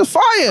Holiday? That shit's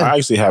fire. I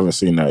actually haven't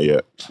seen that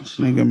yet. This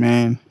nigga,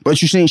 man. But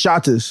you seen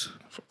Shotters?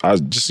 I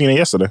just seen it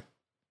yesterday.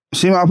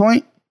 See my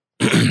point?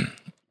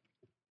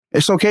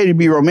 It's okay to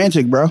be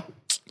romantic, bro.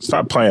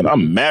 Stop playing.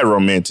 I'm mad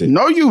romantic.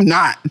 No, you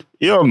not.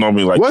 You don't know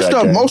me like What's that.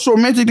 What's the most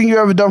romantic thing you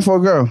ever done for a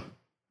girl?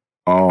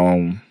 Nah,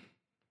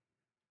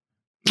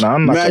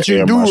 I'm not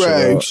matching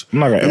do-rags. I'm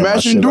not gonna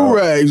matching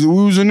do-rags.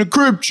 We was in the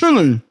crib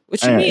chilling.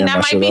 What you mean? That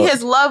might be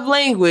his love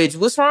language.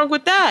 What's wrong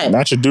with that?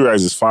 Matching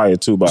do-rags is fire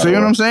too, by the way. You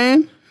know what I'm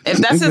saying? If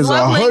that's his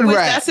love language,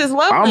 that's his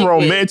love language. I'm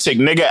romantic,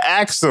 nigga.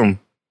 Ask him.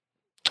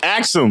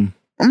 Ask him.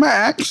 I'm gonna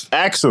ask.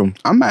 Ask him.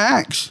 I'm gonna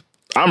ask.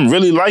 I'm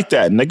really like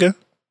that, nigga.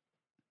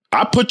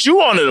 I put you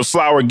onto the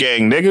flower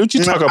gang, nigga. What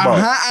you talking about?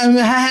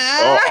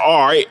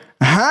 All right. All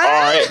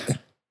right.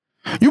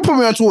 You put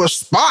me onto a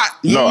spot.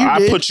 No,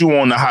 I put you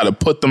on how to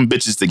put them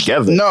bitches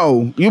together.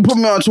 No, you put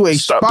me onto a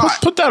spot.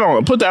 Put that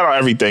on. Put that on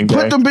everything.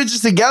 Put them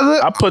bitches together.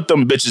 I put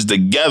them bitches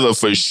together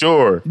for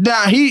sure.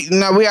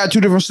 Now we got two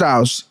different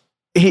styles.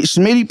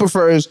 Smitty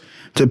prefers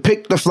to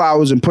pick the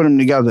flowers and put them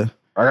together.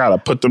 I gotta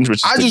put them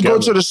bitches together. I just go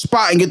to the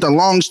spot and get the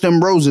long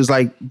stem roses.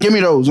 Like, give me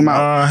those. I'm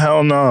out.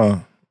 Hell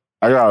no.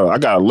 I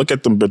gotta look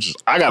at them bitches.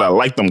 I gotta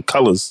like them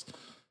colors.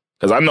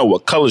 Cause I know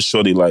what colors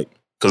shorty like.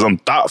 Cause I'm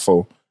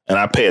thoughtful and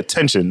I pay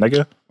attention,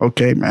 nigga.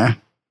 Okay, man.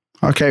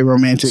 Okay,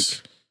 romantic.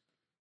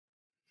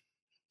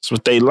 That's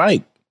what they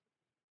like.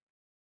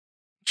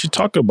 What you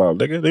talking about,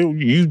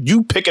 nigga?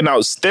 You picking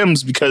out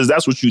stems because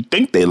that's what you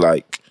think they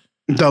like.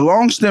 The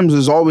long stems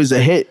is always a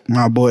hit,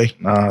 my boy.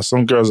 Nah,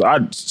 some girl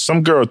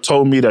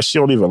told me that she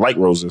don't even like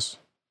roses.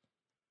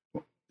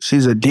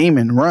 She's a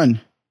demon.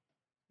 Run.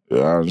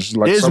 Yeah, just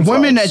like there's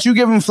women that you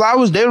give them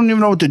flowers, they don't even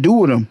know what to do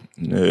with them.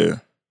 Yeah.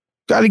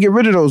 Got to get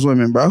rid of those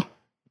women, bro.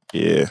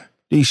 Yeah.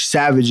 These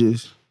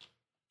savages.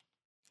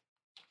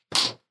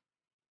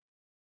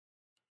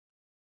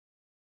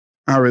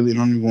 I really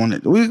don't even want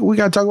it. We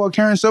got to talk about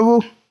Karen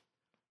Civil?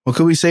 Or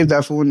could we save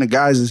that for when the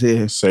guys is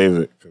here? Save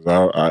it,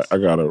 because I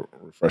got to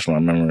refresh my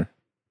memory.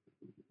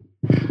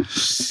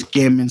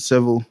 Scamming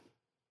Civil.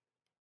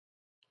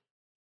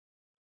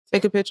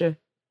 Take a picture.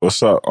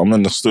 What's up? I'm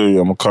in the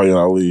studio. I'm going to call you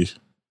when I leave.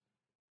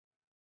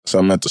 So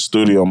I'm at the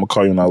studio. I'm going to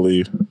call you when I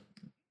leave.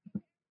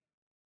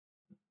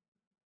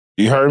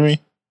 You heard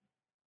me?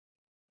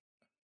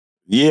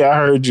 Yeah, I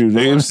heard you.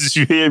 Did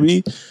you hear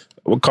me?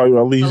 I'm going to call you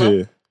when I leave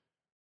here.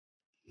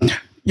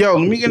 Yo,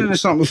 let me get into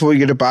something before we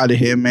get up out of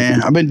here,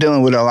 man. I've been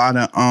dealing with a lot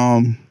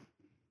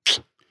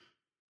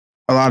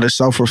of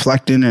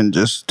self-reflecting and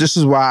just, this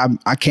is why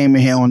I came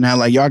in here on that.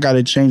 Like, y'all got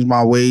to change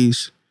my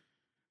ways.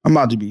 I'm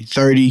about to be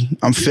 30.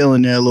 I'm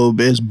feeling it a little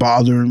bit. It's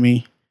bothering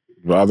me.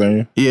 Bothering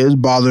you? Yeah, it's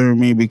bothering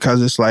me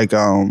because it's like,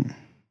 I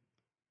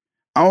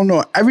don't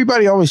know.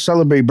 Everybody always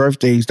celebrate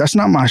birthdays. That's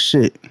not my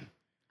shit.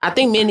 I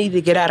think men need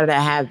to get out of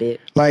that habit.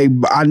 Like,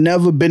 I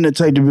never been the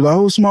type to be like,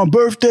 oh, it's my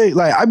birthday.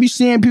 Like, I be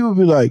seeing people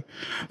be like,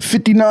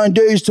 59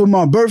 days till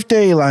my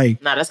birthday.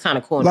 Like, nah, that's kind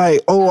of corny.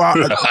 Like,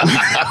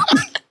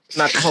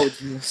 not to hold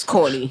you. It's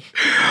corny.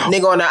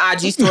 Nigga on the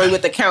IG story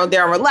with the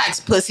countdown. Relax,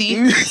 pussy.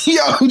 Yo,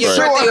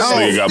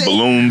 nigga got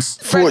balloons.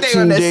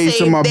 14 days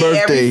to my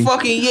birthday. Every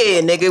fucking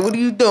year, nigga. What are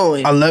you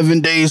doing?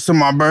 11 days to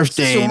my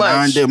birthday. Too much.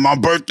 9 days. My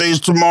birthday's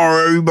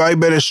tomorrow. Everybody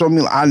better show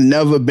me. I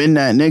never been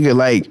that nigga.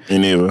 Like, me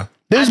neither.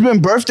 There's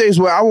been birthdays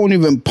where I won't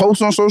even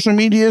post on social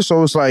media.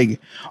 So it's like,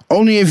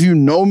 only if you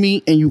know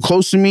me and you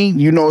close to me,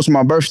 you know it's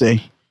my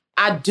birthday.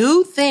 I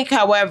do think,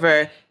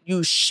 however,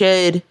 you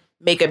should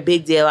make a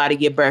big deal out of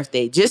your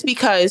birthday. Just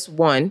because,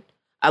 one,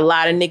 a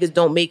lot of niggas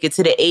don't make it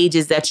to the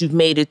ages that you've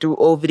made it through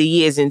over the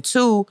years. And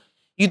two,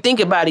 You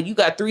think about it, you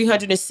got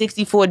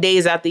 364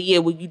 days out the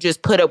year where you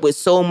just put up with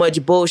so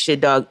much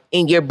bullshit, dog.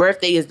 And your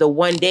birthday is the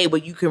one day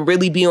where you can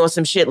really be on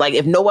some shit. Like,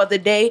 if no other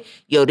day,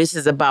 yo, this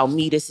is about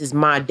me. This is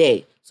my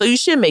day. So you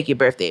should make your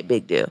birthday a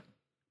big deal.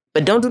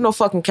 But don't do no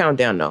fucking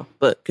countdown, though.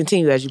 But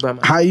continue as you buy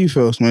my. How you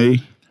feel,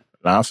 Smitty?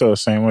 Nah, I feel the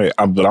same way.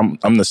 I'm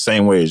the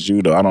same way as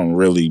you, though. I don't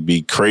really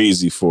be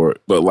crazy for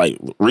it. But, like,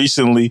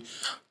 recently,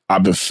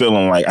 I've been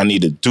feeling like I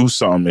need to do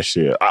something this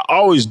year. I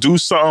always do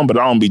something, but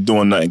I don't be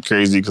doing nothing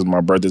crazy because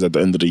my birthday's at the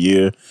end of the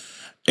year.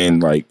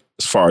 And, like,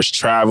 as far as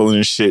traveling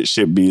and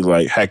shit be,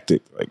 like,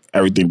 hectic. Like,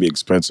 everything be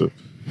expensive.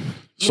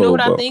 You know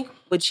what I think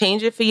would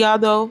change it for y'all,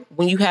 though?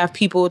 When you have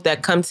people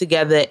that come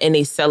together and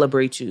they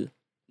celebrate you.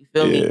 You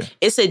feel me?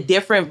 It's a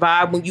different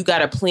vibe when you got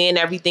to plan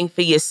everything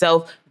for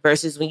yourself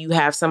versus when you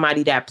have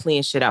somebody that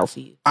plans shit out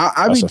for you.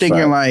 I be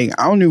thinking, like,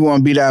 I don't even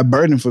want to be that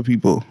burden for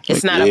people.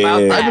 It's not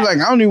about that. I be like,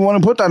 I don't even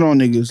want to put that on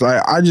niggas.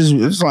 Like,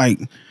 it's like,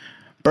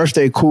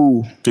 birthday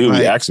cool. People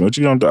like, be asking, what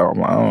you gonna do? I'm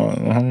like,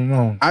 I don't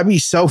know. I be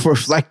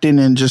self-reflecting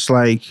and just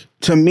like,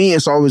 to me,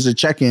 it's always a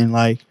check-in.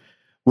 Like,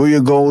 where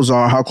your goals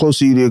are, how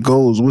close are you to your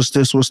goals, what's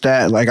this, what's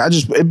that. Like,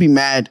 it'd be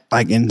mad,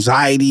 like,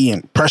 anxiety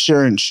and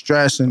pressure and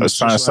stress. And it's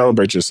trying to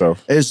celebrate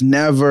yourself. It's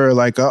never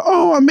like,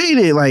 I made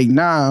it. Like,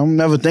 nah, I'll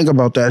never think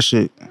about that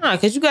shit. Nah,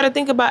 because you got to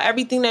think about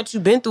everything that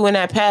you've been through in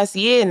that past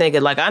year,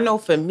 nigga. Like, I know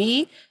for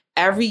me,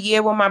 every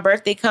year when my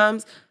birthday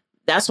comes,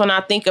 that's when I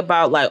think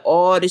about, like,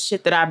 all the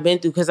shit that I've been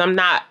through. Because I'm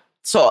not,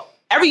 so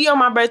every year on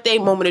my birthday,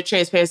 moment of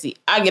transparency,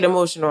 I get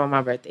emotional on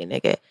my birthday,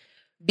 nigga.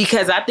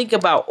 Because I think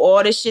about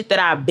all the shit that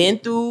I've been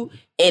through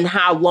and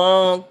how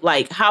long,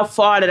 like, how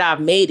far that I've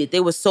made it.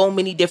 There was so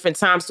many different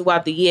times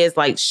throughout the years,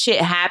 like, shit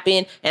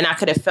happened and I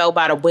could have fell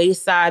by the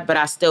wayside, but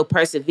I still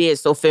persevered.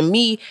 So for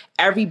me,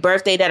 every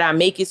birthday that I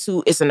make it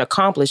to is an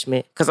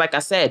accomplishment. Because like I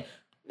said,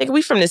 nigga,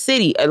 we from the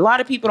city. A lot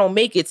of people don't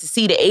make it to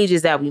see the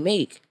ages that we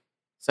make.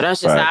 So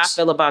that's just how I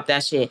feel about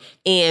that shit.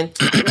 And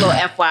little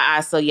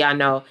FYI, so y'all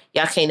know,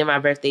 y'all came to my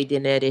birthday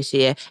dinner this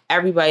year.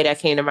 Everybody that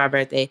came to my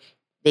birthday,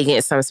 they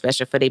getting something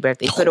special for their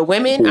birthday. For the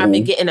women, I've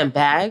been getting them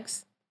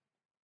bags.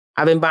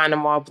 I've been buying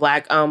them all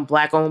black-owned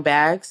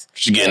bags.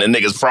 You getting the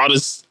niggas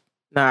Pradas?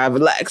 Nah,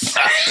 relax.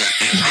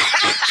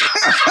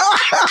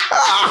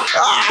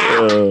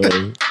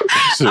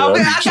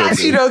 I got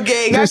you though,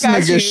 gang. This I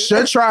got nigga you.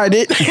 should tried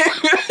it.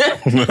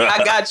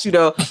 I got you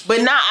though.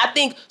 But nah, I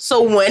think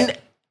so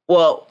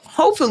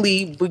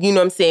hopefully, you know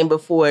what I'm saying,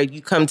 before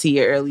you come to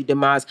your early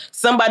demise,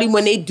 somebody,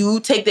 when they do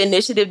take the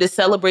initiative to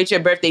celebrate your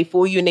birthday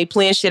for you and they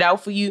plan shit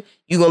out for you,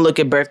 you're going to look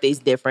at birthdays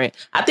different.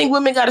 I think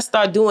women got to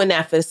start doing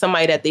that for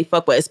somebody that they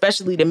fuck with,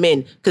 especially the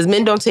men, because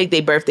men don't take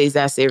their birthdays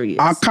that serious.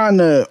 I don't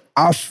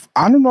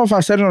know if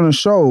I said it on the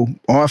show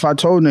or if I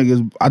told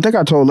niggas. I think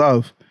I told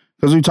Love,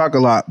 because we talk a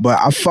lot, but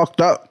I fucked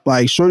up.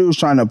 Like, shorty was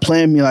trying to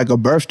plan me like a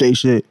birthday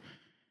shit.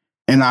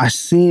 And I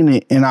seen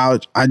it, and I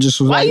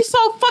just was Why like... Why you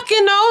so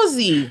fucking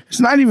nosy?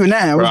 It's not even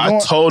that. I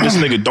told this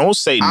nigga, don't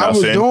say nothing. I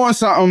was doing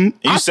something.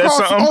 You said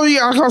something? Oh,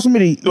 yeah, I called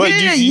somebody. Like,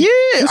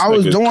 I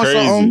was doing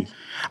crazy. something.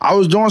 I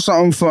was doing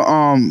something for...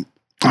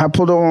 I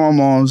pulled over my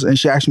mom's, and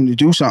she asked me to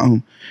do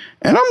something.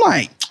 And I'm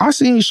like, I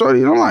seen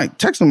shorty, and I'm like,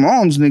 texting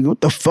moms, nigga,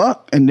 what the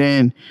fuck? And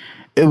then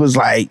it was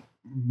like,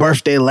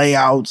 birthday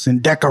layouts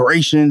and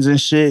decorations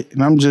and shit.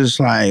 And I'm just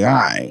like, all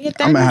right. Yeah,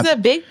 that was a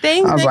big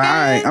thing. I was like, all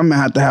right, I'm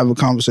gonna have to have a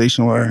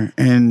conversation with her.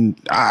 And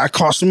I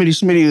called Smitty.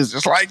 Smitty was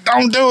just like,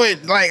 don't do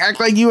it. Like, act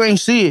like you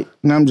ain't see it.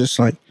 And I'm just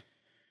like,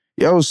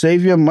 yo,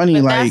 save your money.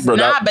 But like,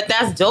 but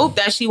that's dope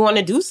that she want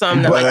to do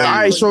something. But, like that.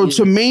 All right, so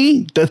to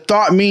me, the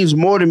thought means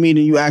more to me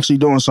than you actually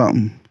doing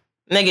something.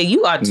 Nigga,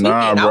 you are tweaking.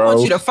 Nah, I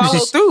want you to follow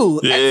through.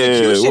 Yeah,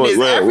 Execution is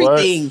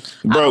everything.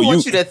 What? Bro, I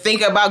want you to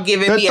think about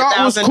giving me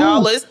 $1,000.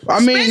 Cool. I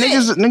mean,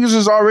 niggas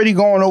is already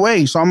going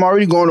away, so I'm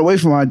already going away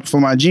for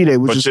my G Day,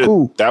 which is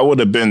cool. That would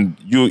have been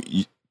you.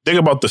 Think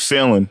about the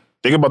feeling.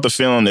 Think about the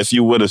feeling if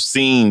you would have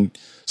seen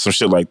some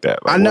shit like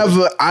that. Like,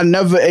 I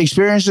never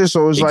experienced it,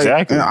 so it's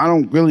exactly. like I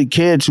don't really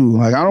care to.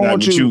 Like, I don't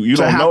want you. You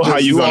don't know how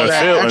you gonna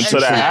feel until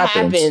that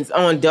happens.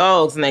 On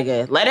dogs,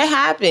 nigga. Let it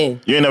happen.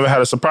 You ain't never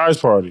had a surprise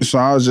party. So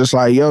I was just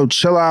like, yo,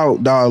 chill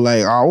out, dog.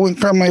 Like, I wouldn't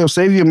come like, yo,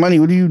 save your money.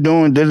 What are you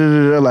doing?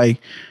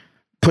 Like,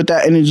 put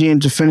that energy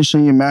into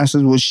finishing your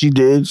masters, which she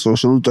did. So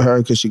salute to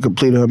her because she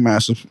completed her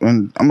masters.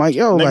 And I'm like,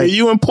 yo, nigga, like,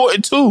 you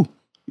important too.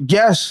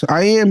 Yes,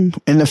 I am.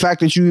 And the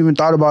fact that you even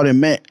thought about it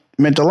meant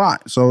a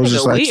lot. So it's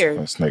just like, weird.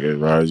 This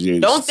nigga,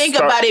 right? Don't think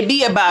about it,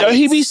 be about it.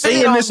 He be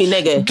saying this, me,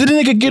 nigga. Did the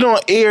nigga get on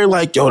air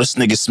like, yo, this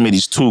nigga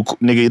Smitty's too cool?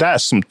 Nigga,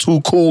 that's some too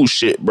cool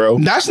shit, bro.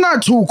 That's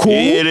not too cool.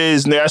 Yeah, it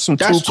is. That's some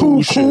too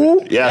cool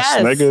shit. Yes,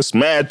 nigga, it's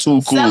mad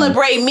too cool.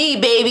 Celebrate me,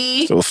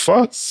 baby. So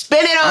fuck. Spin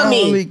it on me.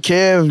 I don't really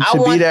care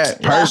to be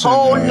that person. The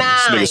whole man.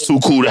 nine. This nigga's too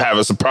cool to have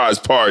a surprise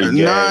party.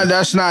 Nah,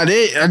 that's not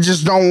it. I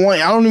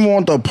don't even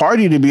want the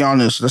party, to be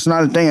honest. That's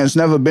not a thing. It's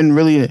never been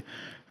really...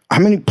 How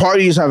many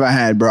parties have I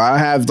had, bro? I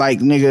have, like,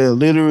 nigga,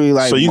 literally,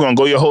 like... So you gonna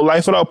go your whole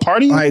life without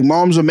partying? Like,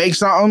 moms will make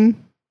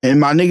something, and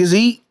my niggas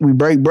eat. We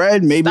break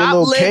bread, maybe a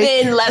little cake. Stop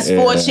living less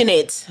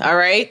fortunate, all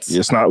right?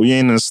 It's not... We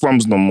ain't in the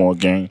slums no more,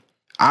 gang.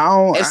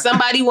 If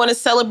somebody want to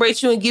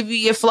celebrate you and give you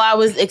your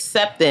flowers,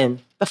 accept them.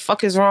 The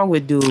fuck is wrong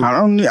with dude? I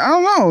don't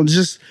know.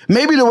 Just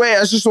maybe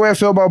that's just the way I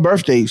feel about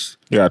birthdays.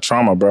 You got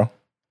trauma, bro.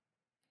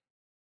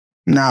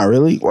 Nah,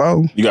 really?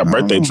 Well, you got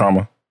birthday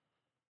trauma.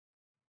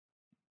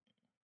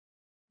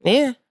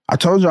 Yeah. I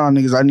told y'all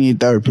niggas I need a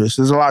therapist.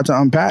 There's a lot to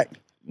unpack.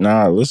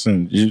 Nah,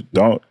 listen, you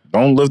don't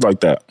live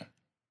like that.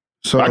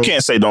 So I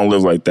can't say don't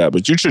live like that,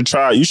 but you should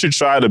try. You should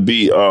try to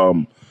be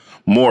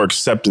more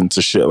accepting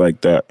to shit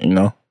like that. You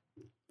know,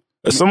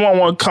 if someone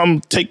want to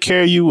come take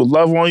care of you,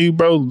 love on you,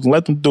 bro,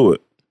 let them do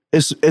it.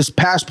 It's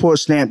passport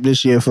stamp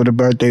this year for the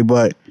birthday,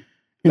 but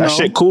that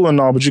shit cool and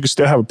all, but you can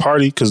still have a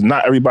party because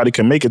not everybody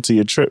can make it to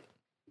your trip.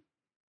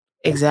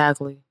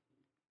 Exactly.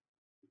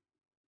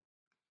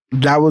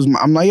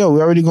 I'm like, yo,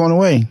 we already going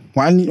away.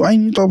 Why you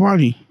need to throw a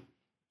party?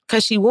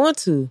 Cause she want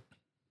to.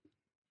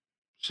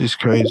 She's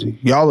crazy.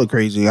 Y'all are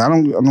crazy. I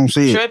don't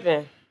see it.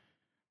 Tripping.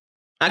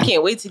 I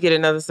can't wait to get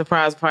another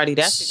surprise party.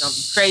 That shit gonna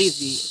be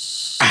crazy.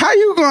 How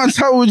you gonna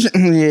tell what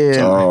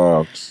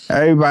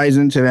everybody's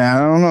into that. I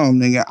don't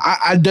know,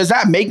 nigga. Does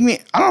that make me?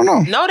 I don't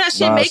know. No, that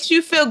shit makes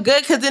you feel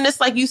good because then it's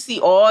like you see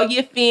all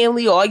your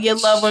family, all your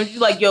loved ones.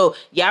 You like, yo,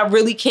 y'all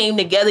really came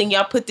together and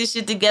y'all put this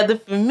shit together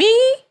for me.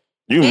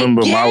 You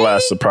remember my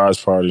last surprise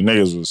party?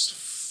 Niggas was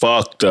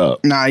fucked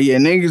up. Nah, yeah,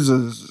 niggas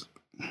was.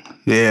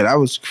 Yeah, that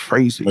was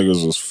crazy.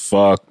 Niggas was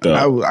fucked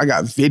up. I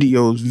got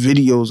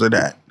videos of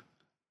that.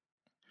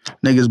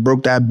 Niggas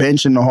broke that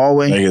bench in the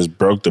hallway. Niggas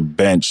broke the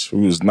bench.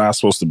 We was not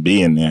supposed to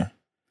be in there.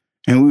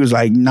 And we was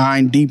like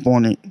 9 deep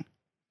on it.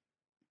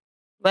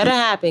 Let it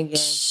happen, gang.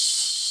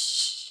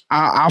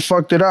 I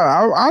fucked it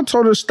up. I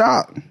told her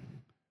stop.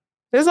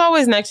 There's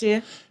always next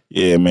year.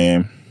 Yeah,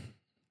 man.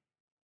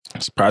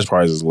 Surprise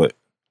parties is lit.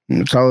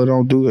 Tell her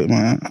don't do it,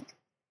 man.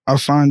 I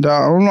find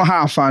out. I don't know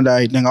how I find out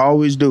anything. I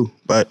always do,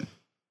 but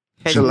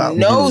chill out.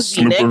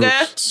 Nosy,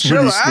 nigga.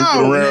 Chill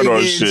out,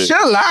 nigga.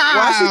 Chill out.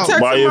 Why she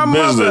texting my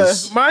mother?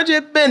 Mind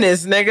your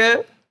business,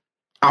 nigga.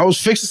 I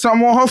was fixing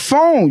something on her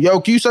phone.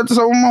 Yo, can you set this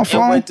up on my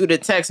phone? It went through the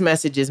text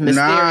messages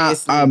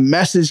mysteriously. Nah, a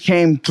message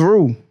came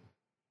through.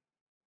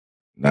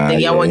 Nah, then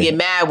y'all want to get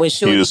mad when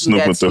she was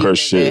snooping through her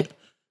shit.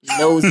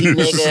 Nosy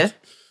nigga.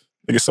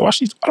 Nigga, so why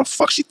the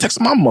fuck she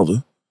texting my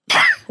mother?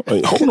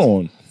 Wait, hold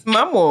on.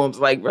 My mom's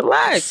like,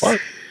 relax. Fuck.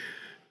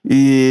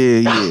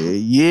 Yeah.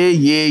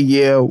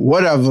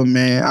 Whatever,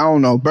 man. I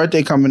don't know.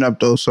 Birthday coming up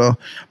though, so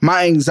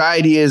my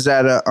anxiety is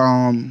at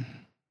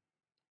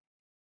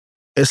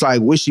it's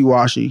like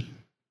wishy-washy.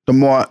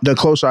 The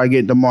closer I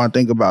get, the more I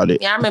think about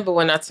it. Yeah, I remember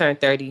when I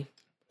turned 30.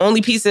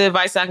 Only piece of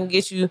advice I can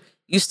get you,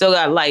 you still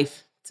got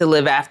life to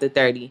live after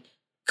 30.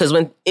 Because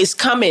when it's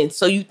coming,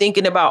 so you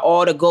thinking about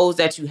all the goals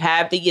that you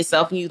have for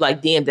yourself and you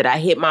like, damn, did I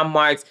hit my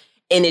marks?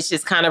 And it's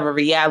just kind of a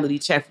reality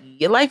check for you.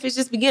 Your life is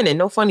just beginning.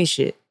 No funny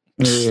shit.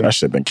 Yeah. That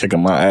shit been kicking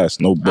my ass.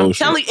 No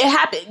bullshit. I'm telling you, it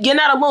happened. You're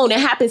not alone. It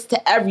happens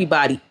to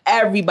everybody.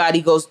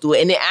 Everybody goes through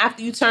it. And then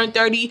after you turn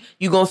 30,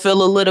 you're going to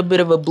feel a little bit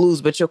of a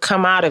blues, but you'll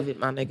come out of it,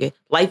 my nigga.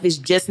 Life is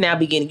just now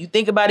beginning. You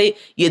think about it,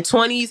 your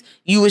 20s,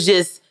 you was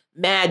just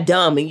mad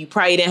dumb and you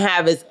probably didn't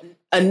have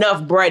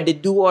enough bread to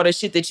do all the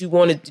shit that you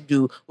wanted to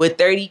do. With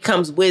 30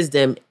 comes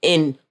wisdom,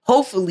 and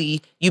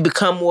hopefully you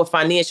become more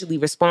financially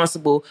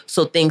responsible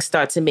so things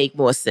start to make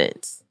more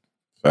sense.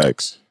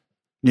 Facts.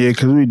 Yeah,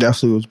 because we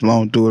definitely was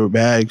blown through our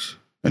bags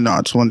in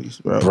our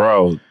 20s, bro.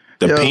 Bro,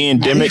 the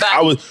pandemic,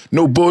 I was,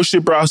 no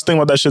bullshit, bro. I was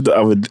thinking about that shit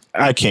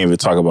I can't even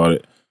talk about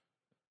it.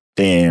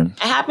 Damn. It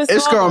happens to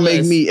It's all gonna of make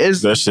us. me,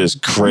 that shit's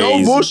crazy.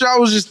 No bullshit, I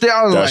was just there,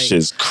 I was that like.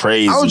 shit's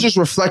crazy. I was just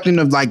reflecting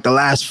of like the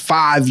last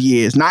 5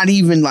 years, not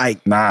even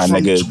like from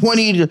nigga,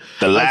 20 to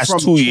the last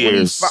 2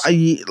 years.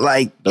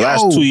 Like the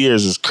last 2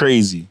 years is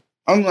crazy.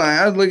 I'm like,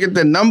 I look at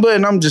the number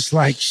and I'm just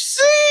like,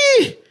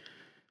 see.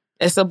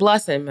 It's a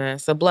blessing, man.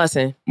 It's a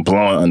blessing.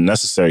 Blowing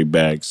unnecessary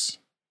bags.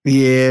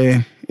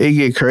 Yeah, it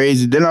get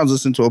crazy. Then I was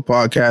listening to a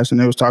podcast and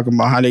they was talking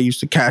about how they used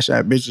to cash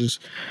out bitches.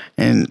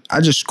 And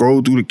I just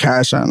scrolled through the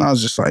cash out and I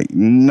was just like,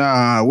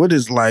 nah, what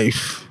is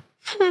life?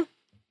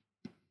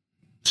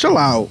 Chill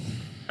out.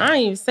 I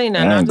ain't even say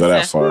nothing. I ain't go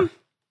that far.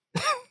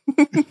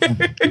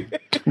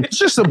 It's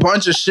just a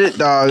bunch of shit,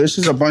 dog. It's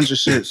just a bunch of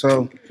shit.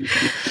 So,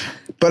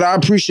 but I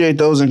appreciate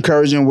those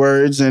encouraging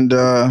words. And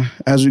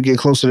as we get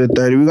closer to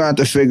 30, we're gonna have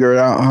to figure it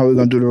out how we're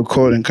gonna do the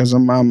recording because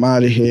I'm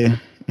out of here.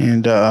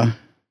 And I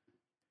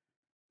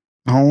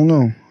don't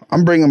know.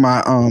 I'm bringing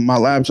my my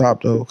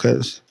laptop though,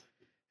 because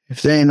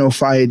if there ain't no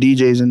fire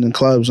DJs in the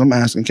clubs, I'm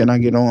asking, can I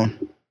get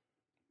on?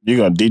 You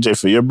gonna DJ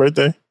for your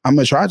birthday? I'm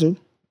gonna try to.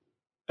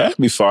 That'd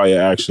be fire,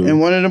 actually. In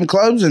one of them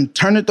clubs and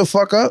turn it the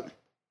fuck up.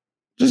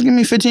 Just give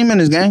me 15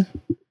 minutes, gang.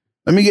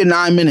 Let me get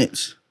 9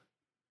 minutes.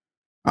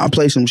 I'll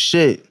play some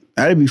shit.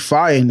 That'd be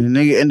fire. And the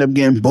nigga end up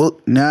getting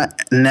booked. Now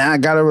I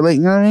gotta relate.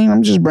 You know what I mean?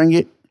 I'm just bring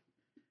it.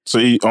 So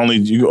you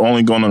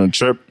only going on a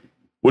trip?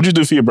 What'd you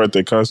do for your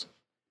birthday, cuz?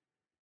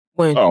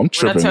 I'm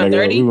tripping, when I turned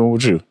nigga. 30? We went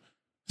with you.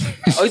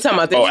 Oh, you talking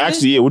about 30? Oh,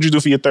 actually, yeah. What'd you do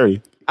for your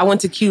 30? I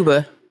went to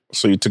Cuba.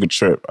 So you took a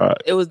trip. All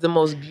right. It was the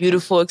most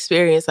beautiful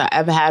experience I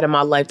ever had in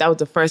my life. That was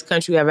the first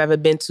country I've ever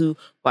been to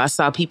where I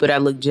saw people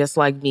that looked just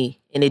like me,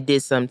 and it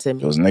did something to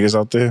me. Those niggas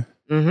out there?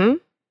 Mm-hmm.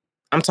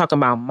 I'm talking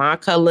about my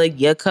color,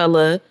 your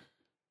color,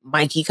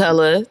 Mikey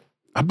color.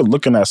 I've been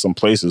looking at some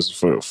places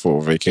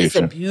for vacation.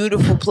 It's a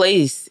beautiful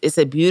place. It's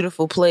a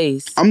beautiful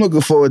place. I'm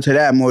looking forward to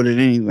that more than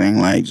anything.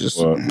 Like just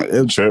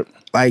trip.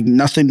 Like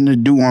nothing to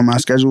do on my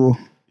schedule.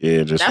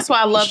 Yeah, just that's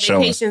why I love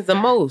vacations the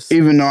most.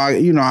 Even though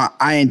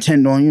I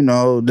intend on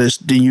the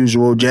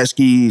usual jet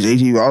skis,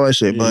 ATV, all that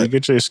shit. Yeah, but you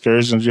get your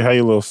excursions, you have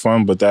your little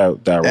fun, but that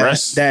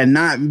rest, that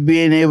not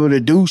being able to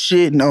do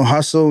shit, no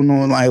hustle,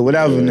 no like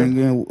whatever,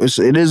 nigga.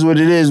 It is what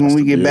it is. When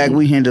we get back,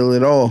 we handle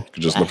it all. You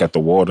can just look at the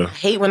water. I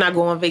hate when I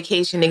go on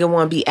vacation, nigga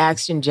want to be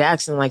Action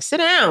Jackson. Like, sit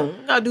down,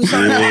 you gotta do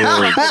something.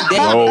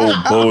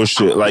 No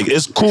bullshit. Like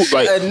it's cool.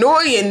 Like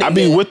annoying.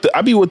 Nigga.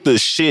 I be with the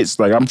shits.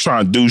 Like I'm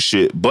trying to do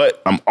shit,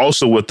 but I'm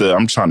also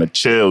I'm trying to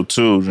chill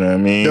too. You know what I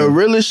mean? The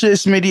realest shit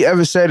Smitty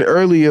ever said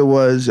earlier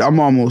was,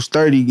 "I'm almost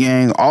 30,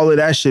 gang. All of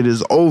that shit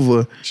is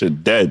over.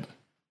 Shit dead."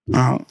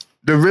 The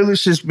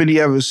realest shit Smitty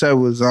ever said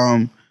was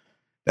that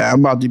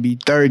I'm about to be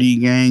 30,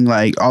 gang.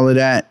 Like all of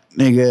that,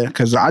 nigga.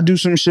 Because I do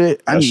some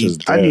shit. I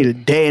need a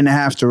day and a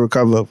half to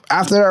recover.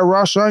 After that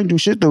rush, I ain't do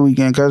shit the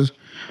weekend because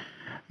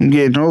I'm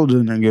getting older,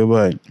 nigga.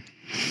 But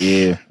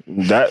yeah,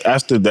 that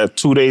after that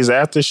 2 days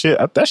after shit,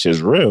 that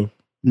shit's real.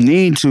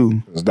 Need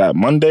to. Cause that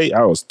Monday,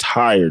 I was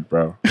tired,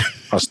 bro. I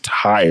was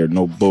tired.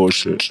 No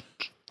bullshit.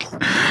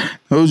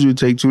 Those would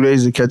take 2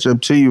 days to catch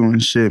up to you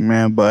and shit,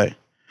 man. But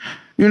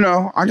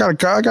I got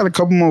a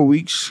couple more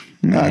weeks.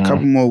 A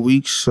couple more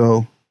weeks.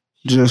 So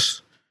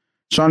just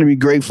trying to be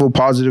grateful,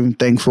 positive, and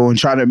thankful, and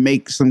try to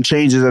make some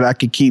changes that I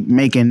could keep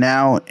making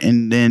now,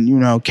 and then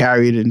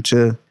carry it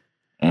into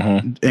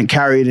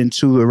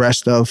the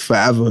rest of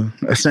forever,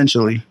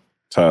 essentially.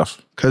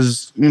 Tough.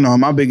 Cause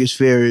my biggest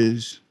fear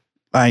is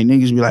like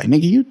niggas be like,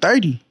 nigga, you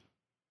 30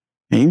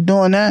 and you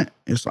doing that.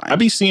 It's like I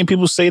be seeing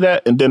people say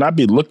that, and then I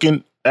be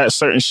looking at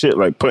certain shit,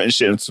 like putting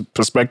shit into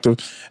perspective,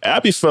 and I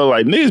be feeling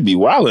like niggas be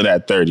wilding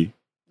at 30.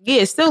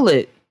 Yeah, it's still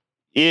lit.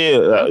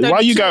 Yeah,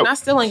 why you got? I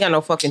still ain't got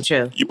no fucking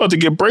chill. You about to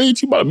get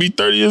braids? You about to be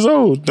 30 years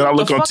old? Then I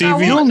look on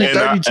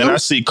TV and I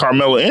see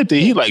Carmelo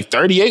Anthony. He like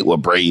 38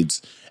 with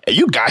braids, and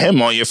you got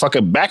him on your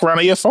fucking background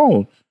of your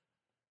phone.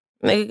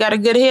 Nigga got a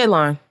good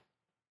headline.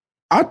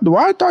 I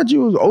thought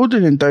you was older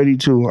than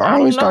 32. I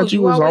always thought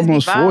you was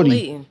almost 40.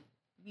 You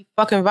be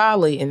fucking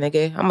violating,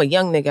 nigga. I'm a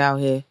young nigga out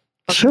here.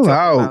 Chill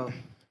out.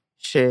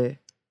 Shit.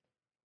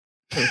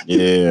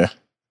 Yeah.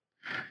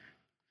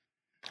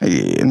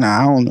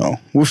 Yeah, I don't know.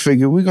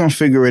 We gonna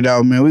figure it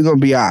out, man. We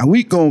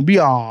gonna be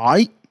all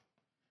right.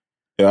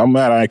 Yeah, I'm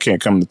mad I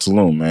can't come to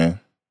Tulum, man.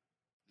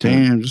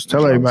 Damn, just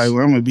tell everybody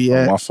where I'm gonna be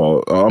at. My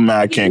fault. Oh, I'm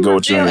mad I can't go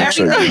to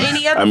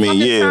I mean,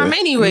 yeah. Time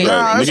anyway.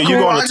 Nah, nigga, cool. you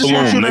going I to just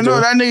want Tulum, you to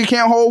know that nigga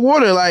can't hold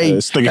water. Like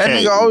that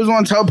nigga always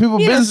want to tell people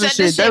business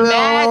and shit.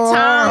 Mad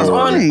times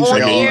on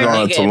air,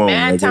 nigga.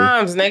 Mad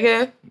times,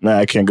 nigga. Nah,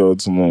 I can't go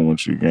to Tulum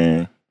with you,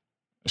 gang.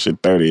 That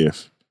shit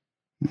 30th.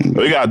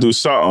 We gotta do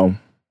something.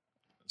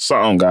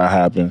 Something gotta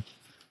happen.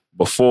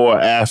 Before or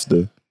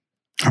after.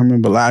 I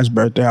remember last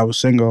birthday I was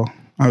single.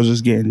 I was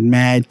just getting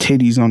mad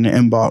titties on the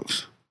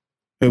inbox.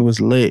 It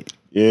was lit.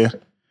 Yeah.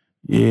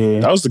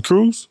 Yeah. That was the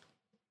cruise?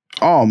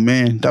 Oh,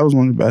 man. That was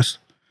one of the best.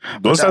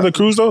 Was that the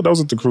cruise, though? That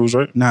wasn't the cruise,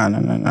 right? Nah.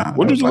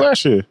 What did you do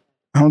last year?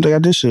 I don't think I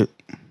did shit.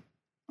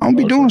 I don't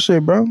be doing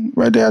shit, bro.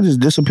 Right there, I just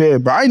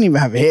disappeared, bro. I didn't even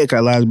have a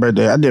haircut last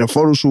birthday. I did a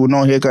photo shoot with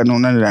no haircut, no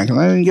none of that, because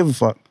I didn't give a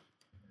fuck.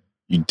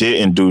 You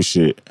didn't do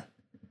shit.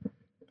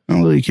 I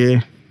don't really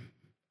care.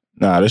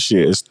 Nah, this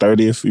shit is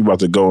 30th. You about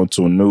to go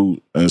into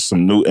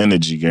some new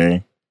energy,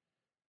 gang.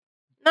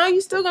 No,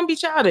 you still gonna be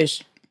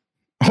childish.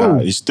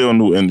 Nah, you still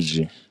new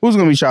energy. Who's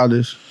gonna be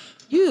childish?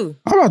 You.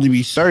 I'm about to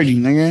be 30,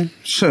 nigga.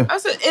 Sure. I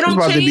said, it's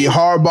about to be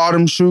hard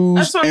bottom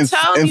shoes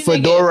and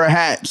fedora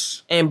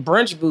hats. And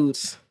brunch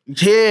boots.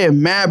 Yeah,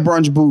 mad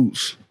brunch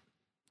boots.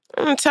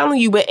 I'm telling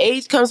you, with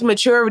age comes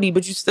maturity,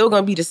 but you still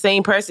gonna be the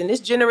same person. This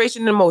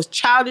generation, the most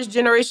childish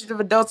generation of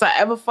adults I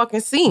ever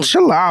fucking seen.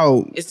 Chill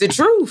out. It's the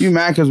truth. You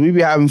mad because we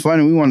be having fun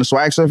and we want to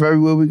swag surf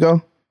everywhere we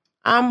go?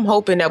 I'm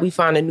hoping that we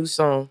find a new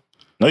song.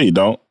 No, you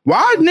don't.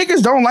 Why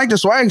niggas don't like the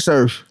swag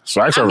surf?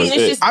 Swag surf is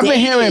it. I've been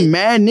hearing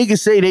mad niggas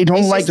say they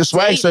don't like the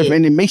swag surf,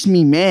 and it makes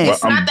me mad.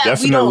 It's not that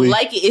we don't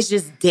like it. It's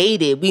just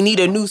dated. We need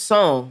a new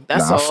song.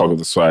 That's all. I fuck with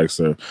the swag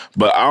surf.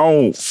 But I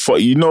don't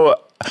fuck. You know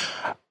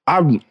what?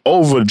 I'm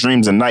over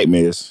dreams and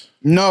nightmares.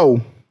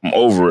 No. I'm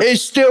over it.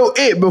 It's still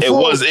it. Before, it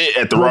was it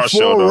at the Ross show,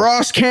 though. Before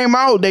Ross came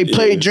out, they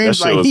played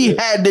Dreams. Like, he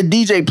had the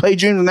DJ play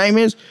Dreams and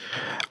Nightmares.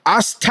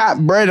 I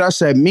tapped Brett. I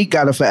said, Meek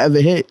got a forever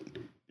hit.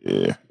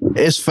 Yeah.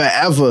 It's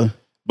forever.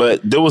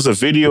 But there was a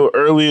video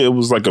earlier. It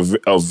was like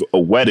a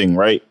wedding,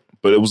 right?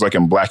 But it was like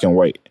in black and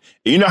white.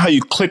 And you know how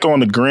you click on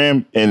the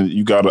gram and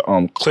you got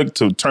to click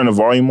to turn the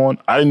volume on?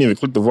 I didn't even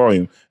click the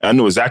volume. And I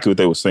knew exactly what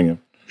they were singing.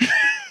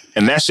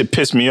 And that shit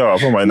pissed me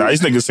off. I'm like, nah,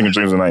 these niggas singing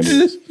Dreams of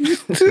Nightmares.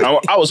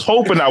 I was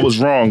hoping I was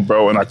wrong,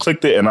 bro. And I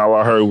clicked it and all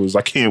I heard was,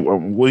 I can't,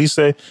 what he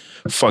say?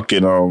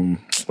 Fucking,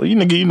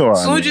 you know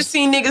as soon as you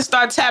see niggas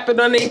start tapping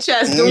on their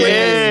chest doing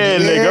yeah,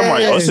 this. nigga. I'm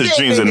like, oh, this is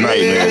Dreams of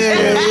Nightmares,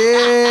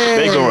 man.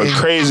 They going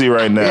crazy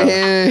right now.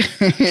 Yeah.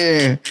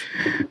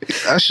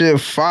 That shit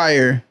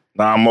fire.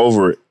 Nah, I'm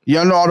over it.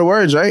 Y'all know all the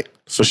words, right?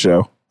 For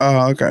sure.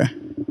 Oh, okay.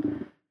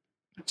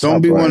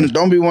 Don't be one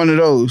of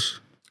those.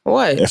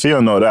 What? If you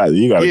don't know that,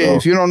 you gotta go.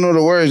 If you don't know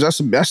the words,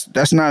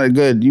 that's not a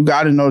good. You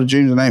gotta know the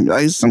Dreams of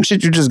Nightmares. Like, some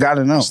shit you just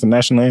gotta know. It's the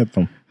national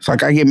anthem. It's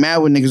like I get mad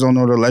when niggas don't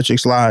know the Electric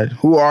Slide.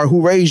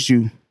 Who raised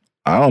you?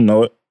 I don't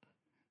know it.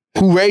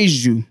 Who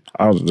raised you?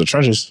 I was the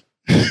trenches.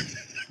 I'm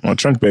a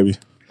trench baby.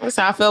 That's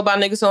how I feel about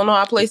niggas who don't know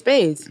how to play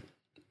spades.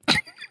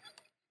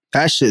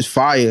 That shit's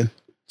fire.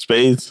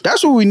 Spades.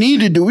 That's what we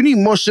need to do. We need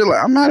more shit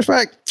like. Matter of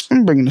fact,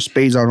 I'm bringing the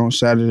spades out on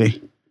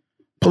Saturday.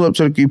 Pull up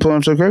to the crib. You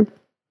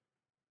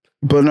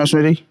pulling up,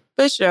 Smitty?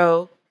 For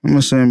sure. I'm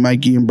gonna send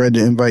Mikey and Brett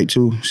the invite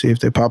too. See if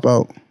they pop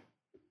out.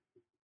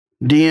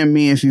 DM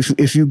me if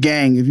you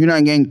gang. If you're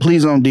not gang,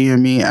 please don't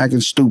DM me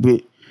acting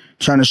stupid,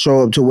 trying to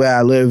show up to where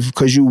I live,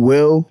 because you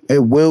will.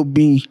 It will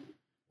be,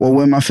 well,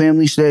 where my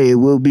family stay, it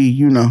will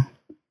be,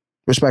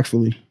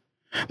 respectfully.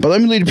 But let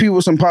me leave the people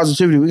with some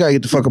positivity. We gotta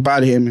get the fuck up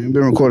out of here, man.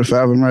 Been recorded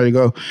forever. I'm ready to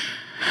go.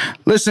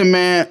 Listen,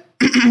 man.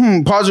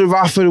 Positive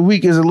vibe for the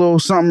week is a little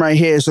something right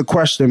here. It's a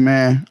question,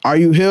 man. Are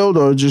you healed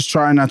or just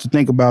trying not to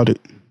think about it?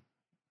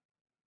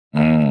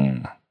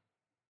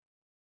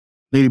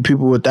 Leading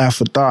people with that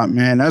for thought,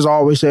 man. As I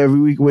always say every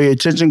week, where your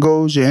attention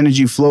goes, your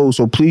energy flows.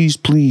 So please,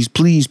 please,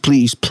 please,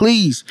 please,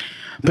 please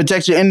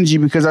protect your energy,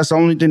 because that's the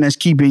only thing that's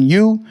keeping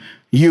you.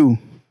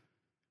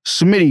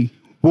 Smitty,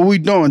 what we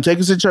doing? Take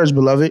us to church,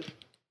 beloved.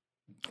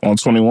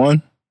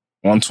 121?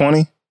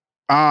 120?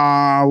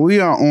 We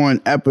are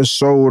on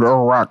episode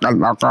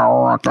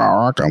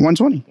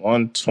 120.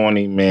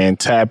 120, man.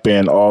 Tap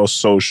in all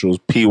socials.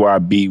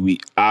 PYB, we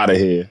out of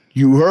here.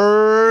 You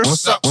heard?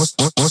 What's up?